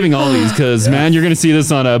 I'm saving all these because, man, you're going to see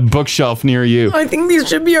this on a bookshelf near you. I think these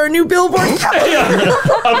should be our new billboard.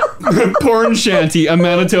 A porn shanty, a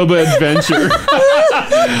Manitoba adventure.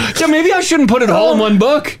 Yeah, maybe I shouldn't put it all in one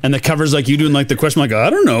book. And the cover's like you doing like the question, like, I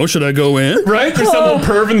don't know, should I go in? Right? There's some little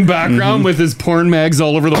perv in the background with his porn mags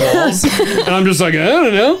all over the walls. And I'm just like, I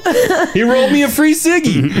don't know. He rolled me a free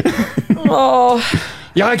ciggy. Oh.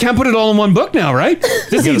 Yeah, I can't put it all in one book now, right?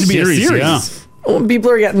 This needs to be a series. Yeah. Oh, people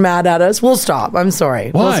are getting mad at us. We'll stop. I'm sorry.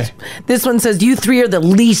 Why? This one says, you three are the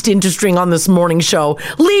least interesting on this morning show.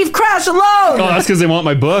 Leave Crash alone. Oh, that's because they want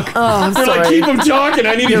my book. Oh, I'm They're sorry. like, keep them talking.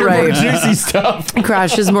 I need to hear You're more right. juicy stuff.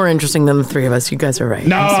 Crash is more interesting than the three of us. You guys are right.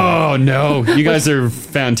 No. You guys are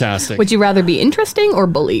fantastic. Would you rather be interesting or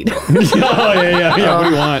bullied? Yeah. What do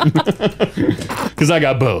you want? Because I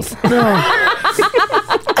got both.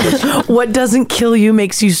 What doesn't kill you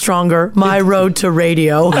makes you stronger. My road to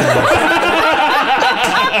radio.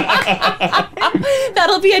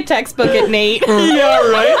 That'll be a textbook at Nate. Yeah,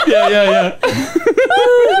 right? Yeah.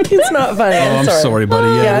 It's not funny. I'm sorry, buddy.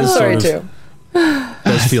 Yeah, it I'm is sorry sort of- too.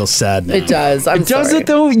 does feel sad now. It does. I'm Does sorry. it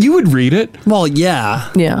though? You would read it. Well,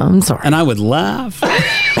 yeah. Yeah, I'm sorry. And I would laugh. But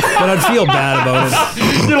I'd feel bad about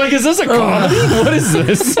it. You're like, is this a comedy? What is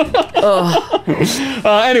this? Anyways,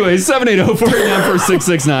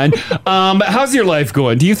 780-489-4669. How's your life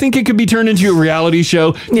going? Do you think it could be turned into a reality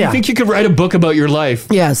show? Do you think you could write a book about your life?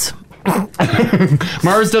 Yes.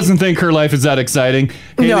 Mars doesn't think her life is that exciting.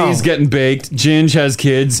 Haley's getting baked. Ginge has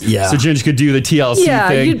kids. Yeah. So Ginge could do the TLC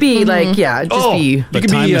thing. You'd be like, just be. The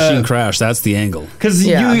time machine crash, that's the angle. Because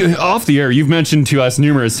you, off the air, you've mentioned to us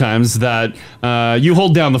numerous times that you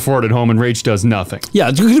hold down the fort at home and Rach does nothing. Yeah,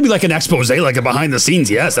 it could be like an expose, like a behind the scenes.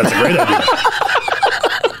 Yes, that's a great idea.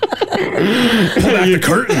 Pull back the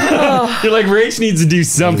curtain. You're like, Rach needs to do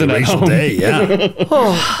something at Racial home. day,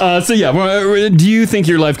 yeah. So yeah, do you think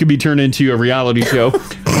your life could be turned into a reality show?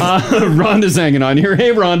 Rhonda's hanging on here.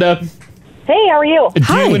 Hey, Rhonda. Hey, how are you?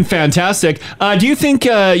 Doing fantastic. Do you think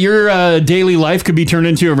your daily life could be turned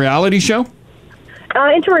into a reality show?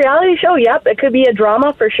 Into a reality show, yep. It could be a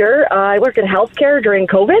drama for sure. I worked in healthcare during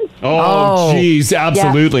COVID. Oh, geez,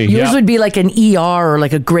 absolutely. Yours Yep. would be like an ER or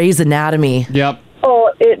like a Grey's Anatomy. Yep. Oh,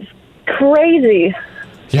 it's crazy.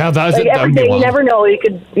 Yeah, that's Like every day, you never know. You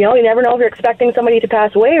never know if you're expecting somebody to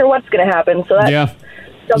pass away or what's going to happen. So that's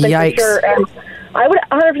something Yikes. for sure. And I would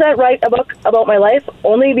 100% write a book about my life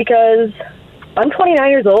only because I'm 29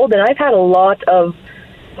 years old and I've had a lot of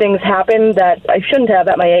things happen that I shouldn't have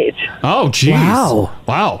at my age. Oh, geez.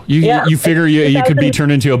 Wow. You figure you could be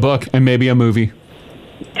turned into a book and maybe a movie.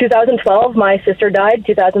 2012, my sister died.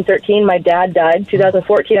 2013, my dad died.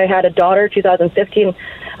 2014, I had a daughter. 2015,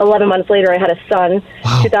 11 months later, I had a son.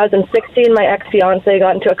 2016, my ex-fiance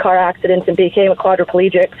got into a car accident and became a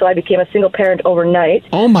quadriplegic, so I became a single parent overnight.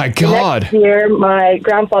 Oh, my God. Next year, my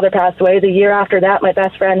grandfather passed away. The year after that, my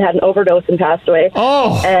best friend had an overdose and passed away.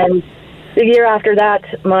 Oh. And the year after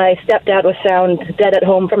that, my stepdad was found dead at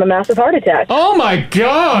home from a massive heart attack. Oh, my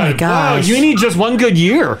God. Wow, you need just one good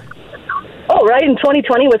year. Oh, right. And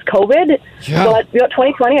 2020 was COVID. Yeah. But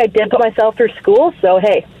 2020, I did put myself through school, so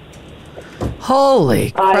hey.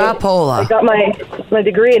 Holy crapola. I got my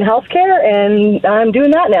degree in healthcare, and I'm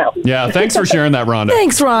doing that now. Yeah, thanks for sharing that, Rhonda.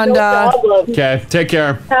 Thanks, Rhonda. No problem. Okay, take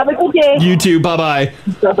care. Have a good day. You too. Bye-bye.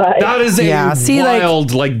 Bye-bye. That is a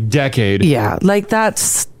wild, decade. Yeah, like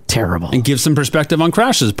that's terrible. And give some perspective on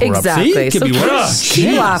Crash's pour Exactly. up. See? It could So be keep- worse.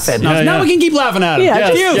 keep laughing. Now, Yeah, now yeah. we can keep laughing at him.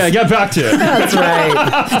 Yeah, Yeah, get back to it. That's right.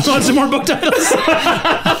 Want some more book titles?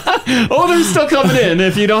 Oh, they're still coming in.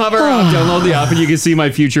 If you don't have our app, download the app and you can see my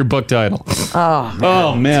future book title.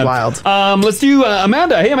 Oh, man. It's wild. Let's do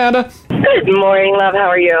Amanda. Hey, Amanda. Good morning, love. How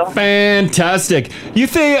are you? Fantastic. Do you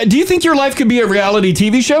think your life could be a reality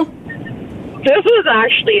TV show? This was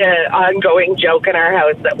actually an ongoing joke in our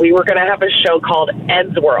house that we were going to have a show called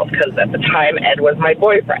Ed's World because at the time Ed was my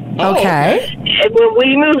boyfriend. Okay. And when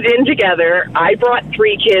we moved in together, I brought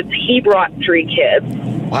 3 kids. He brought 3 kids.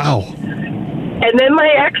 Wow. And then my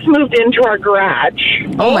ex moved into our garage.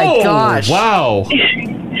 Oh, my gosh. Wow.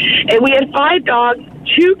 And we had 5 dogs,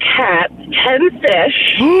 2 cats, 10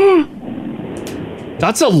 fish.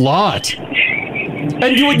 That's a lot.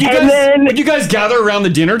 And would you guys gather around the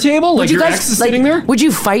dinner table? Like your ex is sitting there? Would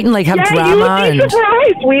you fight and like have Yeah, drama? you would be and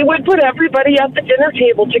surprised. We would put everybody at the dinner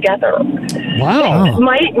table together. Wow.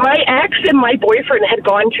 My ex and my boyfriend had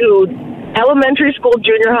gone to elementary school,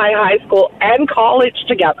 junior high, high school, and college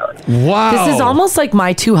together. Wow. This is almost like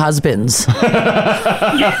my 2 husbands.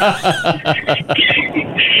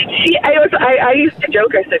 See, I used to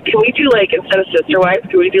joke. I said, "Can we do like instead of sister wives,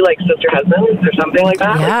 can we do like sister husbands or something like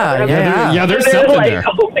that?" Yeah, there's And they were something like, there.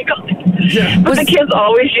 Oh my god! But the kids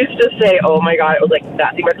always used to say, "Oh my god!" It was like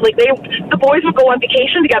that. Like the boys would go on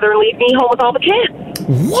vacation together and leave me home with all the kids.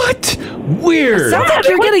 What? Weird. Sounds like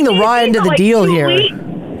you're getting the raw end of the like deal 2 here. weeks.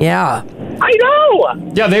 Yeah. I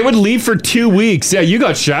know. Yeah, they would leave for 2 weeks. Yeah, you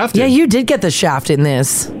got shafted. Yeah, you did get the shaft in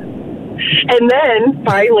this. And then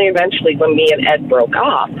finally, eventually, when me and Ed broke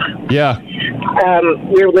up, Yeah.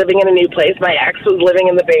 we were living in a new place. My ex was living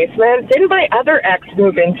in the basement. Didn't my other ex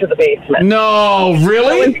move into the basement? No,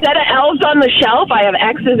 really? So instead of elves on the shelf, I have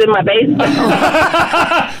exes in my basement.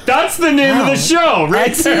 That's the name of the show, right?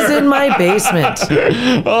 Exes there. in my basement.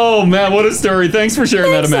 Oh, man, what a story. Thanks for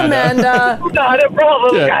sharing that, Amanda. Not a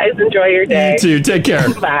problem, Yeah. guys. Enjoy your day. You too. Take care.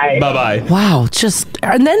 Bye. Bye-bye. Wow,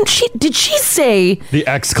 and then did she say The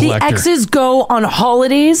ex collector. the exes go on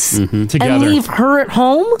holidays Together. and leave her at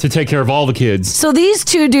home? To take care of all the kids. So these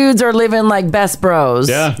 2 dudes are living like best bros.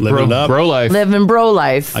 Yeah, Living it up. bro life. Living bro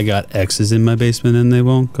life. I got exes in my basement and they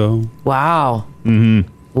won't go. Wow. Mm-hmm.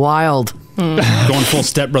 Wild. Going full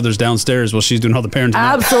stepbrothers downstairs while she's doing all the parenting.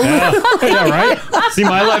 Absolutely. Yeah, right? See,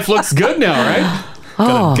 my life looks good now, right?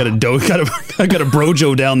 Oh. Got a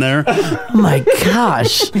brojo down there. Oh my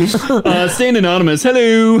gosh. Staying anonymous.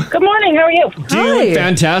 Hello. Good morning. How are you? Doing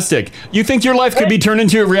fantastic. You think your life could be turned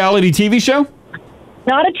into a reality TV show?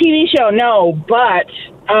 Not a TV show, no, but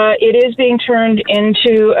it is being turned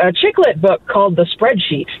into a chick lit book called The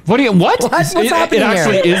Spreadsheet. What? What's happening It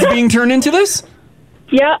actually here? is being turned into this?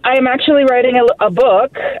 Yeah, I am actually writing a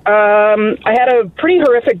book. I had a pretty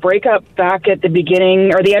horrific breakup back at the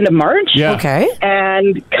beginning or the end of March. Yeah. Okay.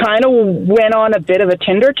 And kind of went on a bit of a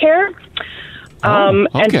Tinder tear. And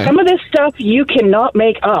okay. some of this stuff you cannot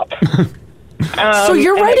make up. So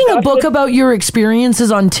you're and writing I a book about your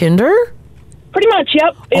experiences on Tinder? Pretty much,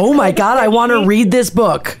 yep. Oh my God, I want to read this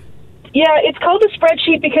book. Yeah, it's called a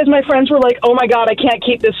spreadsheet because my friends were like, oh my God, I can't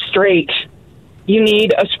keep this straight. You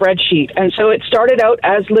need a spreadsheet. And so it started out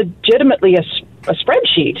as legitimately a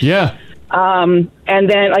spreadsheet. Yeah. And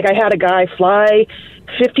then, like, I had a guy fly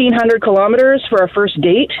 1,500 kilometers for our first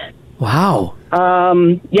date. Wow.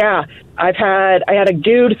 Yeah. I had a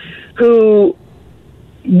dude who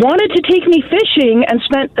wanted to take me fishing and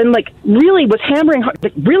really was hammering hard,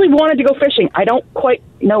 like, really wanted to go fishing. I don't quite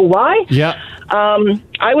know why. Yeah.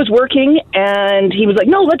 I was working and he was like,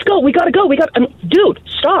 no, let's go. We got to go. Dude,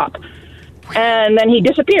 stop. And then he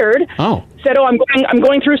disappeared. Oh. Said, oh, I'm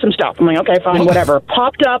going through some stuff. I'm like, okay, fine, whatever.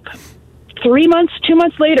 Popped up 2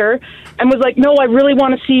 months later and was like, no, I really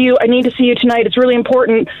want to see you. I need to see you tonight. It's really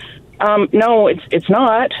important. No, it's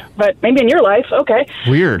not, but maybe in your life. Okay.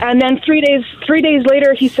 Weird. And then 3 days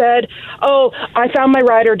later, he said, oh, I found my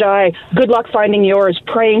ride or die. Good luck finding yours.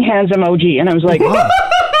 Praying hands emoji. And I was like, wow.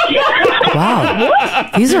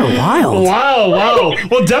 These are wild. Wow.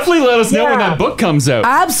 Well, definitely let us know when that book comes out.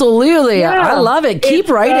 Absolutely. Yeah. I love it. Keep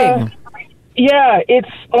writing.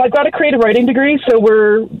 I've got a creative writing degree, so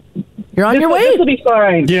you're on your way. This will be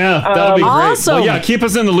fine. Yeah, that'll be great. Awesome. Well, yeah, keep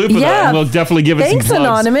us in the loop of that, and we'll definitely give it some plugs. Thanks,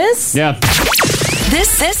 Anonymous. Yeah.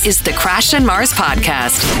 This is the Crash and Mars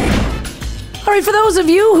podcast. All right, for those of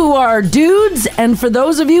you who are dudes and for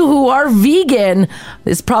those of you who are vegan,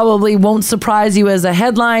 this probably won't surprise you as a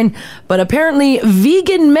headline, but apparently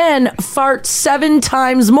vegan men fart 7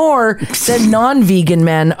 times more than non-vegan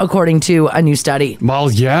men, according to a new study.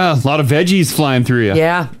 Well, yeah, a lot of veggies flying through you.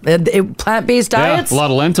 Yeah, plant-based diets. Yeah, a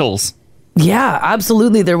lot of lentils. Yeah,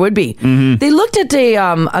 absolutely, there would be. Mm-hmm. They looked at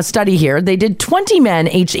a study here. They did 20 men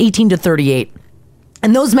aged 18 to 38.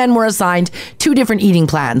 And those men were assigned 2 different eating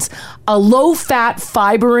plans, a low-fat,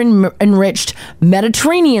 fiber-enriched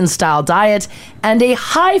Mediterranean-style diet and a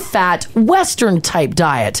high-fat Western-type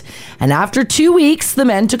diet. And after 2 weeks, the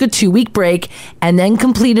men took a 2-week break and then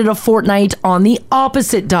completed a fortnight on the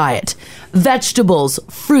opposite diet. Vegetables,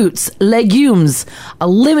 fruits, legumes, a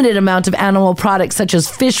limited amount of animal products such as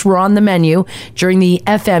fish were on the menu during the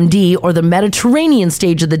FMD or the Mediterranean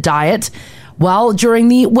stage of the diet. While during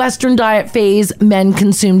the Western diet phase, men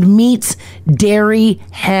consumed meats, dairy,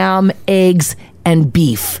 ham, eggs, and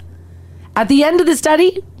beef. At the end of the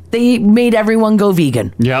study, they made everyone go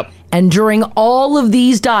vegan. Yep. And during all of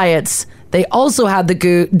these diets, they also had the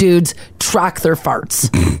dudes track their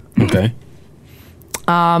farts. Okay.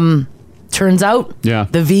 Turns out,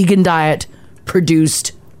 the vegan diet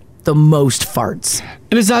produced the most farts.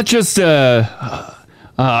 And is that just...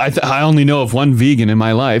 I only know of one vegan in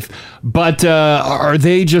my life, but are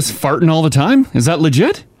they just farting all the time? Is that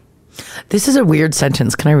legit? This is a weird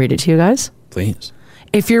sentence. Can I read it to you guys? Please.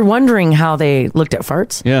 If you're wondering how they looked at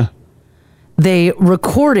farts, they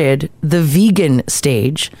recorded the vegan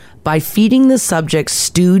stage by feeding the subject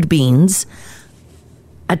stewed beans,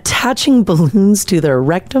 attaching balloons to their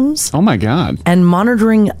rectums. Oh my God. And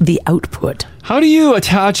monitoring the output. How do you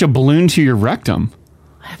attach a balloon to your rectum?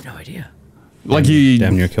 I have no idea. Like you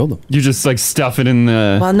damn near killed them. You just like stuff it in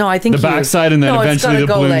the I think the backside, and then eventually the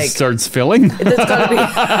balloon starts filling. It's gotta be.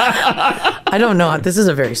 I don't know. This is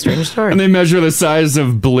a very strange story. And they measure the size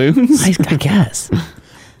of balloons. I guess.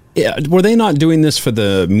 Yeah, were they not doing this for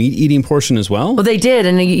the meat eating portion as well? Well, they did,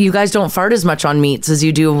 and you guys don't fart as much on meats as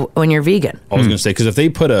you do when you're vegan. I was going to say, because if they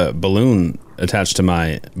put a balloon attached to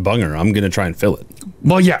my bunger, I'm going to try and fill it.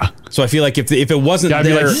 Well, yeah. So I feel like if it wasn't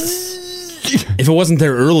there... If it wasn't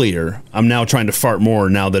there earlier, I'm now trying to fart more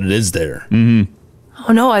now that it is there. Mm-hmm.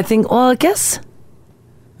 Oh, no, I think, I guess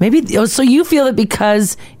maybe. So you feel that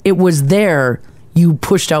because it was there, you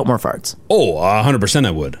pushed out more farts? Oh, 100% I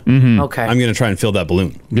would. Mm-hmm. Okay. I'm going to try and fill that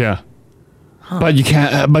balloon. Yeah. But you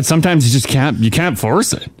can't, but sometimes you just can't, you can't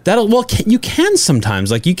force it. You can sometimes.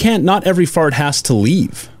 Like, you can't, not every fart has to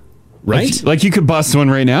leave, right? Like you could bust one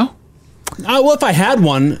right now? Well, if I had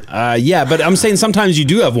one, yeah, but I'm saying sometimes you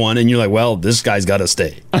do have one and you're like, well, this guy's got to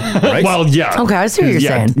stay. Right? Well, yeah. Okay, I see what you're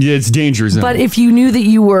saying. Yeah, it's dangerous. But if you knew that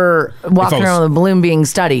you were walking around with a balloon being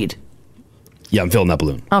studied. Yeah, I'm filling that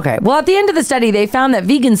balloon. Okay. Well, at the end of the study, they found that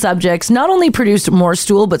vegan subjects not only produced more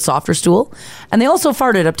stool, but softer stool, and they also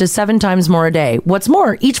farted up to 7 times more a day. What's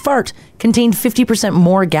more, each fart contained 50%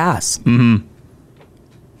 more gas. Mm-hmm.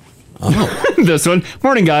 Oh. This one.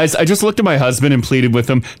 Morning, guys. I just looked at my husband and pleaded with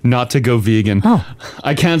him not to go vegan. Oh.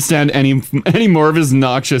 I can't stand any more of his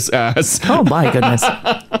noxious ass. Oh, my goodness.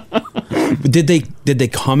 Did they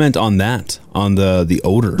comment on that, on the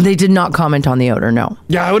odor? They did not comment on the odor, no.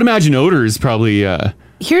 Yeah, I would imagine odor is probably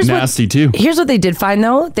nasty too. Here's what they did find,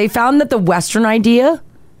 though. They found that the Western idea,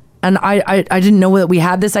 and I didn't know that we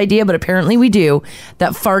had this idea, but apparently we do,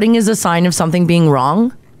 that farting is a sign of something being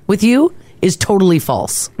wrong with you, is totally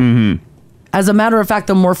false. Mm-hmm. As a matter of fact,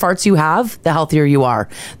 the more farts you have, the healthier you are.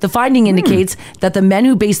 The finding indicates that the men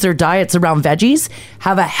who base their diets around veggies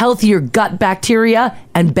have a healthier gut bacteria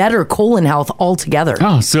and better colon health altogether.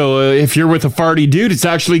 Oh, so if you're with a farty dude, it's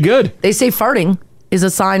actually good. They say farting is a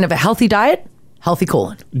sign of a healthy diet, healthy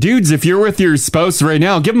colon. Dudes, if you're with your spouse right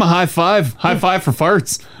now, give them a high five. High five for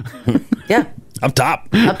farts. Yeah. Up top.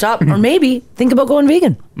 Up top. Or maybe think about going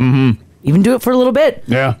vegan. Mm-hmm. Even do it for a little bit.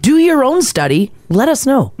 Yeah. Do your own study. Let us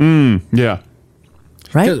know. Yeah.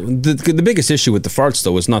 Right? The biggest issue with the farts,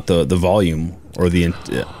 though, is not the volume or the it's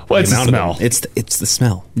the amount smell. of them. It's the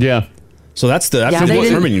smell. Yeah. So that's the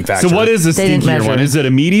determining factor. So what is the stinkier one? Is it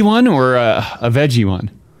a meaty one or a veggie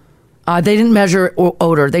one? They didn't measure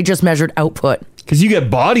odor. They just measured output. Because you get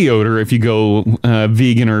body odor if you go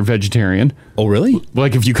vegan or vegetarian. Oh, really?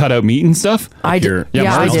 Like if you cut out meat and stuff? I did.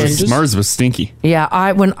 Yeah, I did. Mars was stinky.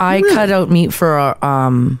 Yeah, when I cut out meat for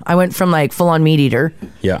I went from like full on meat eater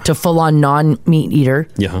to full on non meat eater.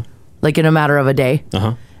 Yeah. Like in a matter of a day.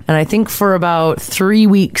 Uh-huh. And I think for about 3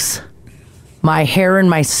 weeks, my hair and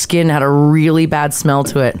my skin had a really bad smell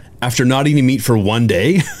to it. After not eating meat for 1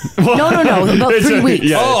 day? No, about 3 weeks.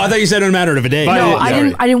 Yeah. Oh, I thought you said in a matter of a day. No,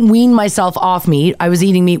 I didn't wean myself off meat. I was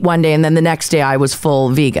eating meat one day, and then the next day I was full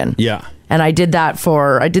vegan. Yeah. And I did that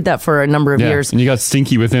for a number of years. And you got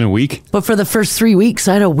stinky within a week. But for the first 3 weeks,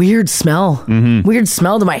 I had a weird smell. Mm-hmm. Weird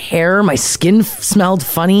smell to my hair. My skin smelled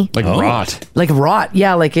funny. Like rot. Like rot.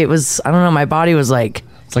 Yeah, like it was, I don't know, my body was like,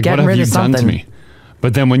 It's like, getting what have rid you of done something. to me?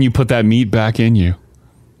 But then when you put that meat back in you.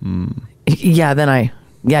 Yeah, then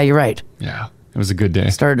you're right. Yeah, it was a good day.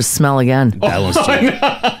 Started to smell again. It's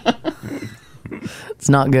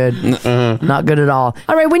not good. Not good at all.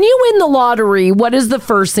 All right, when you win the lottery, what is the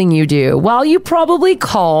first thing you do? Well, you probably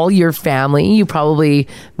call your family. You probably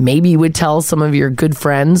maybe would tell some of your good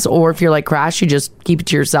friends, or if you're like Crash, you just keep it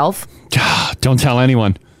to yourself. Don't tell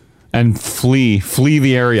anyone. And flee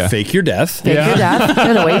the area. Fake your death. Fake your death,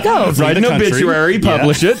 and away it goes. Write an obituary,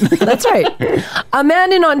 publish it. That's right. A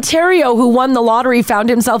man in Ontario who won the lottery found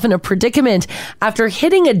himself in a predicament after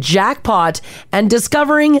hitting a jackpot and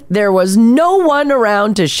discovering there was no one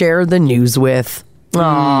around to share the news with.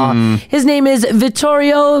 His name is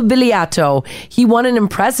Vittorio Biliato. He won an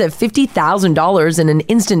impressive $50,000 in an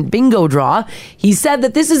instant bingo draw. He said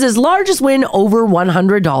that this is his largest win over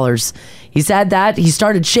 $100. He said that he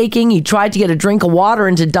started shaking. He tried to get a drink of water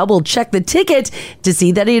and to double check the ticket to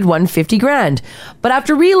see that he had won 50 grand. But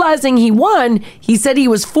after realizing he won, he said he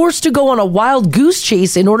was forced to go on a wild goose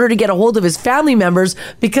chase in order to get a hold of his family members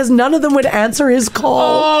because none of them would answer his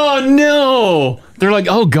call. Oh, no. They're like,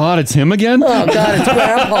 oh, God, it's him again? Oh, God, it's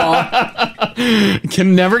Grandpa.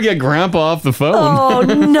 Can never get Grandpa off the phone. Oh,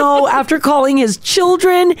 no. After calling his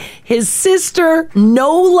children, his sister,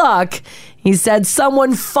 no luck. He said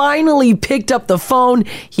someone finally picked up the phone.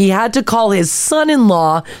 He had to call his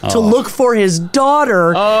son-in-law to look for his daughter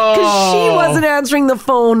because she wasn't answering the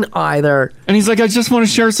phone either. And he's like, I just want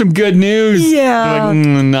to share some good news. Yeah. They're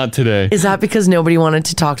like, not today. Is that because nobody wanted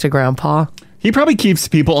to talk to Grandpa? He probably keeps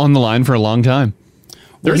people on the line for a long time.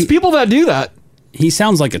 There's people that do that. He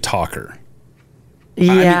sounds like a talker.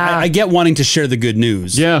 Yeah. I mean, I get wanting to share the good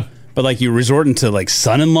news. Yeah. But like you're resorting to like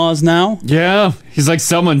son-in-laws now? Yeah. He's like,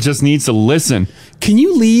 someone just needs to listen. Can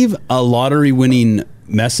you leave a lottery winning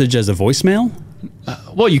message as a voicemail?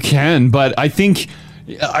 Well, you can, but I think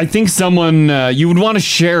someone, you would want to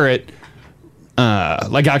share it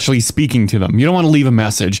like actually speaking to them. You don't want to leave a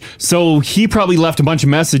message. So he probably left a bunch of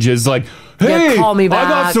messages like, hey, call me back. I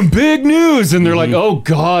got some big news. And they're like, oh,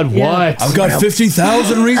 God, what? I've got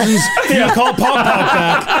 50,000 reasons for you to call Pop Pop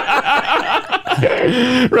back.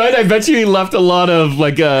 Right? I bet you he left a lot of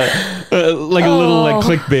like a little like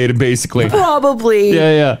clickbait, basically. Probably.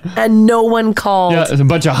 Yeah. And no one called. Yeah, a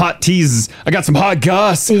bunch of hot teas. I got some hot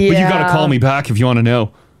goss, but you got to call me back if you want to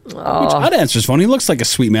know. Which I'd answer his phone. He looks like a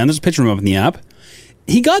sweet man. There's a picture of him up in the app.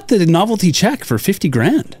 He got the novelty check for 50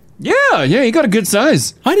 grand. Yeah, he got a good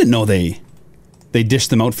size. I didn't know they dished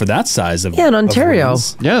them out for that size of in Ontario.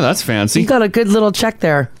 Yeah, that's fancy. You got a good little check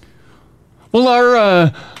there. Well,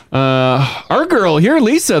 our girl here,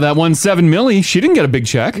 Lisa, that won $7 million, she didn't get a big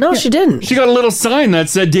check. No, she didn't. She got a little sign that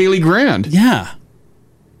said Daily Grand. Yeah.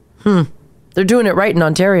 They're doing it right in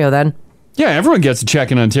Ontario then. Yeah, everyone gets a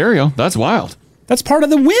check in Ontario. That's wild. That's part of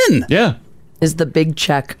the win. Yeah. Is the big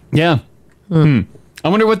check. Yeah. I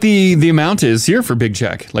wonder what the amount is here for big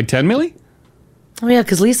check. Like 10 million? Oh, yeah,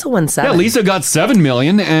 because Lisa won 7. Yeah, Lisa got $7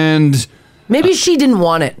 million and... Maybe she didn't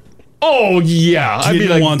want it. Oh, yeah. I'd be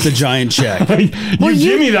Didn't like, want the giant check. give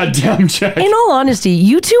me that damn check. In all honesty,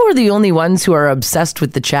 you two are the only ones who are obsessed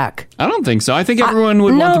with the check. I don't think so. I think everyone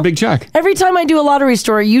would want the big check. Every time I do a lottery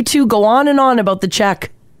story, you two go on and on about the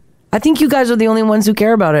check. I think you guys are the only ones who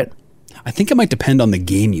care about it. I think it might depend on the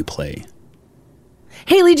game you play.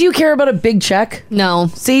 Haley, do you care about a big check? No.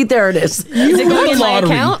 See, there it is. Is it going in my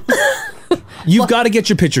account? You've got to get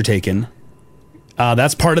your picture taken.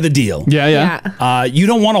 That's part of the deal. Yeah. You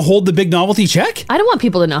don't want to hold the big novelty check? I don't want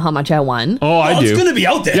people to know how much I won. Oh, I do. It's going to be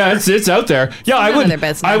out there. Yeah, it's out there. Yeah,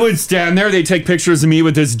 I would stand there. They take pictures of me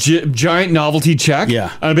with this giant novelty check.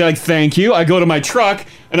 Yeah. And I'd be like, thank you. I go to my truck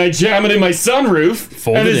and I jam it in my sunroof.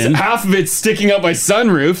 Fold and it in. half of it's sticking out my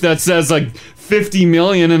sunroof that says like 50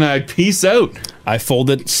 million and I peace out. I fold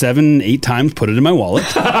it 7-8 times, put it in my wallet.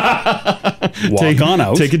 Walk on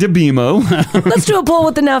out. Take it to BMO. Let's do a poll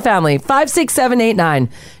with the Now family. 56789.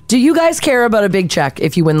 Do you guys care about a big check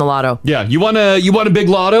if you win the lotto? Yeah, you want a big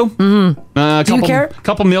lotto? Mm-hmm. Do you care?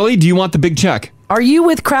 Couple milli? Do you want the big check? Are you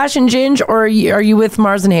with Crash and Ginge or are you with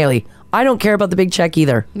Mars and Haley? I don't care about the big check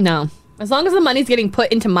either. No. As long as the money's getting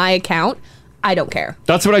put into my account, I don't care.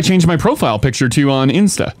 That's what I changed my profile picture to on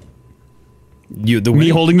Insta. Me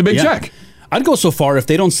holding the big check. I'd go so far if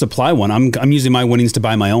they don't supply one. I'm using my winnings to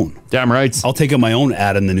buy my own. Damn right. I'll take out my own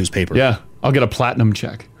ad in the newspaper. Yeah, I'll get a platinum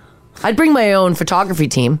check. I'd bring my own photography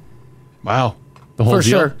team. Wow, the whole For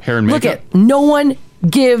deal. sure. Hair and makeup. Look at no one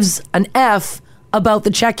gives an F about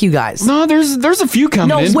the check, you guys. No, there's a few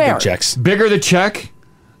coming in. Where? Big checks. Bigger the check.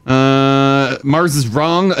 Mars is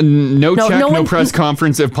wrong. No check, no press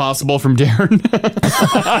conference if possible from Darren.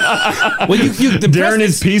 Well, the Darren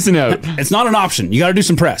is peacing out. It's not an option. You got to do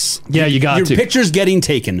some press. Yeah, you got Your to. picture's getting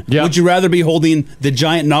taken. Yeah. Would you rather be holding the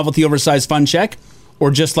giant novelty oversized fun check? Or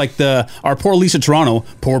just like our poor Lisa Toronto,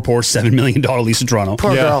 poor $7 million Lisa Toronto.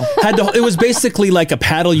 Poor girl. It was basically like a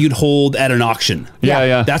paddle you'd hold at an auction.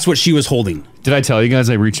 Yeah. That's what she was holding. Did I tell you guys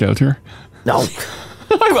I reached out to her? No.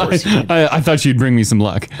 I thought she'd bring me some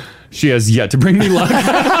luck. She has yet to bring me luck.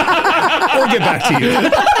 Or get back to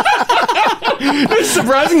you.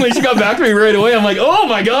 Surprisingly, she got back to me right away. I'm like, oh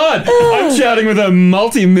my God, I'm chatting with a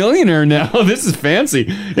multi-millionaire now. This is fancy.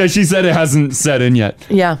 Yeah, she said it hasn't set in yet.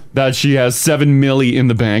 Yeah. That she has 7 milli in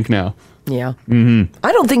the bank now. Yeah. Mm-hmm.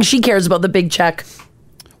 I don't think she cares about the big check.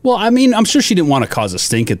 Well, I mean, I'm sure she didn't want to cause a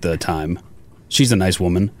stink at the time. She's a nice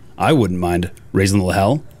woman. I wouldn't mind raising a little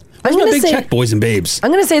hell. Where's my big check, boys and babes?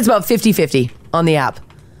 I'm going to say it's about 50-50 on the app.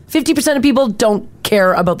 50% of people don't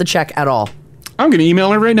care about the check at all. I'm going to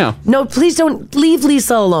email her right now. No, please don't leave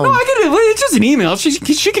Lisa alone. No, it's just an email. She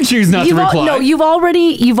can choose not to reply. No, you've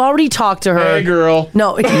already talked to her. Hey, girl.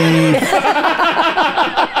 No.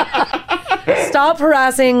 Stop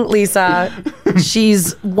harassing Lisa.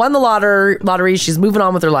 She's won the lottery. She's moving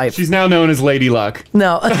on with her life. She's now known as Lady Luck.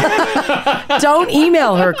 No. Don't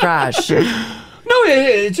email her, Crash. No,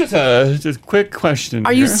 it's just a quick question.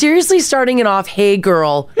 Are you seriously starting it off? Hey,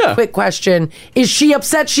 girl. Yeah. Quick question. Is she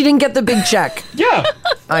upset she didn't get the big check? Yeah.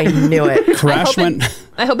 I knew it.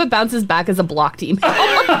 I hope it bounces back as a blocked email.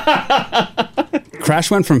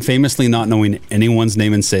 Crash went from famously not knowing anyone's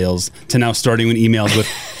name in sales to now starting with emails with,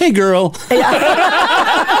 hey, girl. Bessie.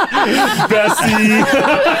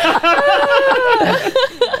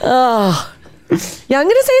 Oh. Yeah, I'm going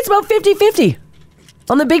to say it's about 50-50.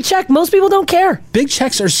 On the big check, most people don't care. Big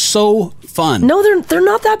checks are so fun. No, they're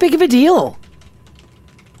not that big of a deal.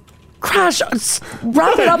 Crash,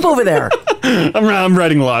 wrap it up over there. I'm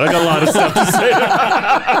writing a lot. I got a lot of stuff to say.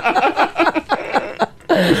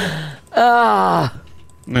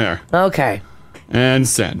 There. Okay. And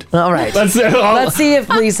send. All right. Let's see if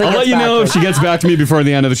Lisa I'll gets let you back know to if us. she gets back to me before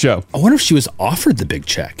the end of the show. I wonder if she was offered the big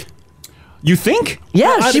check. You think?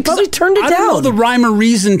 Yeah, she probably turned it I down. don't know the rhyme or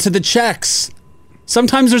reason to the checks.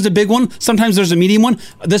 Sometimes there's a big one. Sometimes there's a medium one.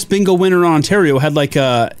 This bingo winner in Ontario had like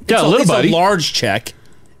a large check.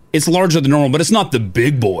 It's larger than normal, but it's not the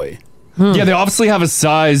big boy. Yeah, they obviously have a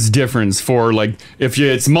size difference for like if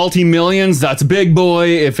it's multi-millions, that's a big boy.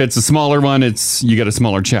 If it's a smaller one, you get a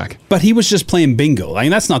smaller check. But he was just playing bingo. I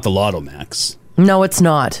mean, that's not the Lotto Max. No, it's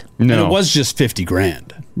not. No. And it was just 50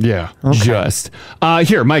 grand. Yeah, just.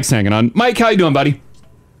 Here, Mike's hanging on. Mike, how you doing, buddy?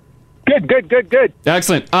 Good.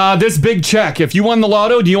 Excellent. This big check. If you won the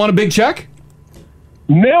lotto, do you want a big check?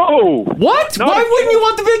 No. What? Why wouldn't you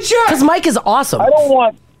want the big check? Because Mike is awesome. I don't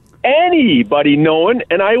want anybody knowing,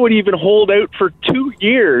 and I would even hold out for 2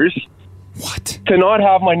 years. What? To not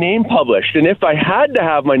have my name published. And if I had to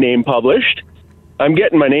have my name published, I'm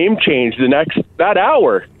getting my name changed that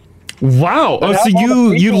hour. Wow. Oh, so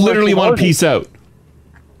you literally want to peace out.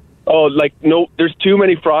 Oh, no, there's too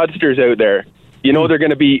many fraudsters out there. You know they're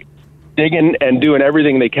going to be digging and doing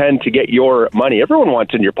everything they can to get your money. Everyone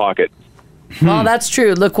wants in your pocket. Well, that's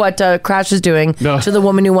true. Look what Crash is doing to the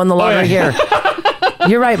woman who won the lottery here.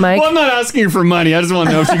 You're right, Mike. Well, I'm not asking her for money. I just want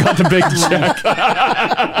to know if she got the big check.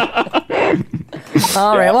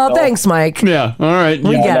 All right. Well, thanks, Mike. Yeah. All right.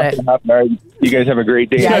 We get it. All right. You guys have a great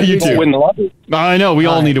day. Yeah, you too. Win the lotto. I know. We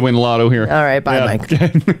all need to win the lotto here. All right. Bye, Mike.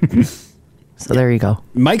 So there you go.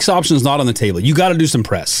 Mike's option is not on the table. You got to do some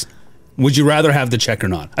press. Would you rather have the check or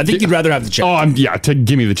not? I think you'd rather have the check. Oh,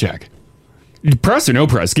 give me the check. Press or no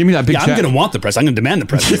press? Give me that big check. I'm going to want the press. I'm going to demand the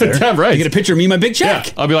press. Damn right. You get a picture of me, my big check.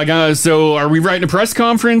 Yeah. I'll be like, so are we writing a press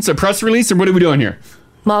conference, a press release, or what are we doing here?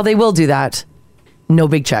 Well, they will do that. No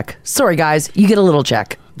big check. Sorry, guys. You get a little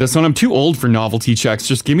check. This one, I'm too old for novelty checks.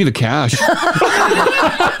 Just give me the cash.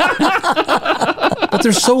 But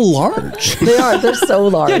they're so large. They are. They're so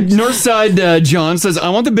large. Yeah, Northside John says, I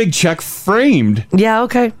want the big check framed. Yeah,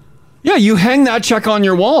 okay. Yeah, you hang that check on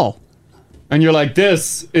your wall. And you're like,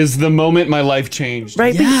 this is the moment my life changed.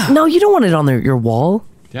 Right? Yeah. But no, you don't want it on your wall.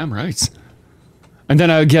 Damn right. And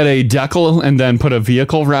then I would get a decal and then put a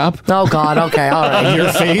vehicle wrap. Oh, God. Okay. All right.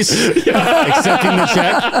 Your face accepting the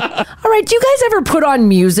check. All right. Do you guys ever put on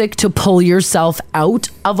music to pull yourself out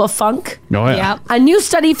of a funk? Oh, yeah. A new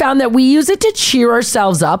study found that we use it to cheer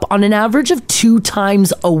ourselves up on an average of 2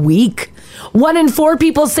 times a week. 1 in 4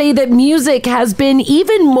 people say that music has been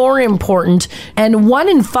even more important, and 1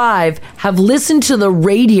 in 5 have listened to the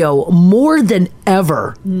radio more than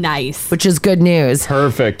ever. Nice. Which is good news.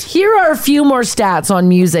 Perfect. Here are a few more stats on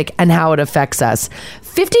music and how it affects us.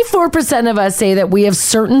 54% of us say that we have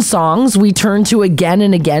certain songs we turn to again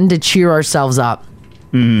and again to cheer ourselves up.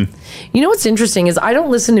 Mm-hmm. You know what's interesting is I don't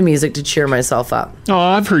listen to music to cheer myself up. Oh,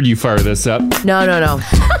 I've heard you fire this up. No.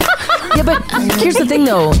 Yeah, but here's the thing,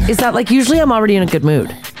 though, is that like usually I'm already in a good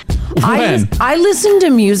mood. When? I listen to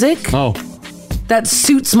music Oh. that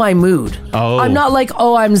suits my mood. Oh. I'm not like,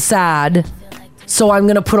 oh, I'm sad, so I'm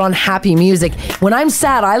going to put on happy music. When I'm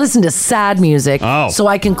sad, I listen to sad music so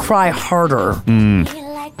I can cry harder. Mm.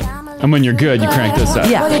 And when you're good, you crank this up.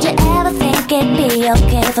 Yeah.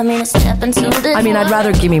 I mean, I'd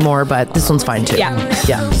rather Give Me More, but this one's fine too.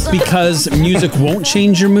 Yeah. Because music won't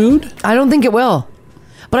change your mood? I don't think it will.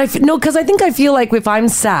 But because I think I feel like if I'm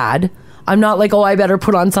sad, I'm not like, oh, I better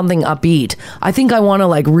put on something upbeat. I think I want to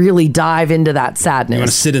like really dive into that sadness. You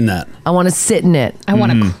want to sit in that. I want to sit in it. I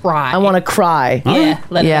want to cry. I want to cry. Yeah,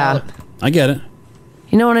 let it out. I get it.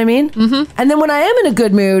 You know what I mean? Mm-hmm. And then when I am in a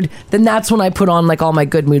good mood, then that's when I put on like all my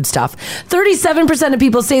good mood stuff. 37% of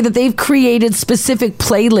people say that they've created specific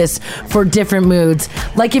playlists for different moods.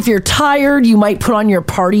 Like if you're tired, you might put on your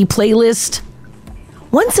party playlist.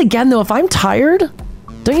 Once again, though, if I'm tired,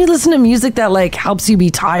 don't you listen to music that like helps you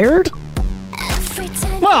be tired?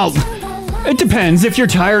 Well, it depends. If you're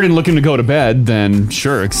tired and looking to go to bed, then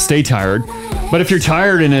sure, stay tired. But if you're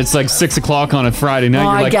tired and it's like 6 o'clock on a Friday night,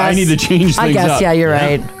 you're like, I need to change things up. I guess, yeah, you're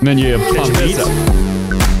right. And then you pump this up.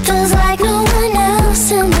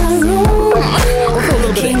 Also a little bit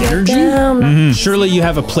of energy. Mm-hmm. Surely you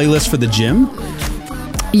have a playlist for the gym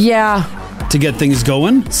Yeah, to get things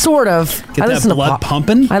going? sort of. Get that blood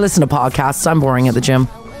pumping? I listen to podcasts. I'm boring at the gym.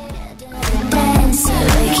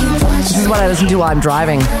 This is what I listen to while I'm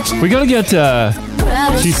driving. We got to get 2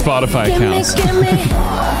 Spotify accounts.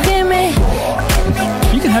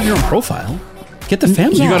 You can have your own profile. Get the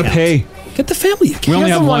family You got to account. pay. Get the family account. We only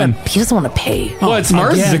have one. He doesn't want to pay. Well, it's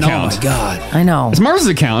Mars's again? account. Oh my God. I know. It's Mars's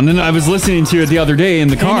account, and I was listening to it the other day in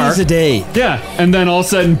the car. Pennies a day. Yeah, and then all of a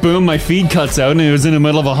sudden, boom, my feed cuts out, and it was in the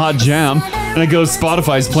middle of a hot jam, and it goes,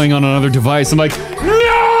 Spotify's playing on another device. I'm like,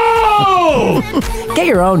 no! Get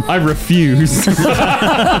your own. I refuse.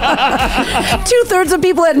 2/3 of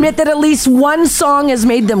people admit that at least one song has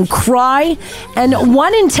made them cry, and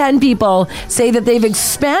 1 in 10 people say that they've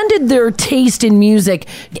expanded their taste in music.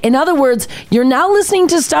 In other words, you're now listening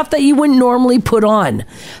to stuff that you wouldn't normally put on.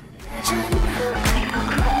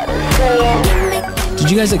 Did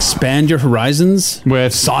you guys expand your horizons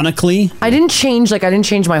with sonically? I didn't change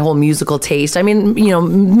my whole musical taste. I mean,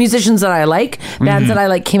 musicians that I like, bands that I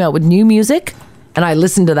like came out with new music, and I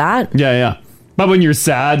listened to that. Yeah. But when you're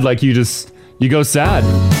sad, like you go sad.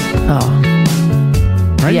 Oh.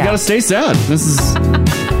 Right? Yeah. You gotta stay sad. This is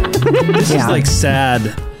like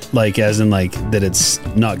sad, like as in like that it's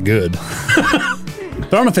not good. But I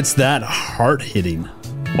don't know if it's that hard hitting.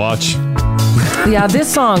 Watch. Yeah,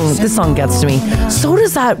 this song gets to me. So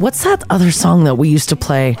does that. What's that other song that we used to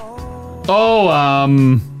play? Oh,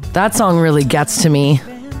 that song really gets to me.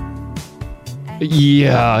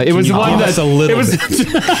 Yeah, it was the one that it was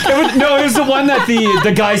the one that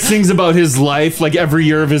the guy sings about his life, like every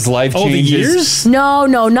year of his life changes. The years? No,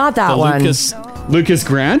 not that one. Lucas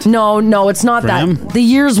Grant? No, it's not Graham? that. The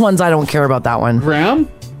Years ones, I don't care about that one. Graham?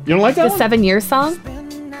 You don't like that The one? 7 Years song?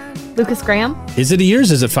 Lucas Graham? Is it a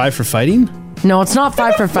years? Is it 5 for fighting? No, it's not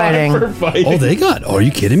 5 for fighting. Oh, they got. Are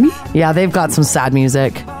you kidding me? Yeah, they've got some sad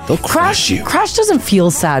music. They'll crush you. Crash doesn't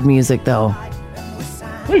feel sad music though.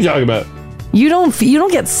 What are you talking about? You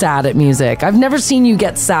don't get sad at music. I've never seen you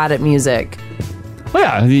get sad at music. Well,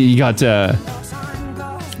 yeah, you got.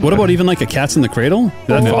 What about even like a Cats in the Cradle?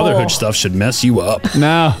 That Oh. fatherhood stuff should mess you up.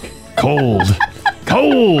 Nah, cold.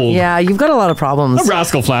 Cold. Yeah, you've got a lot of problems. The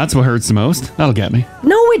Rascal Flatts what hurts the most. That'll get me.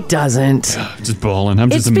 No, it doesn't. Just bawling. I'm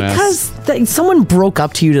just It's a mess. because someone broke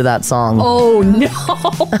up to you to that song. Oh,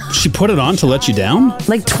 no. She put it on to let you down?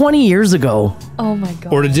 Like 20 years ago. Oh, my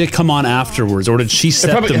God. Or did it come on afterwards? Or did she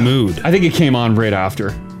set the mood? I think it came on right after.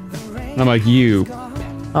 I'm like, you.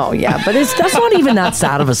 Oh, yeah, but that's not even that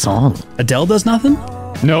sad of a song. Adele does nothing?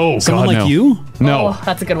 No, Someone God, like no. you? No. Oh,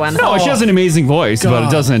 that's a good one. No, she has an amazing voice, but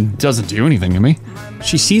it God. doesn't do anything to me.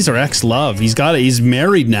 She sees her ex-love. He's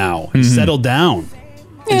married now. He's Mm-hmm. settled down.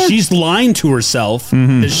 And she's lying to herself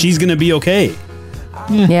that she's going to be okay.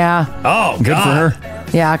 Yeah. Oh, Good God. for her.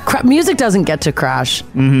 Yeah, music doesn't get to Crash.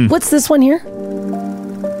 Mm-hmm. What's this one here?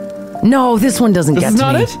 No, this one doesn't This get is to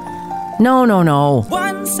not me. it? No.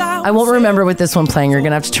 I won't remember with this one playing. You're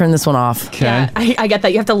going to have to turn this one off. Okay. Yeah, I get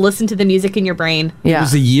that. You have to listen to the music in your brain. It Yeah.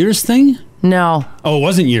 was a years thing? No. Oh, it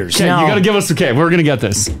wasn't years. Okay, No. you got to give us. Okay, we're gonna get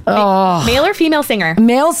this. Oh. Male or female singer?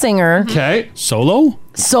 Male singer. Okay. Solo?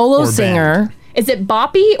 Solo Or singer. Is it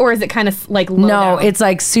boppy or is it kind of like low No, down? it's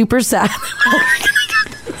like super sad.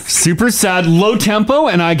 Super sad, low tempo,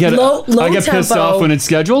 and I get Low I get pissed tempo. off when it's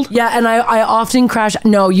scheduled. Yeah, and I often crash.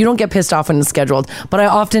 No, you don't get pissed off when it's scheduled, but I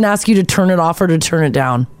often ask you to turn it off or to turn it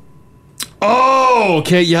down. Oh,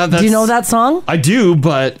 okay, yeah. That's, Do you know that song? I do,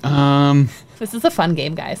 but This is a fun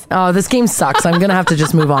game, guys. Oh, this game sucks. I'm gonna have to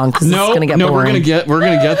just move on because it's no, gonna get no, boring. we're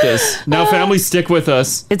gonna get this. Now, family, stick with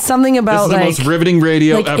us. It's something about This is the most riveting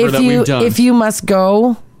radio like ever if that you we've done. if you must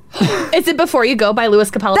go. Is it Before You Go by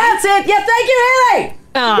Louis Capaldi? That's it. Yeah, thank you, Haley.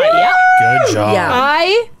 Yeah. Good job. Yeah.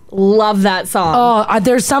 I love that song. Oh,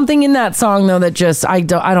 there's something in that song though that just I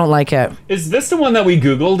don't like it. Is this the one that we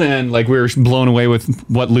Googled and like we were blown away with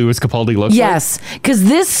what Louis Capaldi looks Yes, because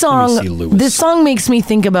this see song Louis. makes me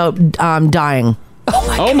think about dying.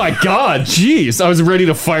 like? Oh my God, jeez! I was ready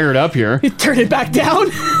to fire it up here. Turn it back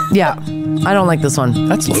down. Yeah, I don't like this one.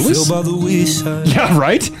 That's Louis? Yeah,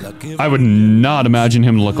 right. I would not imagine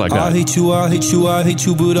him to look like that. hate you,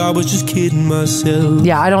 but I was just kidding myself.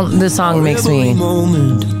 Yeah, I don't. This song makes me.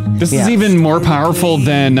 This Yeah. is even more powerful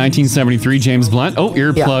than 1973 James Blunt. Oh,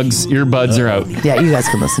 earbuds are out. Yeah, you guys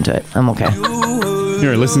can listen to it. I'm okay.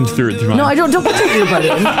 Here, listen through it. Through No, I don't put your earbud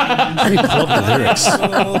in. Let me pull up the lyrics.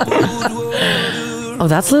 Oh,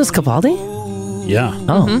 that's Louis Capaldi? Yeah.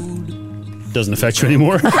 Oh. Doesn't affect you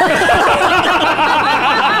anymore.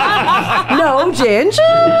 No, Ginge.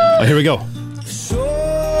 Oh, here we go.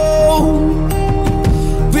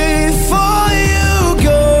 Before you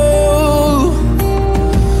go,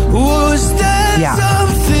 was there Yeah.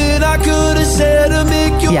 something I could have said to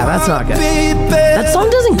make you Yeah, that's not good. happy, baby? That song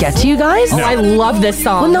doesn't get to you guys? Oh, I love this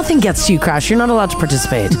song. Well, nothing gets to you, Crash. You're not allowed to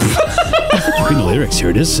participate. Read the lyrics here.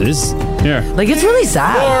 It is. Here. Like, it's really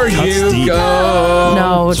sad. Before you deep. go.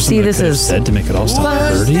 No, Just see, something I this could have is. said to make it all stop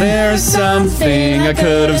hurting. There's something I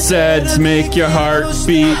could have said to make your heart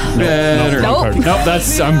beat better. Nope. Nope,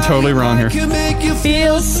 I'm totally wrong here.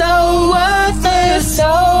 Feel so worthless.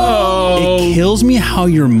 It kills me how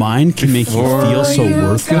your mind can make you feel so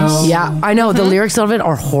worthless. Yeah, I know. The lyrics of it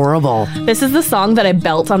are horrible. This is the song that I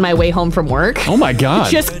belt on my way home from work. Oh my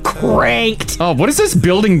God. Just cranked. Oh, what is this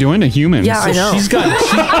building doing to humans? Yeah, I know.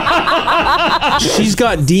 She's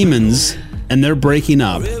got demons, and they're breaking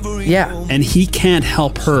up. Yeah. And he can't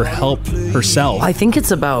help her help herself. I think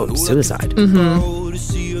it's about suicide.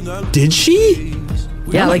 Did she?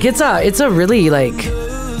 Yeah, like it's a really like.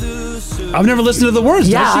 I've never listened to the words.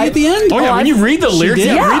 Yeah, Does she I- at the end? Oh yeah, when you read the lyrics,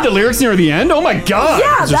 did? you read the lyrics near the end. Oh my God.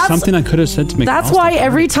 Yeah, Is there that's something I could have said to make that's it all why stop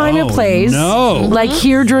every time hurting? it plays, No. like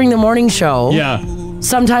here during the morning show. Yeah.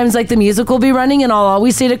 Sometimes like the music will be running, and I'll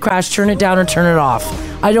always say to Crash, "Turn it down or turn it off."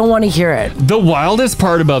 I don't want to hear it. The wildest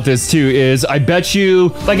part about this too is I bet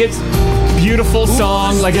you like it's beautiful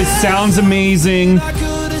song, like it sounds amazing.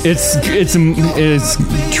 It's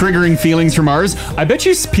triggering feelings from ours. I bet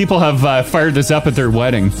you people have fired this up at their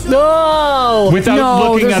wedding No. without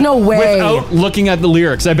No, looking there's at no way. without looking at the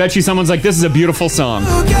lyrics. I bet you someone's like, "This is a beautiful song,"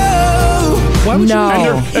 Why would No.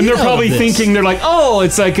 and they're feel probably this? thinking they're like, "Oh,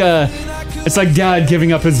 it's like dad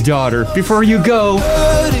giving up his daughter before you go,"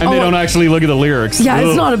 and they don't actually look at the lyrics. Yeah, it's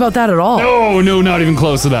Ugh. not about that at all. No, not even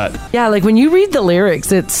close to that. Yeah, like when you read the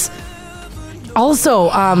lyrics, it's Also,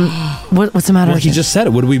 what's the matter? Well, he just said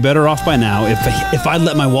it. Would we be better off by now if I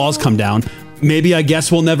let my walls come down? Maybe I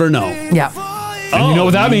guess we'll never know. Yeah. And you know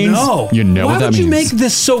what that means? No. You know Why what that would means. you make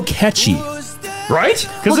this so catchy? Right?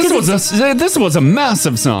 Because this was a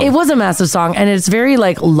massive song. It was a massive song, and it's very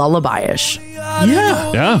like lullaby-ish.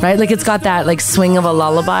 Yeah. Yeah. Right? Like it's got that like swing of a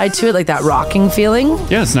lullaby to it, like that rocking feeling.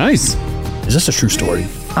 Yeah, it's nice. Is this a true story?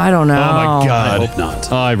 I don't know. Oh my God. I hope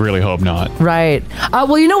not. I really hope not. Right.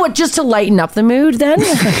 Well, you know what? Just to lighten up the mood then,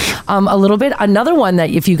 a little bit. Another one that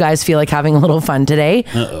if you guys feel like having a little fun today,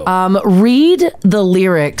 read the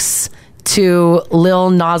lyrics to Lil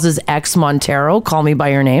Nas's X Montero, Call Me By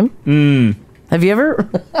Your Name. Have you ever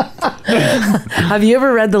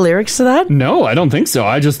read the lyrics to that? No, I don't think so.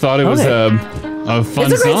 I just thought it was a fun song.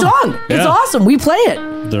 It's a great song. Yeah. It's awesome. We play it.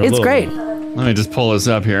 It's great. Let me just pull this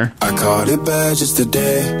up here. I caught it bad just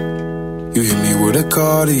today. You hit me with a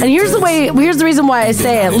call. And here's the reason why I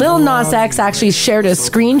say it. Lil Nas X actually shared a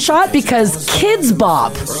screenshot because Kids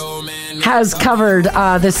Bop has covered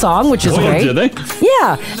this song, which is great. Did they?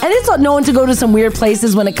 Yeah, and it's not known to go to some weird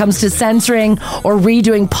places when it comes to censoring or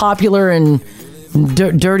redoing popular and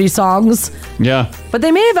dirty songs. Yeah. But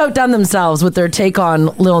they may have outdone themselves with their take on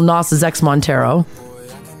Lil Nas's X Montero.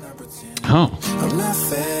 Oh.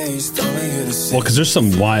 Well, because there's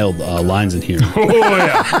some wild lines in here. Oh,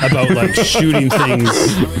 yeah. About like shooting things.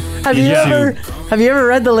 Have you ever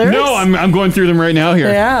read the lyrics? No, I'm going through them right now here.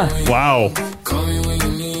 Yeah. Wow.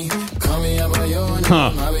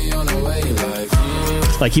 Huh.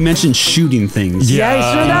 Like he mentioned shooting things. Yeah, he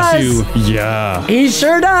sure does. Yeah. He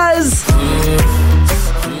sure does.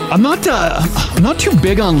 I'm not too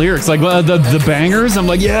big on lyrics. Like the bangers, I'm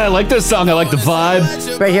like, yeah, I like this song. I like the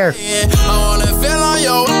vibe. Right here. I wanna feel on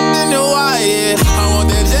your in the wire. I want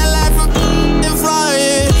that jet lag from and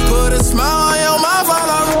flying. Put a smile on your mouth while I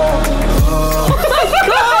roll.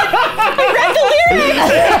 I read the lyrics.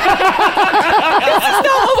 This is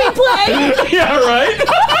not what we play. Yeah, right?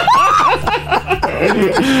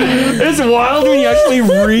 It's wild when you actually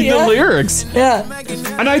read the lyrics. Yeah.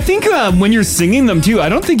 And I think when you're singing them too, I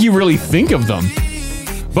don't think you really think of them.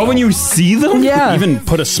 But when you see them, even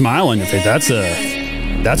put a smile on your face. That's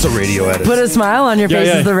a radio edit. Put a smile on your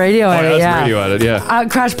face is the radio edit. That's radio edit, yeah.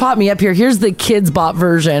 Crash, pop me up here. Here's the Kids Bop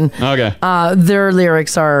version. Okay. Their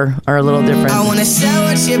lyrics are a little different. I wanna sell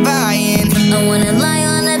what you're buying. I wanna lie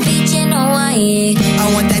on the beach in Hawaii.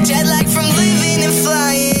 I want that jet lag from living and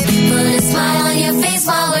flying. Put a smile on your face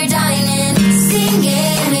while we're dining.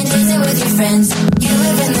 Singing and dancing with your friends.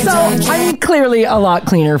 So, I'm clearly a lot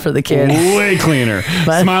cleaner for the kid. Way cleaner.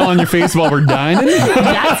 Smile on your face while we're dining.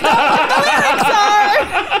 That's not what the lyrics are.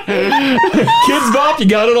 Kids Bop, you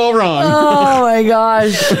got it all wrong. Oh my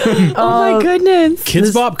gosh. Oh my goodness.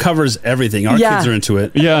 Kids Bop covers everything. Our kids are into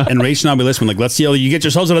it. Yeah. And Rach and I'll be listening like, let's see how you get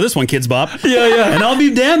yourselves out of this one, Kids Bop. Yeah, yeah. And I'll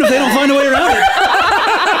be damned if they don't find a way around it.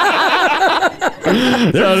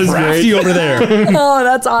 They're crafty over there. Oh,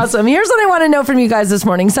 that's awesome. Here's what I want to know from you guys this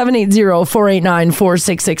morning.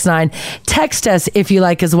 780-489-4669. Text us if you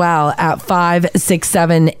like as well at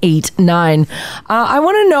 56789. I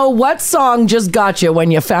want to know what song just got you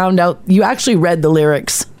when you found out you actually read the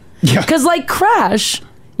lyrics. Yeah. Because like Crash,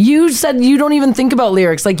 you said you don't even think about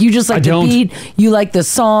lyrics. Like you just like the beat. You like the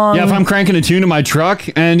song. Yeah, if I'm cranking a tune in my truck,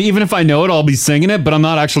 and even if I know it, I'll be singing it, but I'm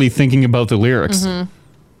not actually thinking about the lyrics. Mm-hmm.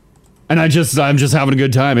 And I'm just having a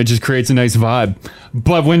good time. It just creates a nice vibe.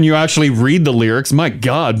 But when you actually read the lyrics, my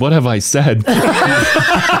God, what have I said?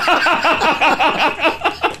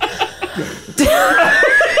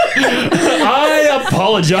 I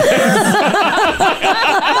apologize.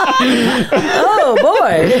 Oh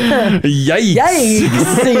boy. Yikes.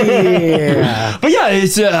 Yikes. But yeah,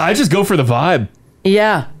 it's I just go for the vibe.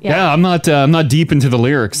 Yeah. Yeah, I'm not deep into the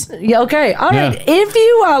lyrics. Yeah, okay. All right. Yeah. If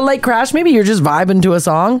you like Crash, maybe you're just vibing to a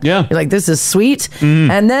song. Yeah. You're like, this is sweet.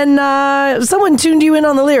 And then someone tuned you in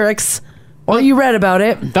on the lyrics. Or you read about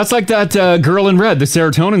it. That's like that Girl in Red, the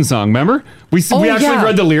Serotonin song, remember? We actually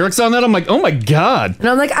read the lyrics on that. I'm like, oh my God. And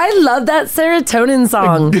I'm like, I love that Serotonin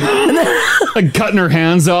song. Like cutting her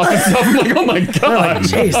hands off and stuff. I'm like, oh my God. Like,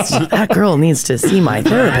 jeez, that girl needs to see my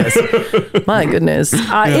therapist. My goodness.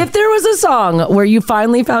 If there was a song where you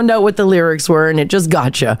finally found out what the lyrics were and it just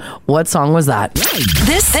got you, what song was that?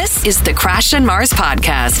 This is the Crash and Mars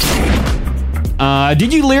podcast.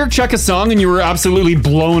 Did you lyric check a song and you were absolutely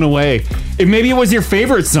blown away? Maybe it was your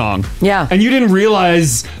favorite song. Yeah. And you didn't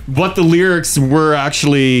realize what the lyrics were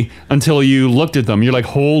actually until you looked at them. You're like,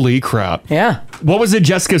 holy crap. Yeah. What was the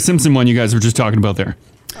Jessica Simpson one you guys were just talking about there?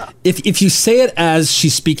 If you say it as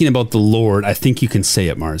she's speaking about the Lord, I think you can say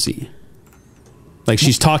it, Marzi. Like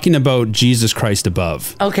she's talking about Jesus Christ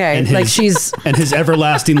above. Okay, And like she's and his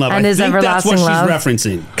everlasting love. And I his think everlasting that's what love. she's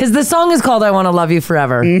referencing. Because the song is called "I Want to Love You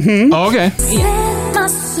Forever." Mm-hmm. Oh, okay.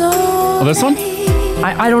 Oh, this one?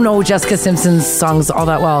 I don't know Jessica Simpson's songs all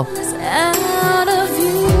that well.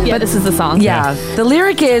 Yeah, this is the song. Yeah. The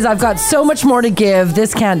lyric is, I've got so much more to give.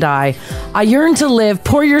 This can't die. I yearn to live.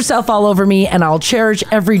 Pour yourself all over me, and I'll cherish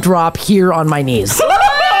every drop here on my knees. As in,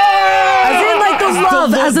 like, the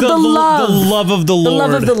love. As in the love. The love of the Lord. The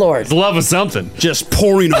love of the Lord. The love of something. Just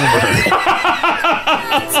pouring over her.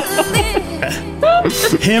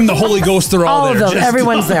 Him, the Holy Ghost, they're all All of there. them. Just-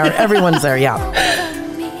 Everyone's there. Everyone's there, yeah.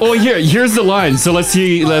 Oh, here's the line. So let's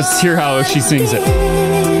hear how she sings it.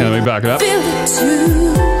 Okay, let me back it up. I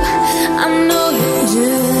know you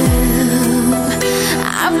do.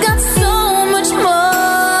 I've got so much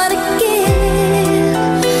more to give.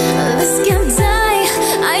 This can't die.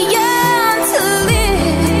 I yearn to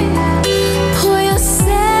live. Pour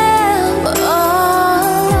yourself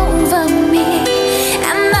all over me,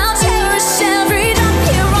 and I'll cherish every drop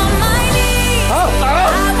here on my knees.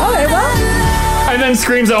 Okay, well. And then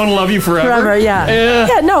screams, "I want to love you forever." Forever, yeah.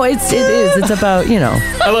 Yeah, no, it is. It's about, you know.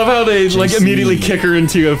 I love how they like immediately kick her in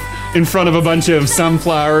front of a bunch of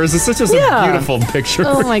sunflowers. It's such a beautiful picture.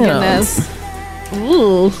 Oh my goodness.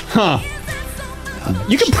 Ooh. Huh.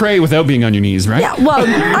 You can pray without being on your knees, right? Yeah, well,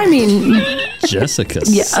 I mean, Jessica.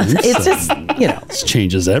 yeah, Simpson. it's just, you know. This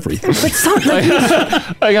changes everything. But something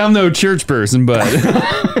Like I'm no church person, but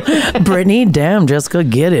Brittany, damn, Jessica,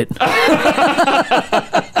 get it.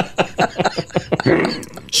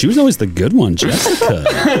 She was always the good one, Jessica.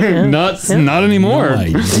 not anymore. No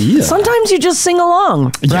idea. Sometimes you just sing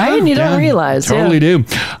along, right? And you don't realize. Totally do.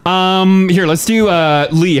 Here, let's do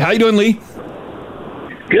Lee. How you doing, Lee?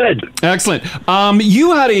 Good. Excellent.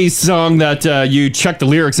 You had a song that you checked the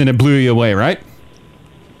lyrics and it blew you away, right?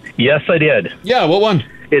 Yes, I did. Yeah, what one?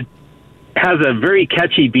 It has a very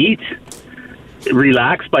catchy beat.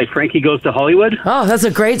 Relax by Frankie Goes to Hollywood. Oh, that's a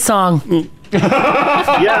great song.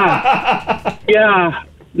 Yeah,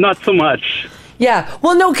 not so much. Yeah.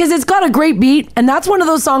 Well, no, because it's got a great beat, and that's one of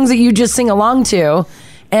those songs that you just sing along to.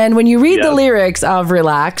 And when you read the lyrics of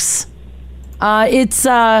Relax, it's,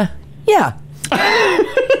 yeah.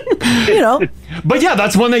 You know. But yeah,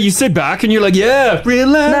 that's one that you sit back and you're like, yeah,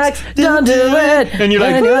 relax, don't do it. And you're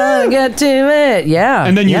like, when you wanna get to it. Yeah.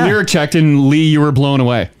 and then you lyric checked and Lee, you were blown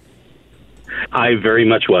away. I very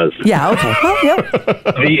much was. Yeah, okay. Well, yeah.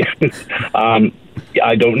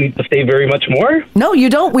 I don't need to say very much more. No, you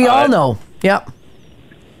don't. We all know. Yep.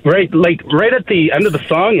 Right, like right at the end of the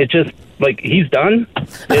song, it just like he's done.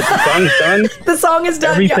 The song's done. The song is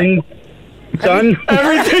done. Everything done.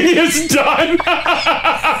 Everything is done.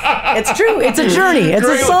 It's true. It's a journey. It's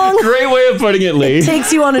a song. Great way of putting it, Lee. It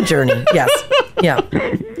takes you on a journey. Yes. Yeah.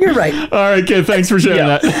 You're right. All right, kid. Thanks for sharing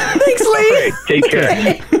that. Thanks, Lee. Take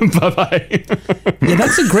care. Bye-bye. Yeah,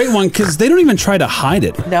 that's a great one because they don't even try to hide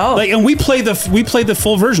it. No. Like, and we play the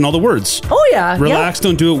full version, all the words. Oh yeah. Relax.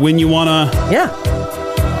 Don't do it when you wanna. Yeah.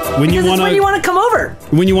 When you Because it's wanna. when you want to come over.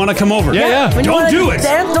 When you wanna come over. When you Don't wanna do it.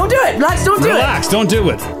 Dan, don't do it. Relax. Don't do it. Relax. Don't do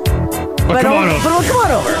it. But come on over. But come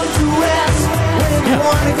on over.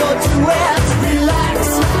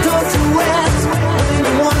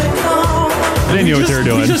 They knew what they were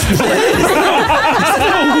doing. Isn't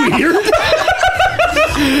that weird?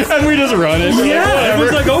 And we just run it. Yeah, it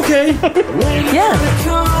was like, okay. Yeah.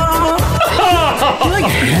 He like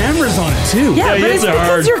hammers on it too. Yeah, but it's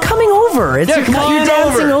because you're coming over. It's Yeah, come on you're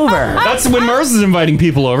dancing over. That's when Mars is inviting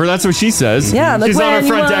people over. That's what she says. Yeah, like she's on her when you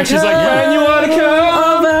front wanna deck. She's like, come when you want to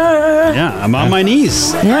come over. Yeah, I'm on my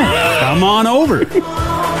knees. Yeah. Come on over.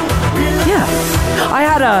 Yeah.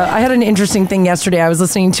 I had an interesting thing yesterday. I was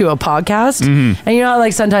listening to a podcast, and you know how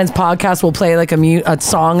like sometimes podcasts will play like a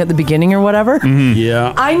song at the beginning or whatever.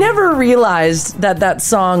 Yeah. I never realized that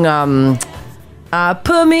song,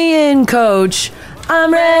 "Put Me In, Coach,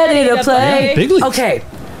 I'm ready to play." Yeah, big leagues. Okay,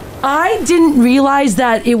 I didn't realize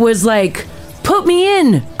that it was like "Put me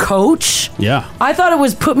in, Coach." Yeah. I thought it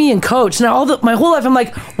was "Put me in, Coach." Now my whole life I'm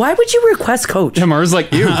like, why would you request Coach? Yeah, Mars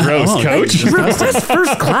like, ew, gross, Oh, coach. Like, request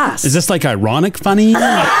first class. Is this like ironic funny? And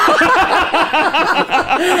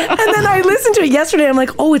then I listened to it yesterday. I'm like,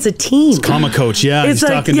 oh, it's a team. Comma coach, yeah. It's he's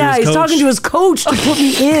like, talking to his he's coach. talking to his coach to put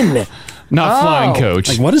me in. Not flying coach.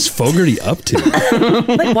 Like, what is Fogarty up to?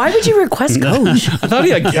 Like, why would you request Coach? I thought he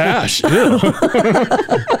had cash. Ew.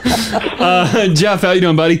 Jeff, how you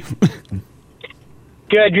doing, buddy?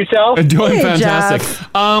 Good, yourself? Doing Hey, fantastic.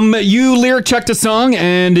 You lyric checked a song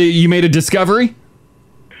and you made a discovery?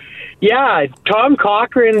 Yeah, Tom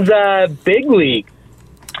Cochran's Big League.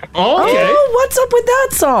 Oh, okay. Oh, what's up with that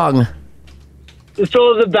song?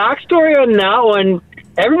 So the backstory on that one,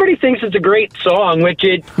 everybody thinks it's a great song, which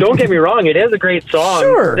don't get me wrong, it is a great song.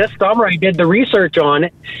 Sure. This summer I did the research on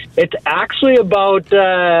it. It's actually about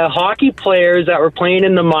hockey players that were playing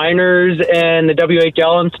in the minors and the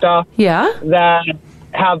WHL and stuff. Yeah. That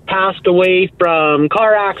have passed away from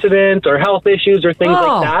car accidents or health issues or things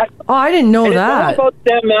like that. Oh, I didn't know that. It's all about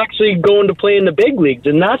them actually going to play in the big leagues,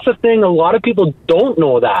 and that's the thing. A lot of people don't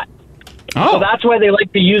know that. So that's why they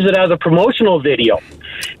like to use it as a promotional video.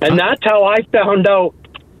 And that's how I found out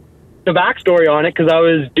the backstory on it, because I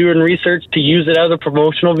was doing research to use it as a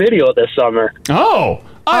promotional video this summer. Oh,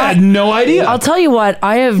 I had no idea. I'll tell you what,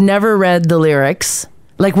 I have never read the lyrics.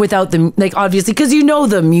 Like without the, like obviously, because you know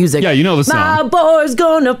the music. Yeah, you know the song. My boy's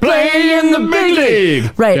gonna play in the big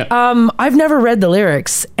league. Right. Yeah. I've never read the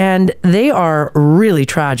lyrics, and they are really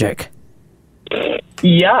tragic.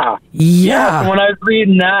 Yeah. Yeah. When I was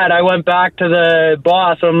reading that, I went back to the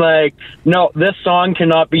boss. I'm like, no, this song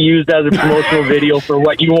cannot be used as a promotional video for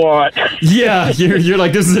what you want. Yeah, you're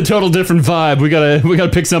like, this is a total different vibe. We gotta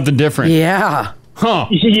pick something different. Yeah. Huh.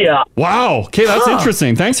 Yeah. Wow. Okay, that's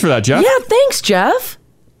interesting. Thanks for that, Jeff. Yeah, thanks, Jeff.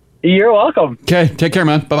 You're welcome. Okay, take care,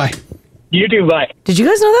 man. Bye-bye. You too, bye. Did you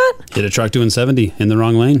guys know that? Hit a truck doing 70 in the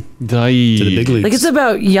wrong lane. To the big leagues. Like it's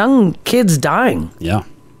about young kids dying. Yeah.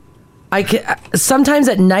 Sometimes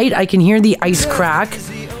at night I can hear the ice crack.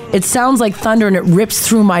 It sounds like thunder and it rips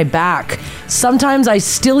through my back. Sometimes I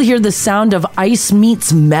still hear the sound of ice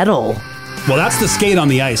meets metal. Well, that's the skate on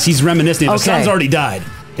the ice. He's reminiscing. The son's already died.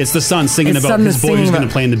 It's the son singing about his boy who's going to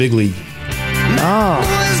play in the big league.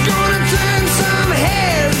 Oh.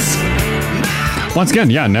 Once again,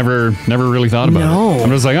 yeah, never really thought about it. I'm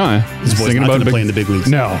just like, his boy's thinking not about going to play in the big leagues.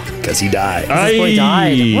 No, because he died. His boy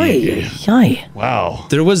died. Oy. Wow.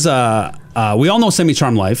 There was we all know Semi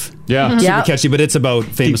Charm Life. Yeah. Mhm. Super Yeah. catchy, but it's about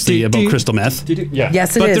famously about crystal meth. Yeah.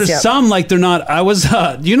 Yes, it but is, there's yeah. some like they're not. I was.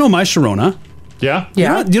 Do you know My Sharona? Yeah.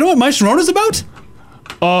 Yeah. Do you know what My Sharona's about?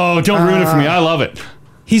 Oh, don't ruin it for me. I love it.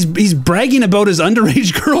 He's bragging about his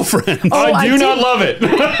underage girlfriend. I do not love it.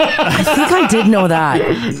 I think I did know that.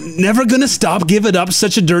 Never gonna stop, give it up,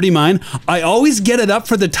 such a dirty mind. I always get it up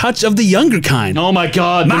for the touch of the younger kind. Oh my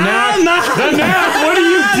God, the knack, what are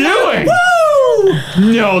you doing?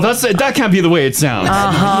 Woo! No, that can't be the way it sounds.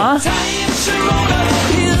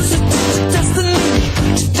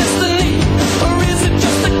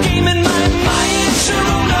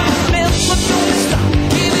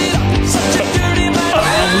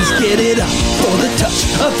 Get it up for the touch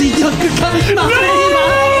of the younger kind.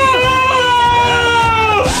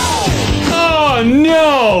 Oh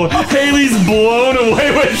no! Haley's blown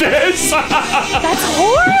away with this. That's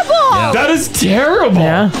horrible. Yeah. That is terrible.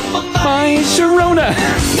 Yeah. My Sharona.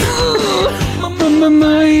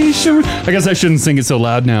 I guess I shouldn't sing it so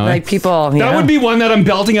loud now. Like people, That would be one that I'm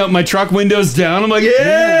belting out my truck windows down. I'm like,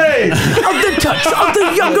 hey! Of the touch of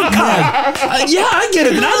the younger kind. Yeah, I get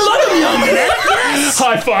it. And I love him younger. Yes.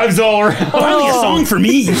 High fives all around. Finally a song for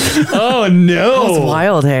me. Oh no! That's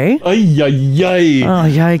wild, hey? Ay, ay, ay. Oh,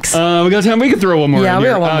 yikes. We got time. We can throw one more. Yeah, in we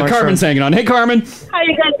here. got one more, Carmen's sure. hanging on. Hey, Carmen. How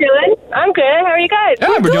you guys doing? I'm good. How are you guys?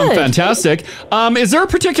 Yeah, we're doing fantastic. Is there a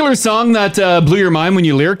particular song that blew your mind when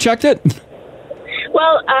you lyric checked it?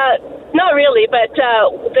 Well, not really, but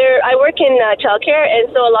I work in childcare, and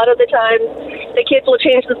so a lot of the time the kids will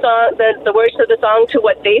change the song, the words to the song to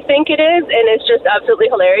what they think it is, and it's just absolutely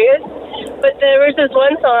hilarious. But there was this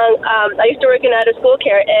one song, I used to work in out of school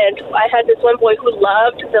care, and I had this one boy who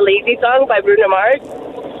loved the Lazy song by Bruno Mars.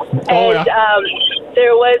 And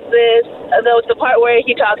there was the part where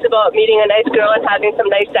he talks about meeting a nice girl and having some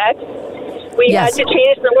nice sex. We had to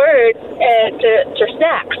change the words to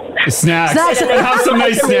snacks. Snacks. Have some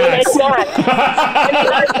nice snacks.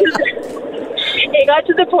 It got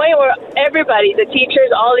to the point where everybody, the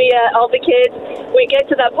teachers, all the kids, we get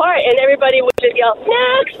to that part and everybody would just yell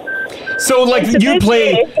snacks. So like you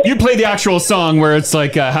play the actual song where it's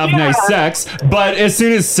like have nice sex, but as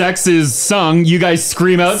soon as sex is sung, you guys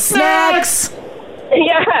scream out snacks.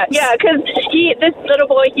 Yeah, because this little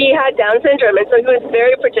boy, he had Down syndrome, and so he was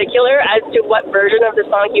very particular as to what version of the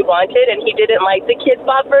song he wanted, and he didn't like the Kids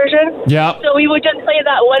Bop version. Yeah. So we would just play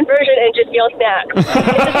that one version and just yell snacks.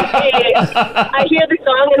 I hear the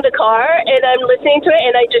song in the car, and I'm listening to it,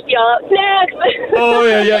 and I just yell out snacks. Oh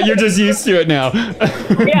yeah, you're just used to it now.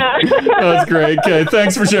 Yeah. That's great. Okay,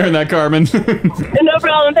 thanks for sharing that, Carmen. No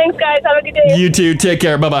problem. Thanks, guys. Have a good day. You too. Take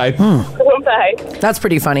care. Bye-bye. Bye. That's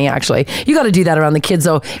pretty funny, actually. You got to do that around the kids,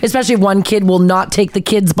 though, especially if one kid will not take the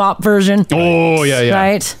Kids Bop version. Oh, yeah.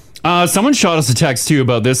 Right? Someone shot us a text, too,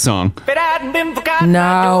 about this song.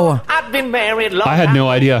 No. I had no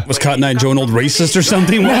idea. Was Cotton Eye Joe an old racist or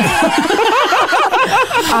something?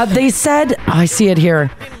 They said, I see it here.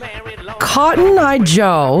 Cotton Eye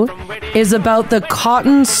Joe is about the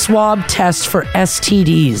cotton swab test for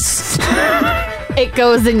STDs. It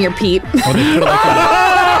goes in your peep.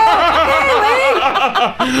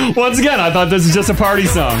 Once again, I thought this was just a party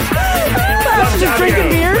song. Just drinking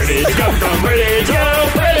beers.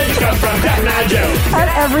 At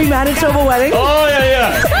every Manitoba wedding. Oh,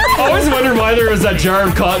 yeah. I always wondered why there was that jar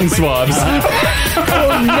of cotton swabs.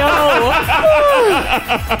 Oh, no.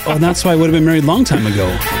 Oh, and that's why I would have been married a long time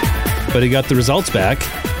ago. But he got the results back.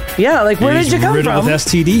 Yeah, like, where did you come riddled from? with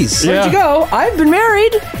STDs. Where'd you go? I've been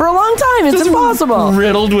married for a long time. It's impossible.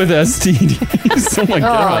 Riddled with STDs. Oh, my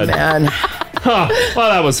God. Oh, man. Huh. Well,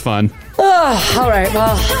 that was fun. Oh, all right,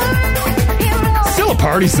 well. Still a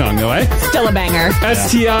party song, though, eh? Still a banger.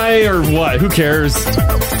 STI or what? Who cares?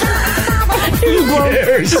 Who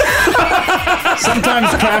cares? Sometimes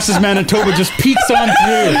Crash's Manitoba just peeks on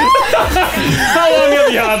through. How long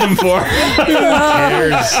have you had them for? Who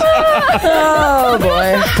cares? Oh,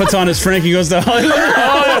 boy. Puts on his Frankie, goes to Hollywood.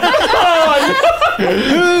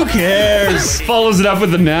 Who cares? Follows it up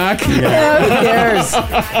with the knack. Yeah, who cares?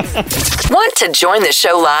 Want to join the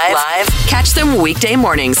show live? Catch them weekday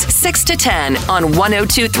mornings, 6 to 10 on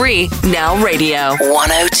 102.3 Now Radio.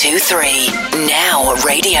 102.3 Now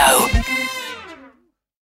Radio.